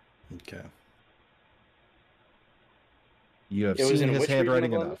 Okay. You have It was seen in his which region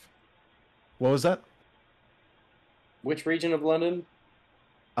handwriting of London? enough. What was that? Which region of London?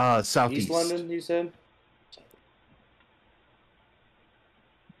 Southeast. East London, you said?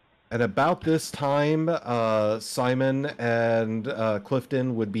 At about this time, Simon and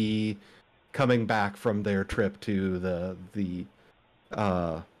Clifton would be coming back from their trip to the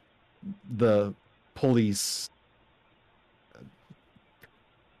police.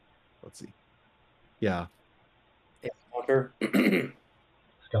 Let's see. Yeah. Walker.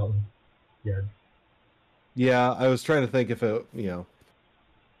 Scotland Yard. Yeah, I was trying to think if it,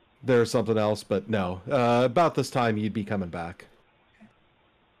 there's something else, but no. About this time, you'd be coming back.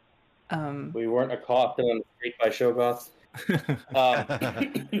 We weren't accosted on the street by Shogoth.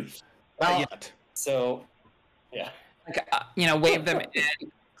 Not yet. So, yeah. Like, wave them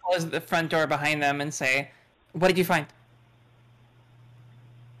in, close the front door behind them, and say, "What did you find?"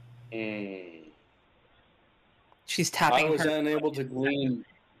 She's tapping. I was unable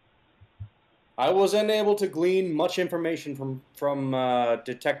to glean much information from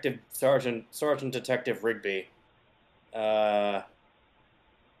Detective Sergeant Detective Rigby. How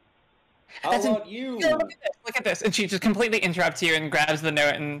about you? Look at this. And she just completely interrupts you and grabs the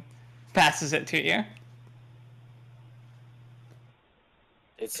note and passes it to you.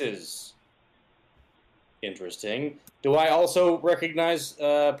 This is interesting. Do I also recognize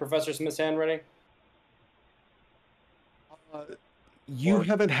Professor Smith's handwriting? You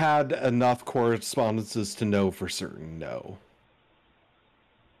haven't had enough correspondences to know for certain, no.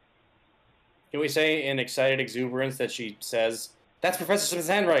 Can we say in excited exuberance that she says, "That's Professor Smith's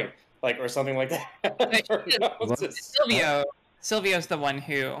handwriting," or something like that? Silvio's the one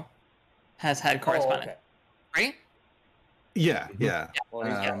who has had correspondence, right? Yeah.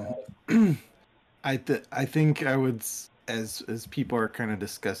 I think I would, as people are kind of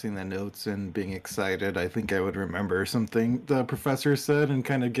discussing the notes and being excited, I think I would remember something the professor said and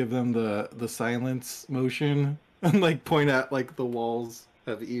kind of give them the silence motion and point at the walls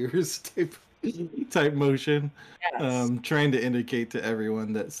have ears type motion, Yes. trying to indicate to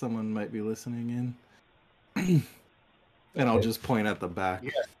everyone that someone might be listening in. And I'll just point at the back.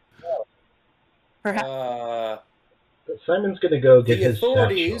 Perhaps. Simon's going to go get The his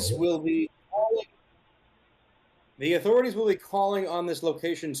authorities satchel. will be calling The authorities will be calling on this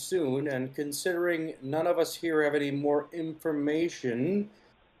location soon, and considering none of us here have any more information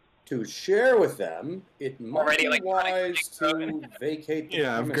to share with them, it might Already, be like, wise to vacate the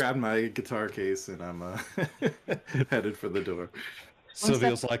Yeah, I've premises. grabbed my guitar case and I'm headed for the door.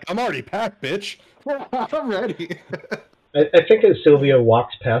 Silvio's like, I'm already packed, bitch. I'm ready. I think as Silvio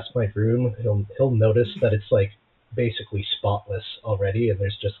walks past my room, he'll notice that it's like basically spotless already, and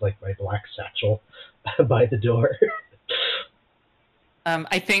there's just like my black satchel by the door.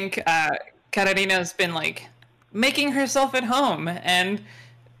 I think Katarina's been like making herself at home and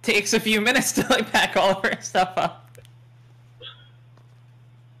takes a few minutes to like pack all of her stuff up.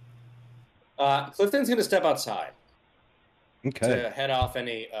 Clifton's going to step outside Okay. to head off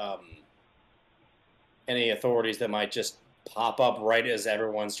any authorities that might just pop up right as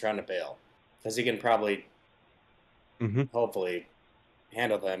everyone's trying to bail, because he can probably, hopefully,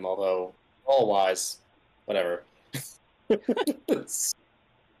 handle them. Although, all-wise, whatever.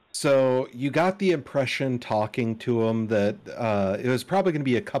 So you got the impression talking to him that it was probably going to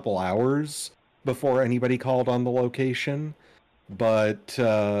be a couple hours before anybody called on the location. But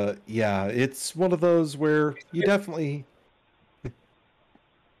yeah, it's one of those where you definitely...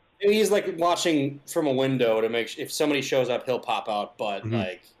 He's like watching from a window to make sure if somebody shows up, he'll pop out. But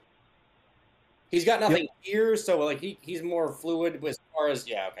like, he's got nothing here, so like he's more fluid as far as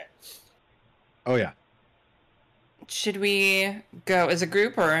okay. Oh yeah. Should we go as a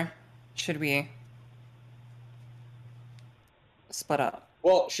group or should we split up?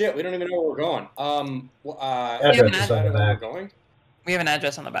 Well, shit, we don't even know where we're going. Address is on the where we're back. going. We have an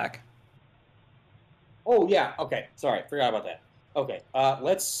address on the back. Oh yeah, okay. Sorry, forgot about that. Okay,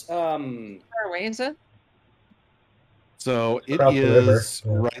 let's. Where away is it? So it Across the river, is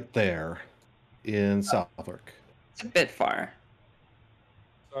yeah. right there in Southwark. It's a bit far.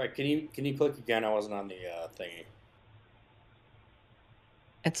 Sorry, can you click again? I wasn't on the thingy.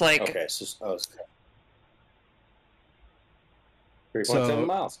 It's like Okay, so 3.7 So-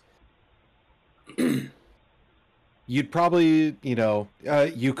 miles. You'd probably,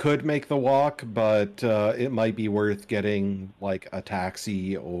 you could make the walk, but it might be worth getting like a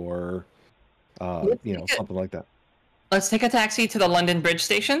taxi or, something like that. let's take a taxi to the London Bridge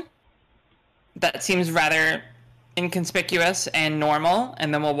station. That seems rather inconspicuous and normal,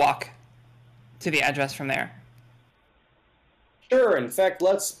 and then we'll walk to the address from there. Sure. In fact,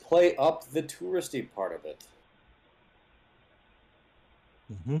 let's play up the touristy part of it.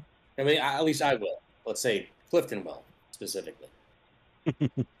 I mean, at least I will. Let's say Clifton will, specifically. To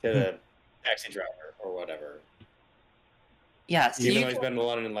the taxi driver or whatever. Yes, Even though he's been to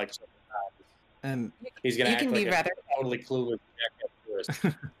London like several times, And he's going to you act can like be a rather totally clueless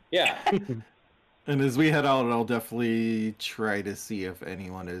tourist. Yeah. and as we head out, I'll definitely try to see if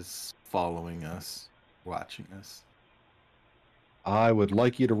anyone is following us, watching us. I would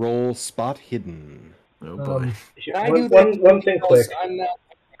like you to roll spot hidden. Oh boy. One thing quick. I'm not...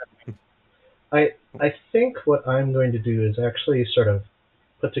 I think what I'm going to do is actually sort of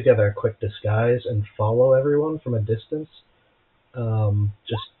put together a quick disguise and follow everyone from a distance,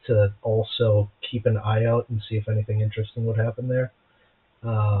 just to also keep an eye out and see if anything interesting would happen there.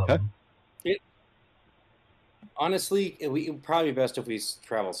 Okay. Honestly, it would probably be best if we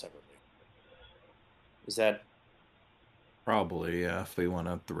travel separately. Is that... Probably, yeah, if we want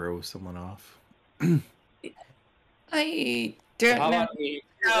to throw someone off. I don't How know about we...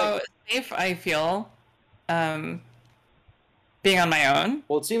 how safe I feel being on my own.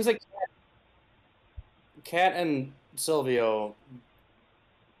 Well, it seems like Kat and Silvio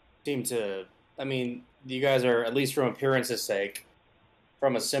seem to... I mean, you guys are, at least from appearances' sake,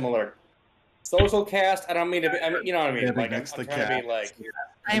 from a similar social cast. I don't mean to be... I mean, you know what I mean? Yeah, Like, next I'm to trying to Kat. be like...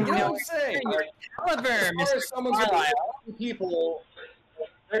 I'm You know what no I'm saying? Like, caliber, as far Mr. as someone's going to Carlisle. be people,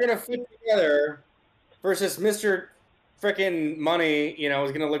 they're going to fit together versus Mr. Frickin' Money, is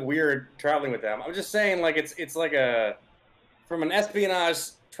going to look weird traveling with them. I'm just saying, like, it's like a... From an espionage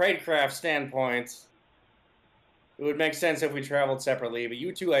tradecraft standpoint, it would make sense if we traveled separately, but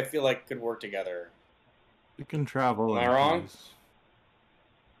you two, I feel like, could work together. We can travel. Am I in wrong? twos.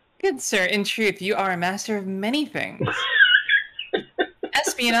 Good sir, in truth, you are a master of many things.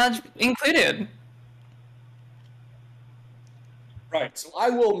 Espionage included. Right, so I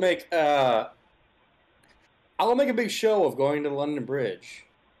will make a big show of going to London Bridge.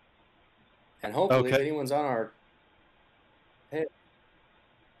 And hopefully, if Okay. anyone's on our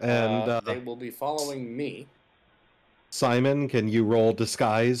And they will be following me. Simon, can you roll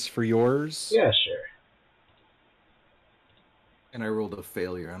disguise for yours? Yeah, sure. And I rolled a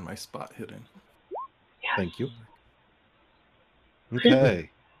failure on my spot hidden. Thank you.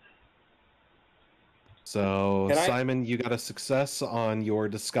 Okay. So, Can I- Simon, you got a success on your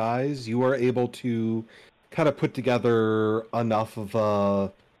disguise. You are able to kind of put together enough of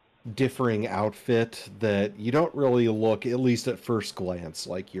a differing outfit that you don't really look, at least at first glance,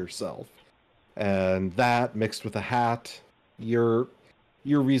 like yourself. And that mixed with a hat, you're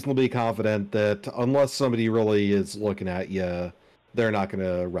reasonably confident that unless somebody really is looking at you, they're not going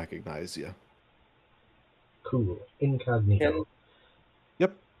to recognize you. Cool. Incognito.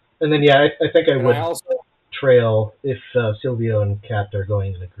 Yep. And then, yeah, I think I Can would I also trail, if Silvio and Kat are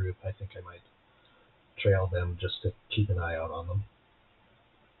going in a group, I think I might trail them just to keep an eye out on them.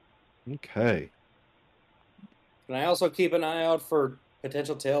 Okay. keep an eye out for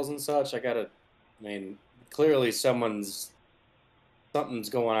potential tails and such? Clearly something's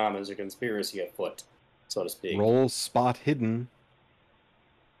going on. There's a conspiracy afoot, so to speak. Roll spot hidden.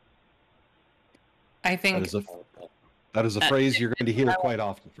 I think That is a phrase you're going to hear quite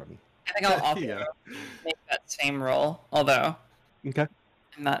often from me. I think I'll also Yeah. make that same roll, although Okay.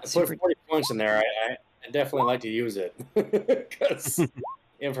 I'm not I super. put 40 points in there. I definitely like to use it because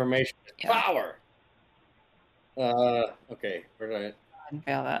information is Yeah. power. Okay, where did I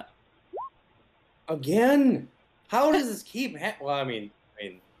fail that. again? How does this keep? Well, I mean,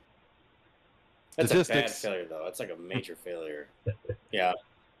 that's a bad Statistics. failure though. That's like a major failure. Yeah.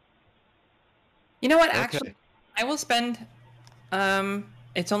 You know what? Okay. Actually, I will spend.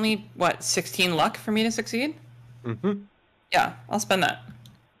 It's only 16 luck for me to succeed. Mm-hmm. Yeah, I'll spend that.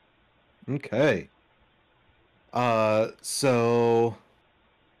 Okay. So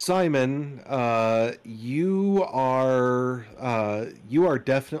Simon, you are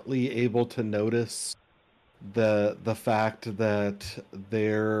definitely able to notice the fact that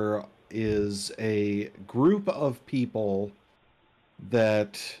there is a group of people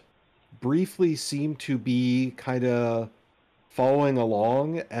that briefly seem to be kind of following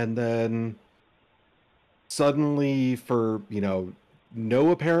along, and then suddenly, for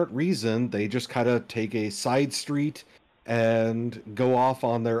no apparent reason, they just kind of take a side street and go off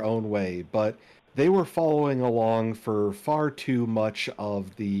on their own way. But they were following along for far too much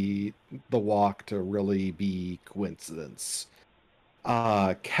of the walk to really be coincidence.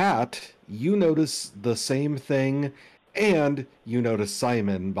 Kat, you notice the same thing, and you notice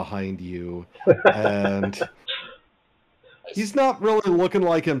Simon behind you, and he's not really looking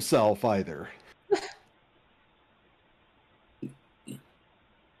like himself either.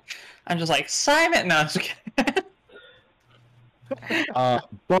 I'm just like Simon. No, I'm just kidding.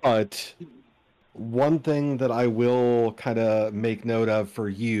 But one thing that I will kind of make note of for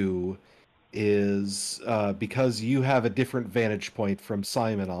you is because you have a different vantage point from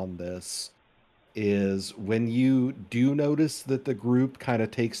Simon on this, is when you do notice that the group kind of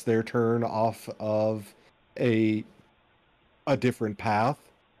takes their turn off of a different path,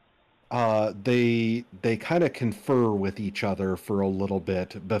 they kind of confer with each other for a little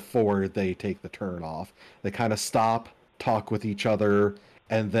bit before they take the turn off. They kind of stop, talk with each other,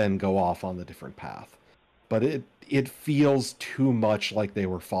 and then go off on the different path. But it feels too much like they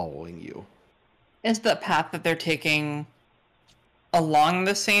were following you. Is the path that they're taking along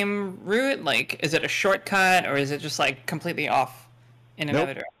the same route? Like, is it a shortcut, or is it just like completely off in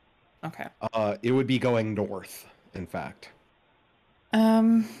another direction? Okay. It would be going north, in fact.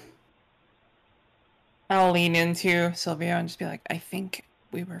 I'll lean into Silvio and just be like, I think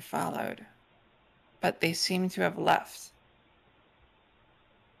we were followed, but they seem to have left.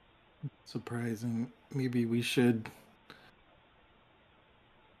 Surprising. Maybe we should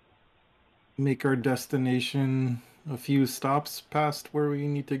make our destination a few stops past where we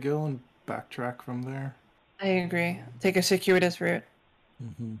need to go and backtrack from there. I agree. Take a circuitous route.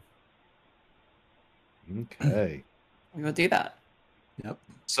 Mm-hmm. Okay. We will do that. Yep.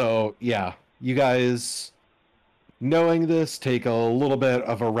 So, yeah, you guys, knowing this, take a little bit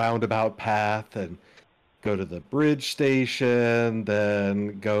of a roundabout path and go to the bridge station,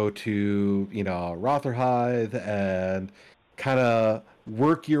 then go to, Rotherhithe, and kind of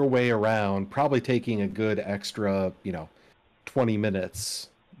work your way around, probably taking a good extra, 20 minutes.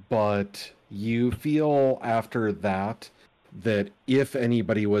 But you feel after that if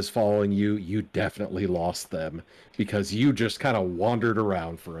anybody was following you, you definitely lost them, because you just kind of wandered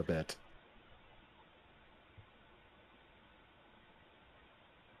around for a bit.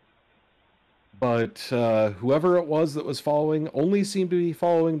 But whoever it was that was following only seemed to be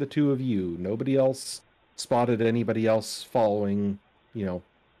following the two of you. Nobody else spotted anybody else following,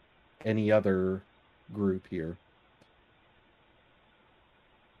 any other group here.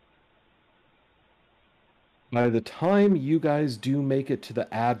 By the time you guys do make it to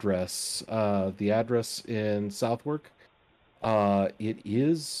the address in Southwark, It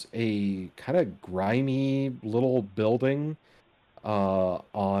is a kind of grimy little building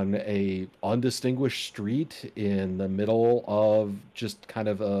on a undistinguished street in the middle of just kind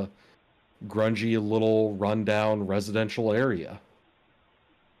of a grungy little rundown residential area.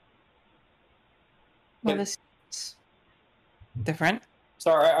 Well, this is different.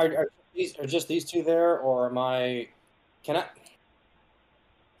 Sorry, are just these two there, or am I? Can I?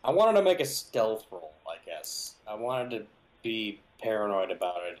 I wanted to make a stealth roll, I guess. I wanted to be paranoid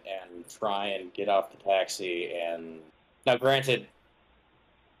about it and try and get off the taxi. And now, granted,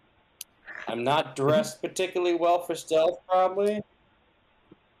 I'm not dressed particularly well for stealth, probably.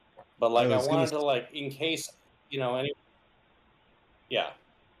 But like, I wanted to in case any. Yeah.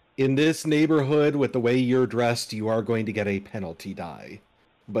 In this neighborhood, with the way you're dressed, you are going to get a penalty die,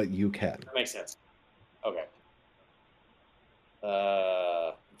 but you can. That makes sense. Okay.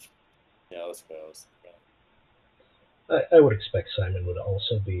 Yeah, let's go. I would expect Simon would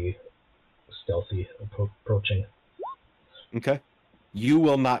also be stealthy approaching. Okay. You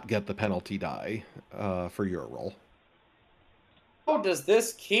will not get the penalty die for your roll. How does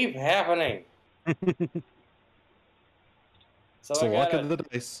this keep happening? So luck of the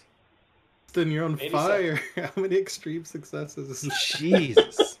dice. Then you're on fire. How many extreme successes?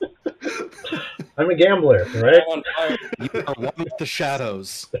 Jesus. I'm a gambler, right? I'm on fire. You are one with the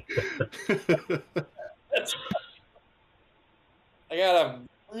shadows. I got a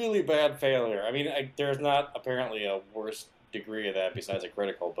really bad failure. I mean, there's not apparently a worse degree of that besides a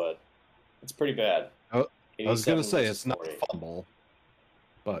critical, but it's pretty bad. I was going to say, it's 40. not a fumble,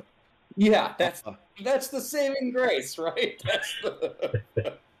 but... Yeah, that's the saving grace, right? That's the...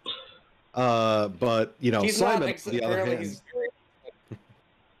 but,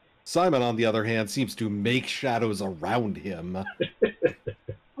 Simon, on the other hand, seems to make shadows around him.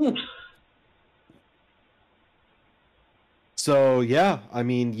 So, yeah, I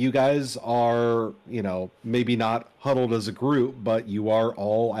mean, you guys are, maybe not huddled as a group, but you are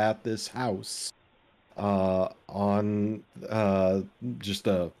all at this house on just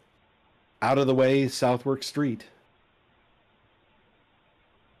a out-of-the-way Southwark Street.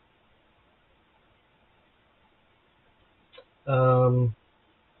 Does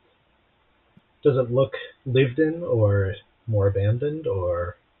it look lived in or more abandoned,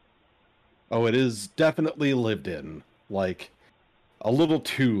 or? Oh, it is definitely lived in. Like, a little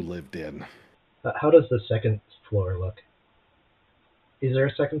too lived in. How does the second floor look? Is there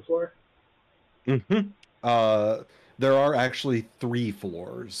a second floor? Mm-hmm. There are actually 3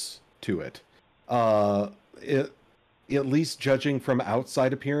 floors to it. At least judging from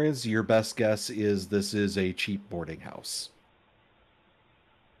outside appearance, your best guess is this is a cheap boarding house.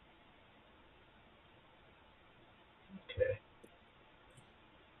 Okay.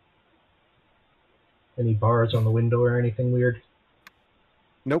 Any bars on the window or anything weird?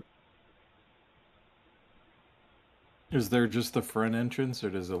 Nope. Is there just the front entrance, or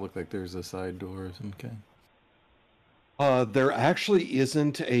does it look like there's a side door or something? There actually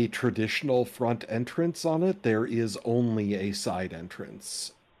isn't a traditional front entrance on it. There is only a side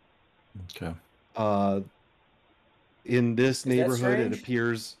entrance. Okay. In this neighborhood, it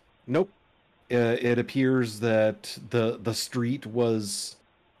appears... Nope. It appears that the street was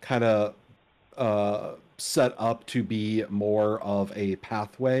kind of set up to be more of a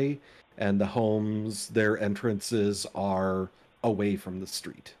pathway, and the homes, their entrances are away from the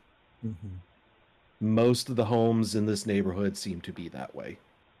street. Mm-hmm. Most of the homes in this neighborhood seem to be that way.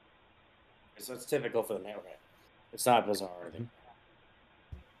 So it's typical for the neighborhood. It's not bizarre or anything.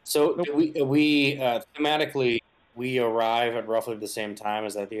 So nope. we thematically, we arrive at roughly the same time.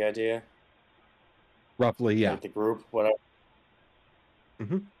 Is that the idea? Roughly, yeah. Like the group, whatever.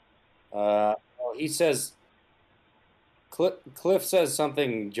 Mm-hmm. Well, he says... Cliff says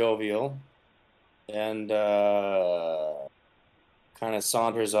something jovial, and kind of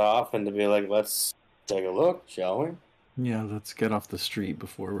saunters off, and to be like, let's take a look, shall we? Yeah, let's get off the street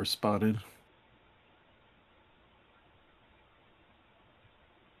before we're spotted.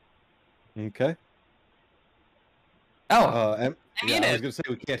 Okay. Oh, I was gonna say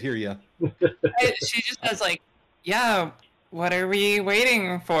we can't hear you. She just says yeah, what are we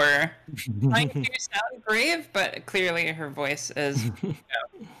waiting for? Trying to sound brave, but clearly her voice is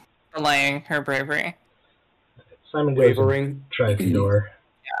belying her bravery. Simon wavering, tries the door.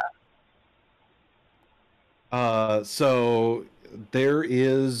 Yeah. So there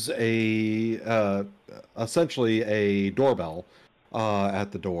is essentially a doorbell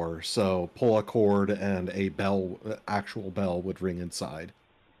at the door. So pull a cord and a bell, actual bell, would ring inside.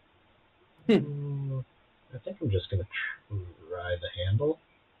 I think I'm just gonna try the handle.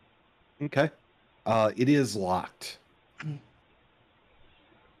 Okay. It is locked.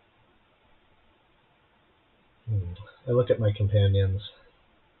 I look at my companions.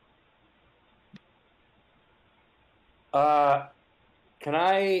 Can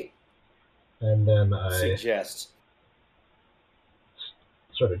I And then I suggest?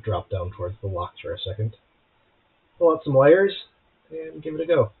 sort of drop down towards the lock for a second. Pull out some wires and give it a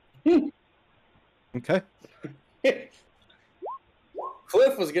go. Okay.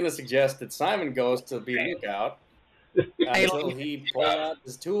 Cliff was going to suggest that Simon goes to be lookout until he pulls out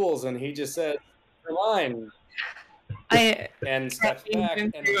his tools and he just says, "For mine," and steps back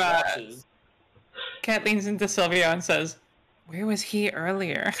and watches. Cat leans into Silvio and says, "Where was he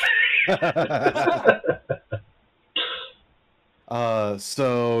earlier?"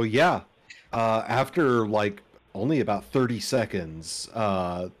 So yeah, after like only about 30 seconds,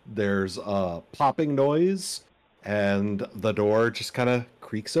 there's a popping noise and the door just kind of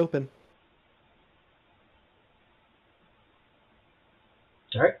creaks open.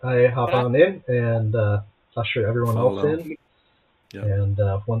 All right, I hop on in and usher everyone else Follow. in. Yep. And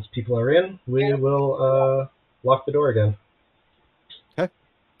once people are in, we will lock the door again.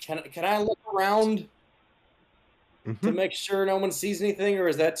 Can I look around to make sure no one sees anything, or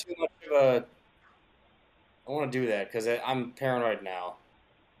is that too much of a? I want to do that because I'm paranoid now.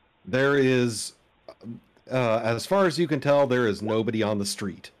 There is, as far as you can tell, there is nobody on the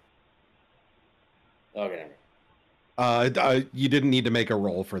street. Okay. You didn't need to make a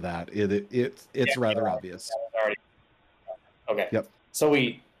roll for that. It's rather obvious. Okay. Yep. So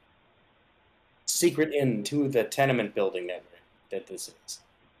we secret into the tenement building that this is.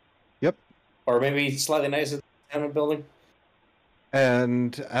 Yep. Or maybe slightly nicer than the tenement building.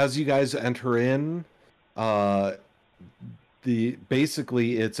 And as you guys enter in,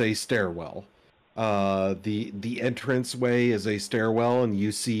 basically it's a stairwell. The entranceway is a stairwell, and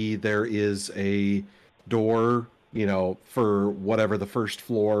you see there is a door, for whatever the first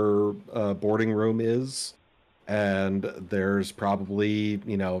floor boarding room is. And there's probably,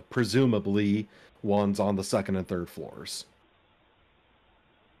 presumably ones on the second and third floors.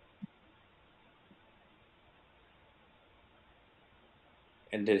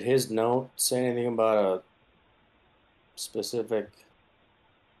 And did his note say anything about a specific?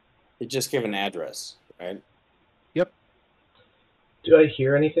 It just gave an address, right? Yep. Do I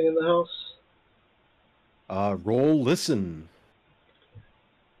hear anything in the house? Roll listen.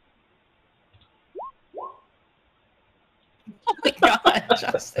 Oh my god,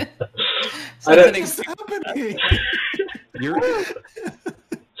 Justin. What is happening?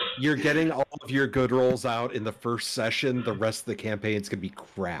 You're getting all of your good rolls out in the first session. The rest of the campaign's gonna be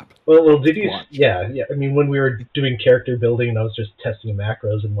crap. Well, did you? Watch. Yeah. I mean, when we were doing character building and I was just testing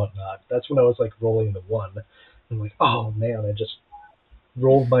macros and whatnot, that's when I was like rolling the one. I'm like, oh man, I just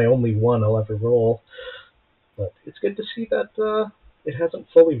rolled my only one I'll ever roll. But it's good to see that it hasn't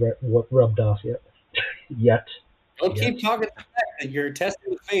fully rubbed off yet. Don't keep talking the fact that you're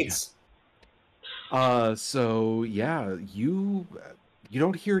testing the fates. So yeah, you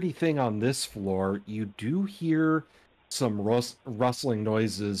don't hear anything on this floor. You do hear some rustling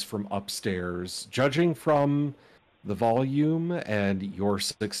noises from upstairs. Judging from the volume and your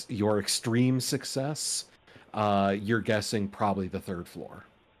extreme success, you're guessing probably the third floor.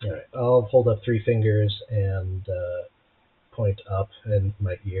 All right, I'll hold up 3 fingers and point up in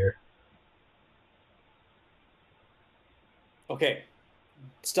my ear. Okay,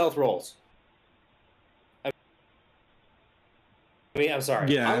 stealth rolls. I'm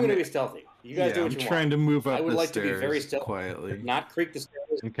sorry. Yeah, I'm going to be stealthy. You guys do what I'm you trying want. to move up I would the like stairs to be very stealthy, quietly. not creak the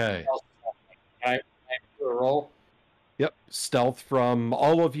stairs. Okay. Can I do a roll? Yep. Stealth from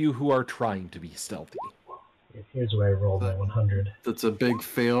all of you who are trying to be stealthy. Here's where I rolled my 100. That's a big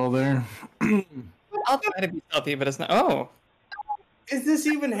fail there. I'll try to be stealthy, but it's not. Oh. Is this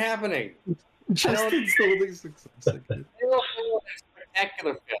even happening? Justin's totally successful.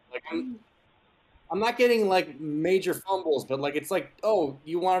 Spectacular fail. Like I'm not getting like major fumbles, but like it's like, oh,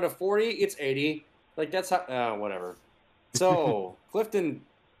 you wanted a 40, it's 80. Like that's how whatever. So Clifton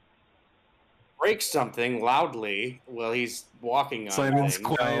breaks something loudly while he's walking on Simon's things.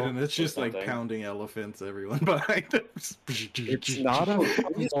 quiet, and it's Or just like something. pounding elephants everyone behind him. It's not a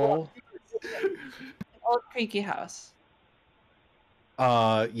fumble. Old creaky house.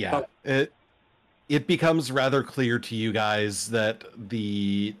 Yeah. It becomes rather clear to you guys that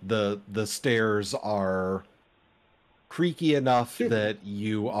the stairs are creaky enough that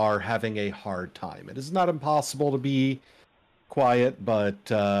you are having a hard time. It is not impossible to be quiet, but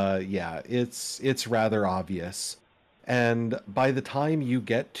yeah, it's rather obvious. And by the time you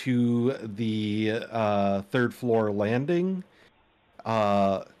get to the third floor landing,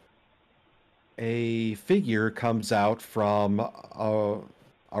 a figure comes out from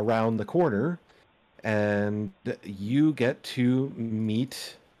around the corner. and you get to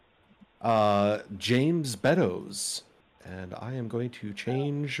meet James Beddoes. And I am going to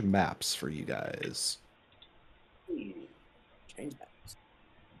change maps for you guys. Change that.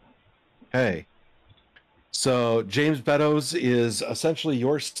 Hey. So James Beddoes is essentially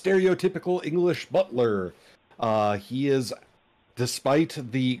your stereotypical English butler. He is, despite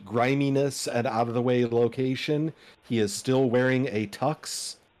the griminess and out-of-the-way location, he is still wearing a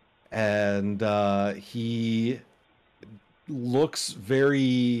tux, and he looks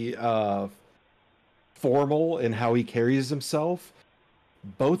very formal in how he carries himself.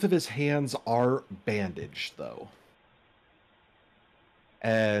 Both of his hands are bandaged, though.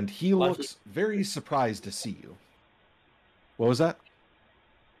 And he looks very surprised to see you. What was that?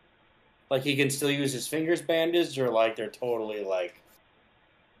 Like he can still use his fingers bandaged, or like they're totally like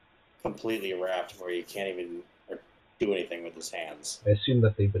completely wrapped where he can't even do anything with his hands. I assume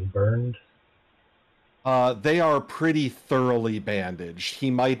that they've been burned. They are pretty thoroughly bandaged. He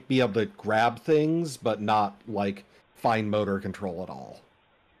might be able to grab things, but not like fine motor control at all.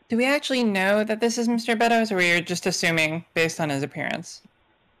 Do we actually know that this is Mr. Beddoes, or we are just assuming based on his appearance?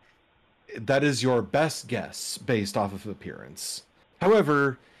 That is your best guess based off of appearance.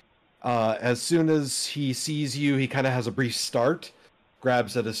 However, as soon as he sees you, he kind of has a brief start,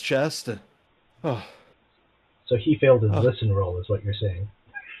 grabs at his chest. Oh. So he failed his listen roll, is what you're saying.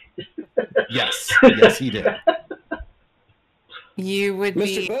 Yes, yes, he did. You would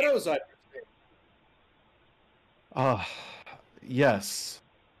Mr. be... Beddoes, yes.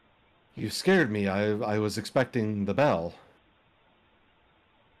 You scared me. I was expecting the bell.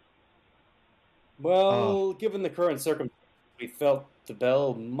 Well, given the current circumstances, we felt the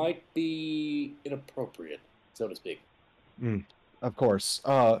bell might be inappropriate, so to speak. Of course.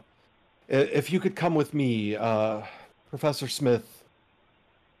 If you could come with me, Professor Smith,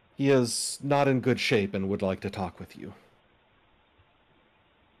 he is not in good shape and would like to talk with you.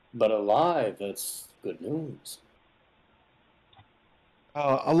 But alive, that's good news.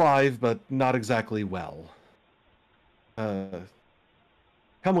 Alive, but not exactly well.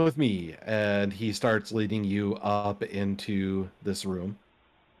 Come with me, and he starts leading you up into this room.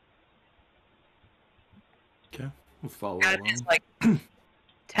 Okay, we'll follow Kat along. is like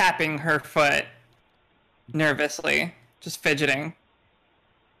tapping her foot nervously, just fidgeting.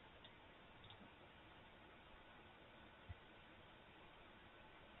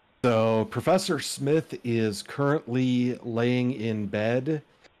 So, Professor Smith is currently laying in bed,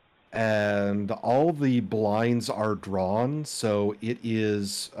 and all the blinds are drawn, so it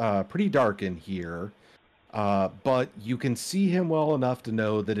is pretty dark in here. But you can see him well enough to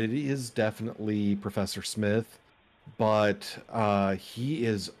know that it is definitely Professor Smith, but he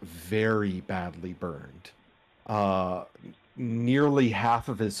is very badly burned. Nearly half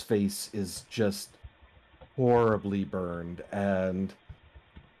of his face is just horribly burned, and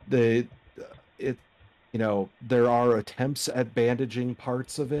there are attempts at bandaging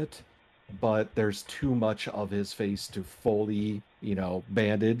parts of it, but there's too much of his face to fully,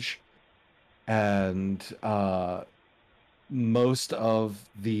 bandage. And most of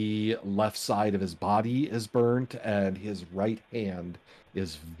the left side of his body is burnt, and his right hand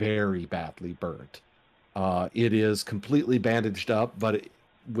is very badly burnt. It is completely bandaged up, but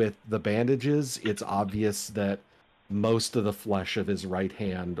with the bandages, it's obvious that most of the flesh of his right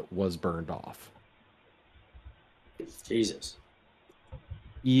hand was burned off. Jesus.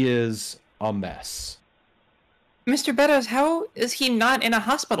 He is a mess. Mr. Beddoes, how is he not in a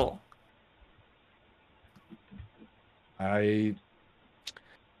hospital? I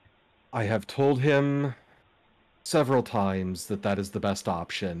have told him several times that is the best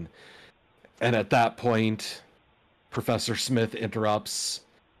option. And at that point, Professor Smith interrupts.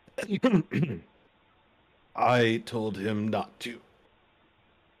 I told him not to.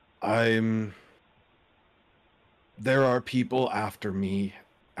 There are people after me,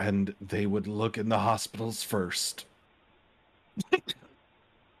 and they would look in the hospitals first.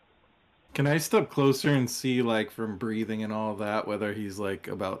 Can I step closer and see, like, from breathing and all that, whether he's like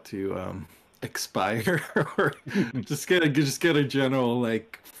about to expire, or just get a general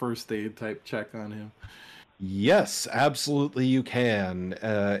like first aid type check on him? Yes, absolutely you can.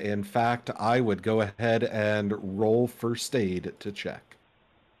 In fact, I would go ahead and roll first aid to check.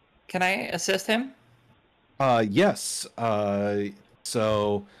 Can I assist him? Yes.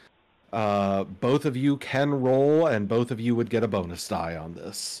 So both of you can roll, and both of you would get a bonus die on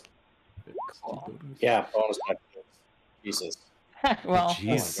this. Yeah, bonus die. Jesus. Well,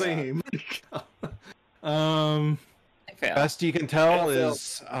 same. Best you can tell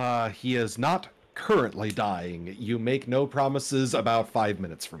is he is not currently dying. You make no promises about 5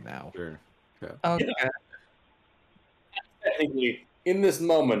 minutes from now. Sure. Oh, Yeah. God. Technically, in this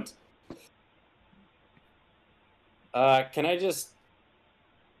moment, can I just?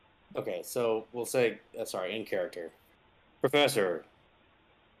 Okay, so we'll say, sorry, in character, Professor.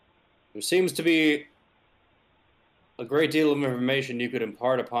 There seems to be a great deal of information you could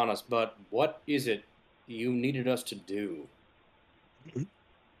impart upon us, but what is it you needed us to do?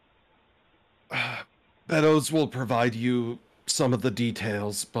 Beddoes will provide you some of the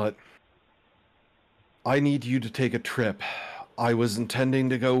details, but I need you to take a trip. I was intending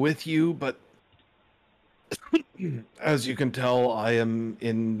to go with you, but as you can tell, I am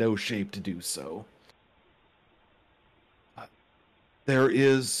in no shape to do so. There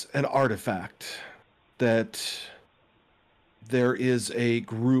is an artifact that there is a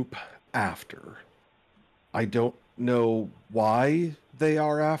group after. I don't know why they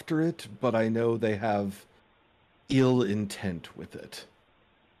are after it, but I know they have ill intent with it.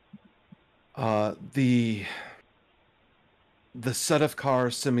 The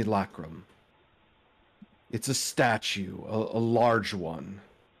Sedefkar Simulacrum. It's a statue, a large one.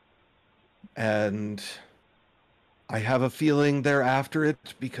 And I have a feeling they're after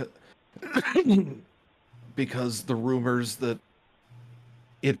it because because the rumors that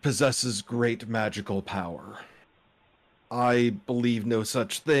it possesses great magical power. I believe no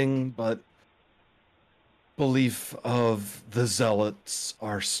such thing, but belief of the zealots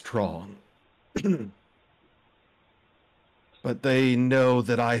are strong. But they know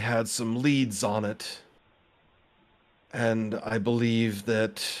that I had some leads on it, and I believe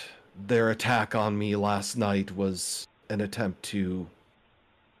that their attack on me last night was an attempt to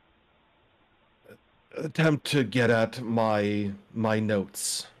get at my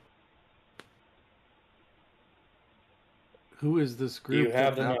notes. Who is this group you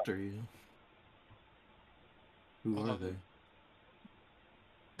have that's them after you? Who are they?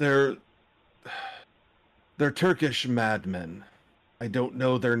 They're Turkish madmen. I don't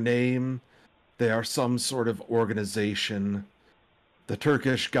know their name. They are some sort of organization. The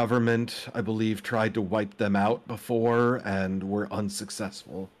Turkish government, I believe, tried to wipe them out before and were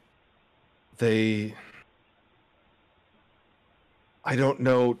unsuccessful. I don't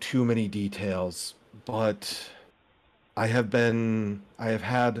know too many details, but I have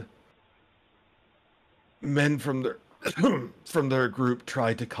had men from their from their group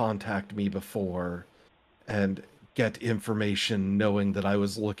try to contact me before and get information knowing that I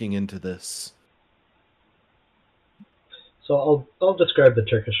was looking into this. So I'll describe the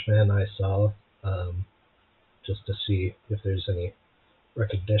Turkish man I saw, just to see if there's any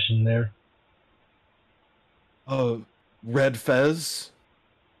recognition there. Red Fez?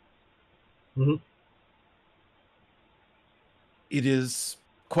 Mm-hmm. It is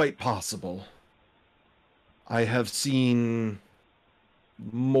quite possible. I have seen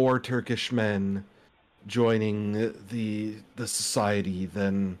more Turkish men joining the society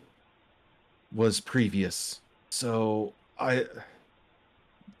than was previous. So I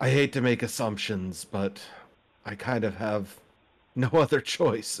hate to make assumptions, but I kind of have no other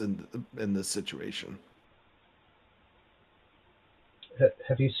choice in this situation.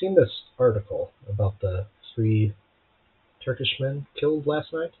 Have you seen this article about the 3 Turkish men killed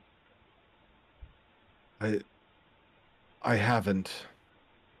last night? I haven't.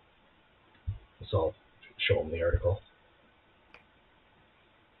 So I'll show him the article.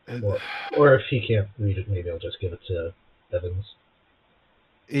 Uh, Or if he can't read it, maybe I'll just give it to Evans.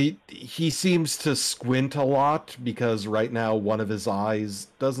 He seems to squint a lot because right now one of his eyes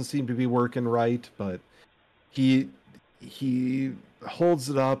doesn't seem to be working right, but he holds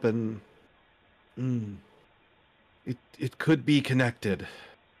it up and it could be connected.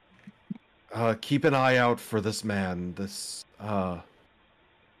 Keep an eye out for this man, this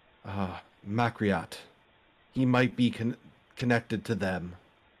Makriat. He might be connected to them.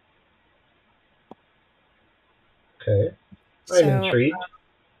 Okay. I'm intrigued.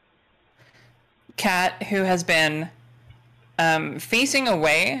 Kat, who has been facing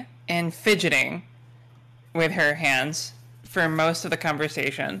away and fidgeting with her hands for most of the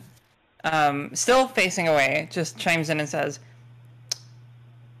conversation, still facing away, just chimes in and says,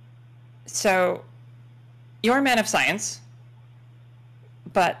 "So, you're a man of science,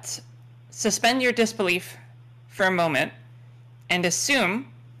 but suspend your disbelief for a moment and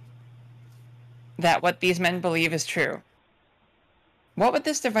assume that what these men believe is true. What would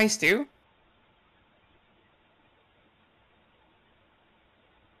this device do?"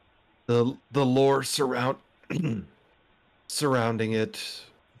 The lore surrounding it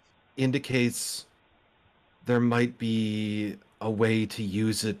indicates there might be a way to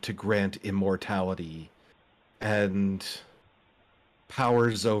use it to grant immortality and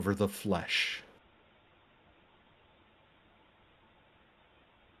powers over the flesh.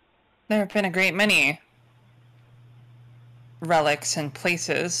 There have been a great many relics and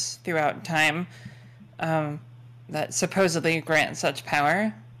places throughout time that supposedly grant such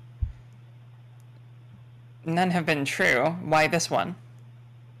power. None have been true. Why this one?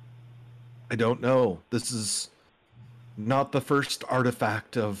 I don't know. This is not the first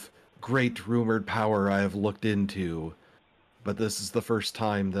artifact of great rumored power I have looked into, but this is the first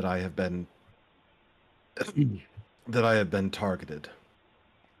time that I have been targeted.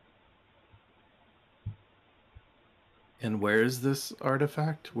 And where is this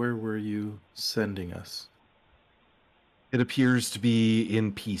artifact? Where were you sending us? It appears to be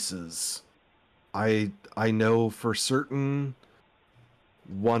in pieces. I know for certain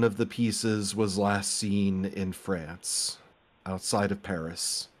one of the pieces was last seen in France, outside of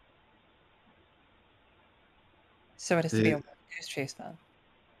Paris. So it has to be a goose chase then.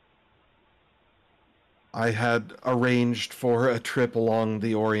 I had arranged for a trip along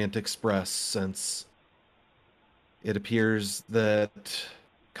the Orient Express since it appears that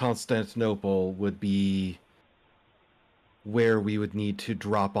Constantinople would be where we would need to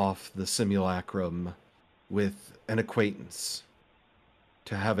drop off the simulacrum with an acquaintance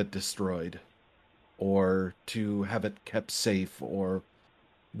to have it destroyed, or to have it kept safe, or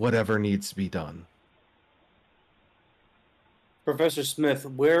whatever needs to be done. Professor Smith,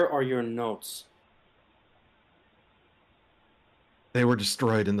 where are your notes? They were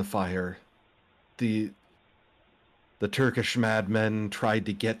destroyed in the fire. The Turkish madmen tried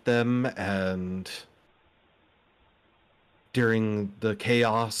to get them, and during the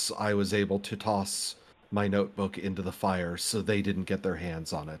chaos, I was able to toss my notebook into the fire so they didn't get their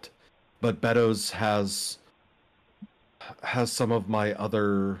hands on it. But Beddoes has some of my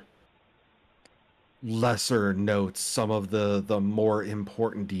other lesser notes, some of the more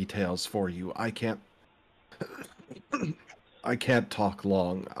important details for you. I can't talk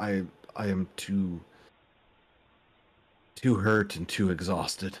long. I am too hurt and too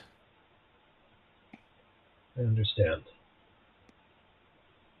exhausted. I understand.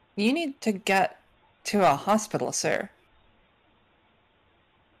 You need to get to a hospital, sir.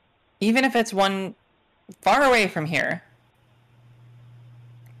 Even if it's one far away from here.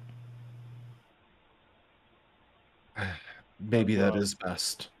 Maybe that is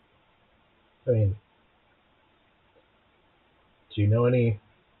best. I mean, do you know any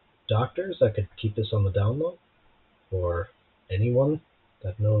doctors that could keep this on the down low? Or anyone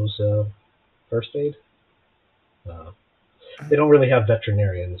that knows first aid? They don't really have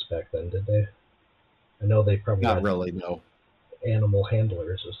veterinarians back then, did they? I know they probably Not had really, no. animal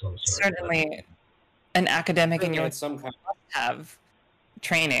handlers of some sort. Certainly, an academic in your some kind must have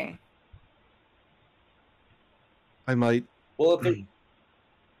training. I might Well,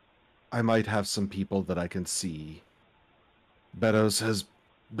 I might have some people that I can see. Beddoes has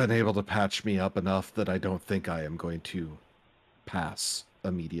been able to patch me up enough that I don't think I am going to pass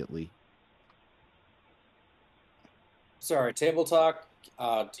immediately. sorry, table talk.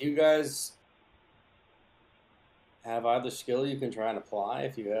 Do you guys have either skill you can try and apply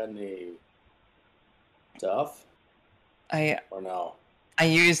if you had any stuff? Or no? I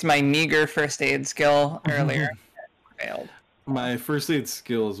used my meager first aid skill earlier. Failed. My first aid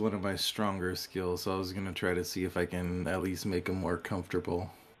skill is one of my stronger skills, so I was gonna try to see if I can at least make him more comfortable.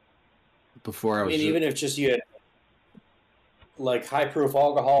 Before I was, even if just you had like high proof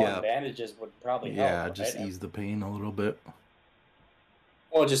alcohol Yeah. and bandages would probably help. yeah, right? just ease the pain a little bit.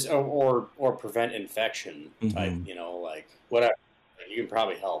 Well, just or prevent infection type. Mhm. You know, like whatever. You can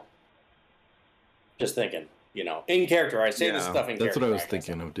probably help. Just thinking. You know, in character. I say this stuff in That's character. what I was guess.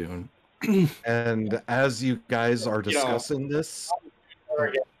 thinking of doing. And as you guys are You know- discussing this,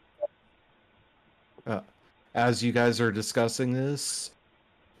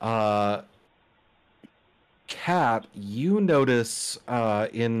 Kat, you notice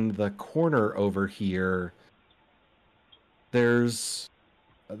in the corner over here, there's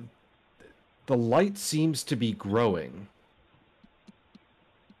the light seems to be growing.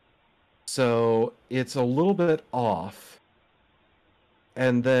 So it's a little bit off.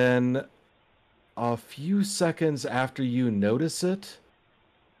 And then a few seconds after you notice it,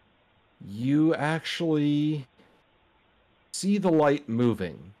 you actually see the light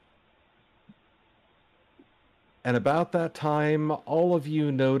moving. And about that time, all of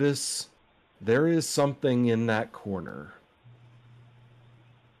you notice there is something in that corner.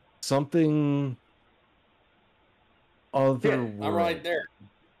 Something otherworldly. I'm right there.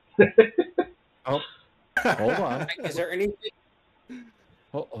 Oh, hold on. Is there anything?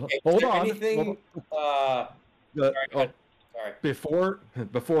 Hold Is on. there anything? Hold on. Sorry, go ahead. Sorry.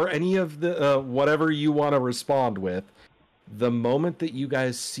 Before any of the whatever you want to respond with, the moment that you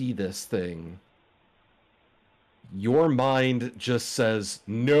guys see this thing, your mind just says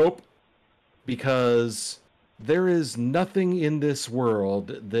nope, because there is nothing in this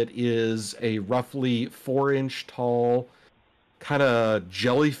world that is a roughly 4-inch tall, kind of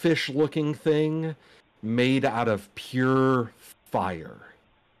jellyfish looking thing made out of pure fire.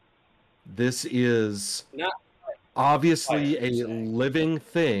 This is Not obviously fire, a you're saying. living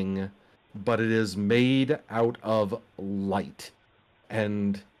thing, but it is made out of light.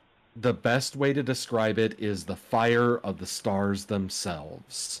 And the best way to describe it is the fire of the stars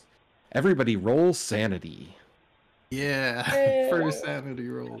themselves. Everybody roll sanity. Yeah, first sanity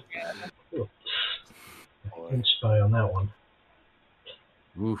roll. Inch by on that one.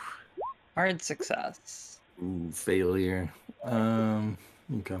 Oof. Hard success. Ooh, failure.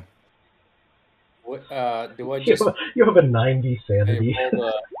 Okay. What, do I just... You have a 90 Hey, sanity.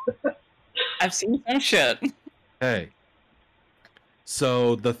 roll the... I've seen some shit. Okay.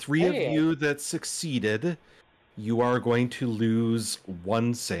 So the three Hey. of you that succeeded, you are going to lose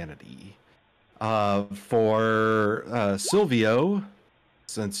 1 sanity. For Silvio,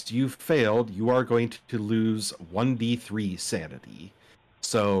 since you failed, you are going to lose 1d3 sanity.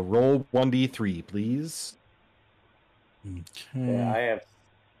 So roll 1d3, please. Okay. Yeah, I have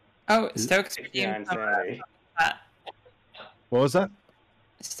Oh, Stokes 69 redeemed some, sanity. What was that?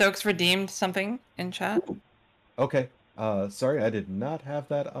 Stokes redeemed something in chat. Okay. Sorry, I did not have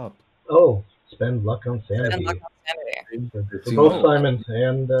that up. Oh, spend luck on And sanity. look on sanity. For both Simon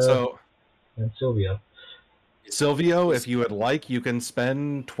So, and Sylvia. Silvio, if you would like, you can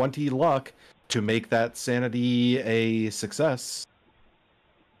spend 20 luck to make that sanity a success.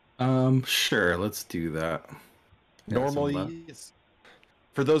 Sure, let's do that. Got some luck. Normally,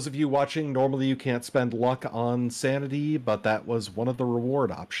 for those of you watching, normally you can't spend luck on sanity, but that was one of the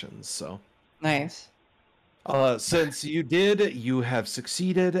reward options, so. Nice. Since you did, you have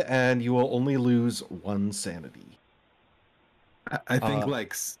succeeded, and you will only lose 1 sanity. I think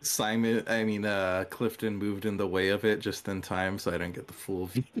Clifton moved in the way of it just in time, so I didn't get the full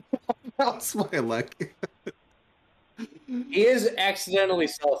view. That's my luck. He is accidentally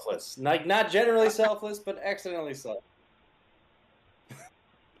selfless. Like, not generally selfless, but accidentally selfless.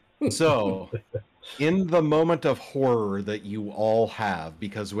 So, in the moment of horror that you all have,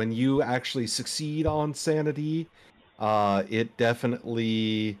 because when you actually succeed on sanity, it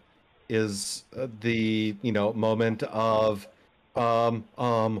definitely is the, moment of,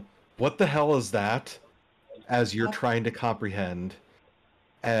 what the hell is that? As you're trying to comprehend.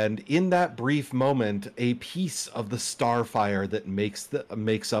 And in that brief moment, a piece of the starfire that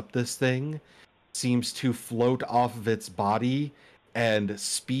makes up this thing seems to float off of its body and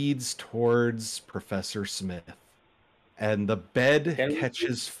speeds towards Professor Smith. And the bed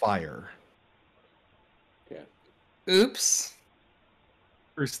catches fire. Okay. Oops.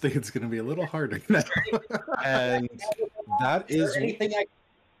 First aid's gonna be a little harder now. And that is anything I...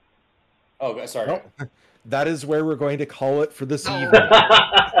 Oh, sorry. that is where we're going to call it for this evening.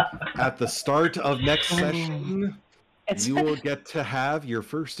 At the start of next session, you will get to have your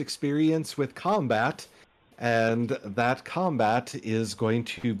first experience with combat, and that combat is going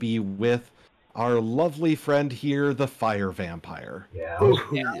to be with our lovely friend here, the Fire Vampire. Yeah.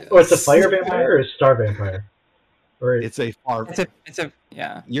 Yes. Oh, it's a fire vampire or a star vampire? Or It's a far. It's a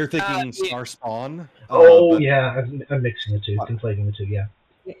yeah. You're thinking Star Spawn? oh but yeah, I'm mixing the two, conflating the two. Yeah.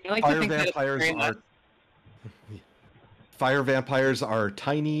 I like to Fire think that it's vampires very are. Fire vampires are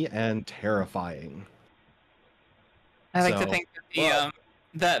tiny and terrifying. I like to So- think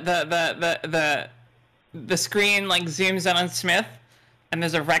that the screen like zooms in on Smith, and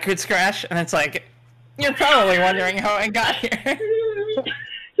there's a record scratch, and it's like, you're probably wondering how I got here.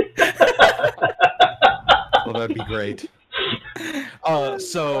 Well, that'd be great.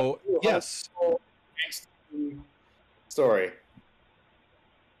 So yes, Story.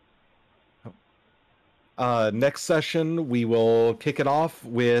 next session we will kick it off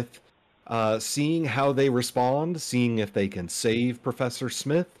with seeing how they respond, seeing if they can save Professor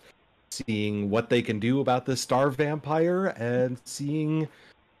Smith, seeing what they can do about this star vampire, and seeing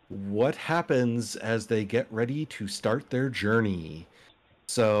what happens as they get ready to start their journey.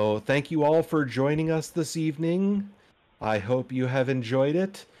 So thank you all for joining us this evening. I hope you have enjoyed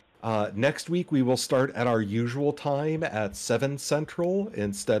it. Next week we will start at our usual time at 7 Central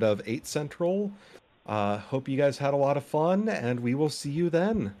instead of 8 Central. Hope you guys had a lot of fun, and we will see you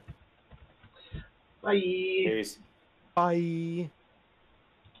then. Bye. Peace. Bye.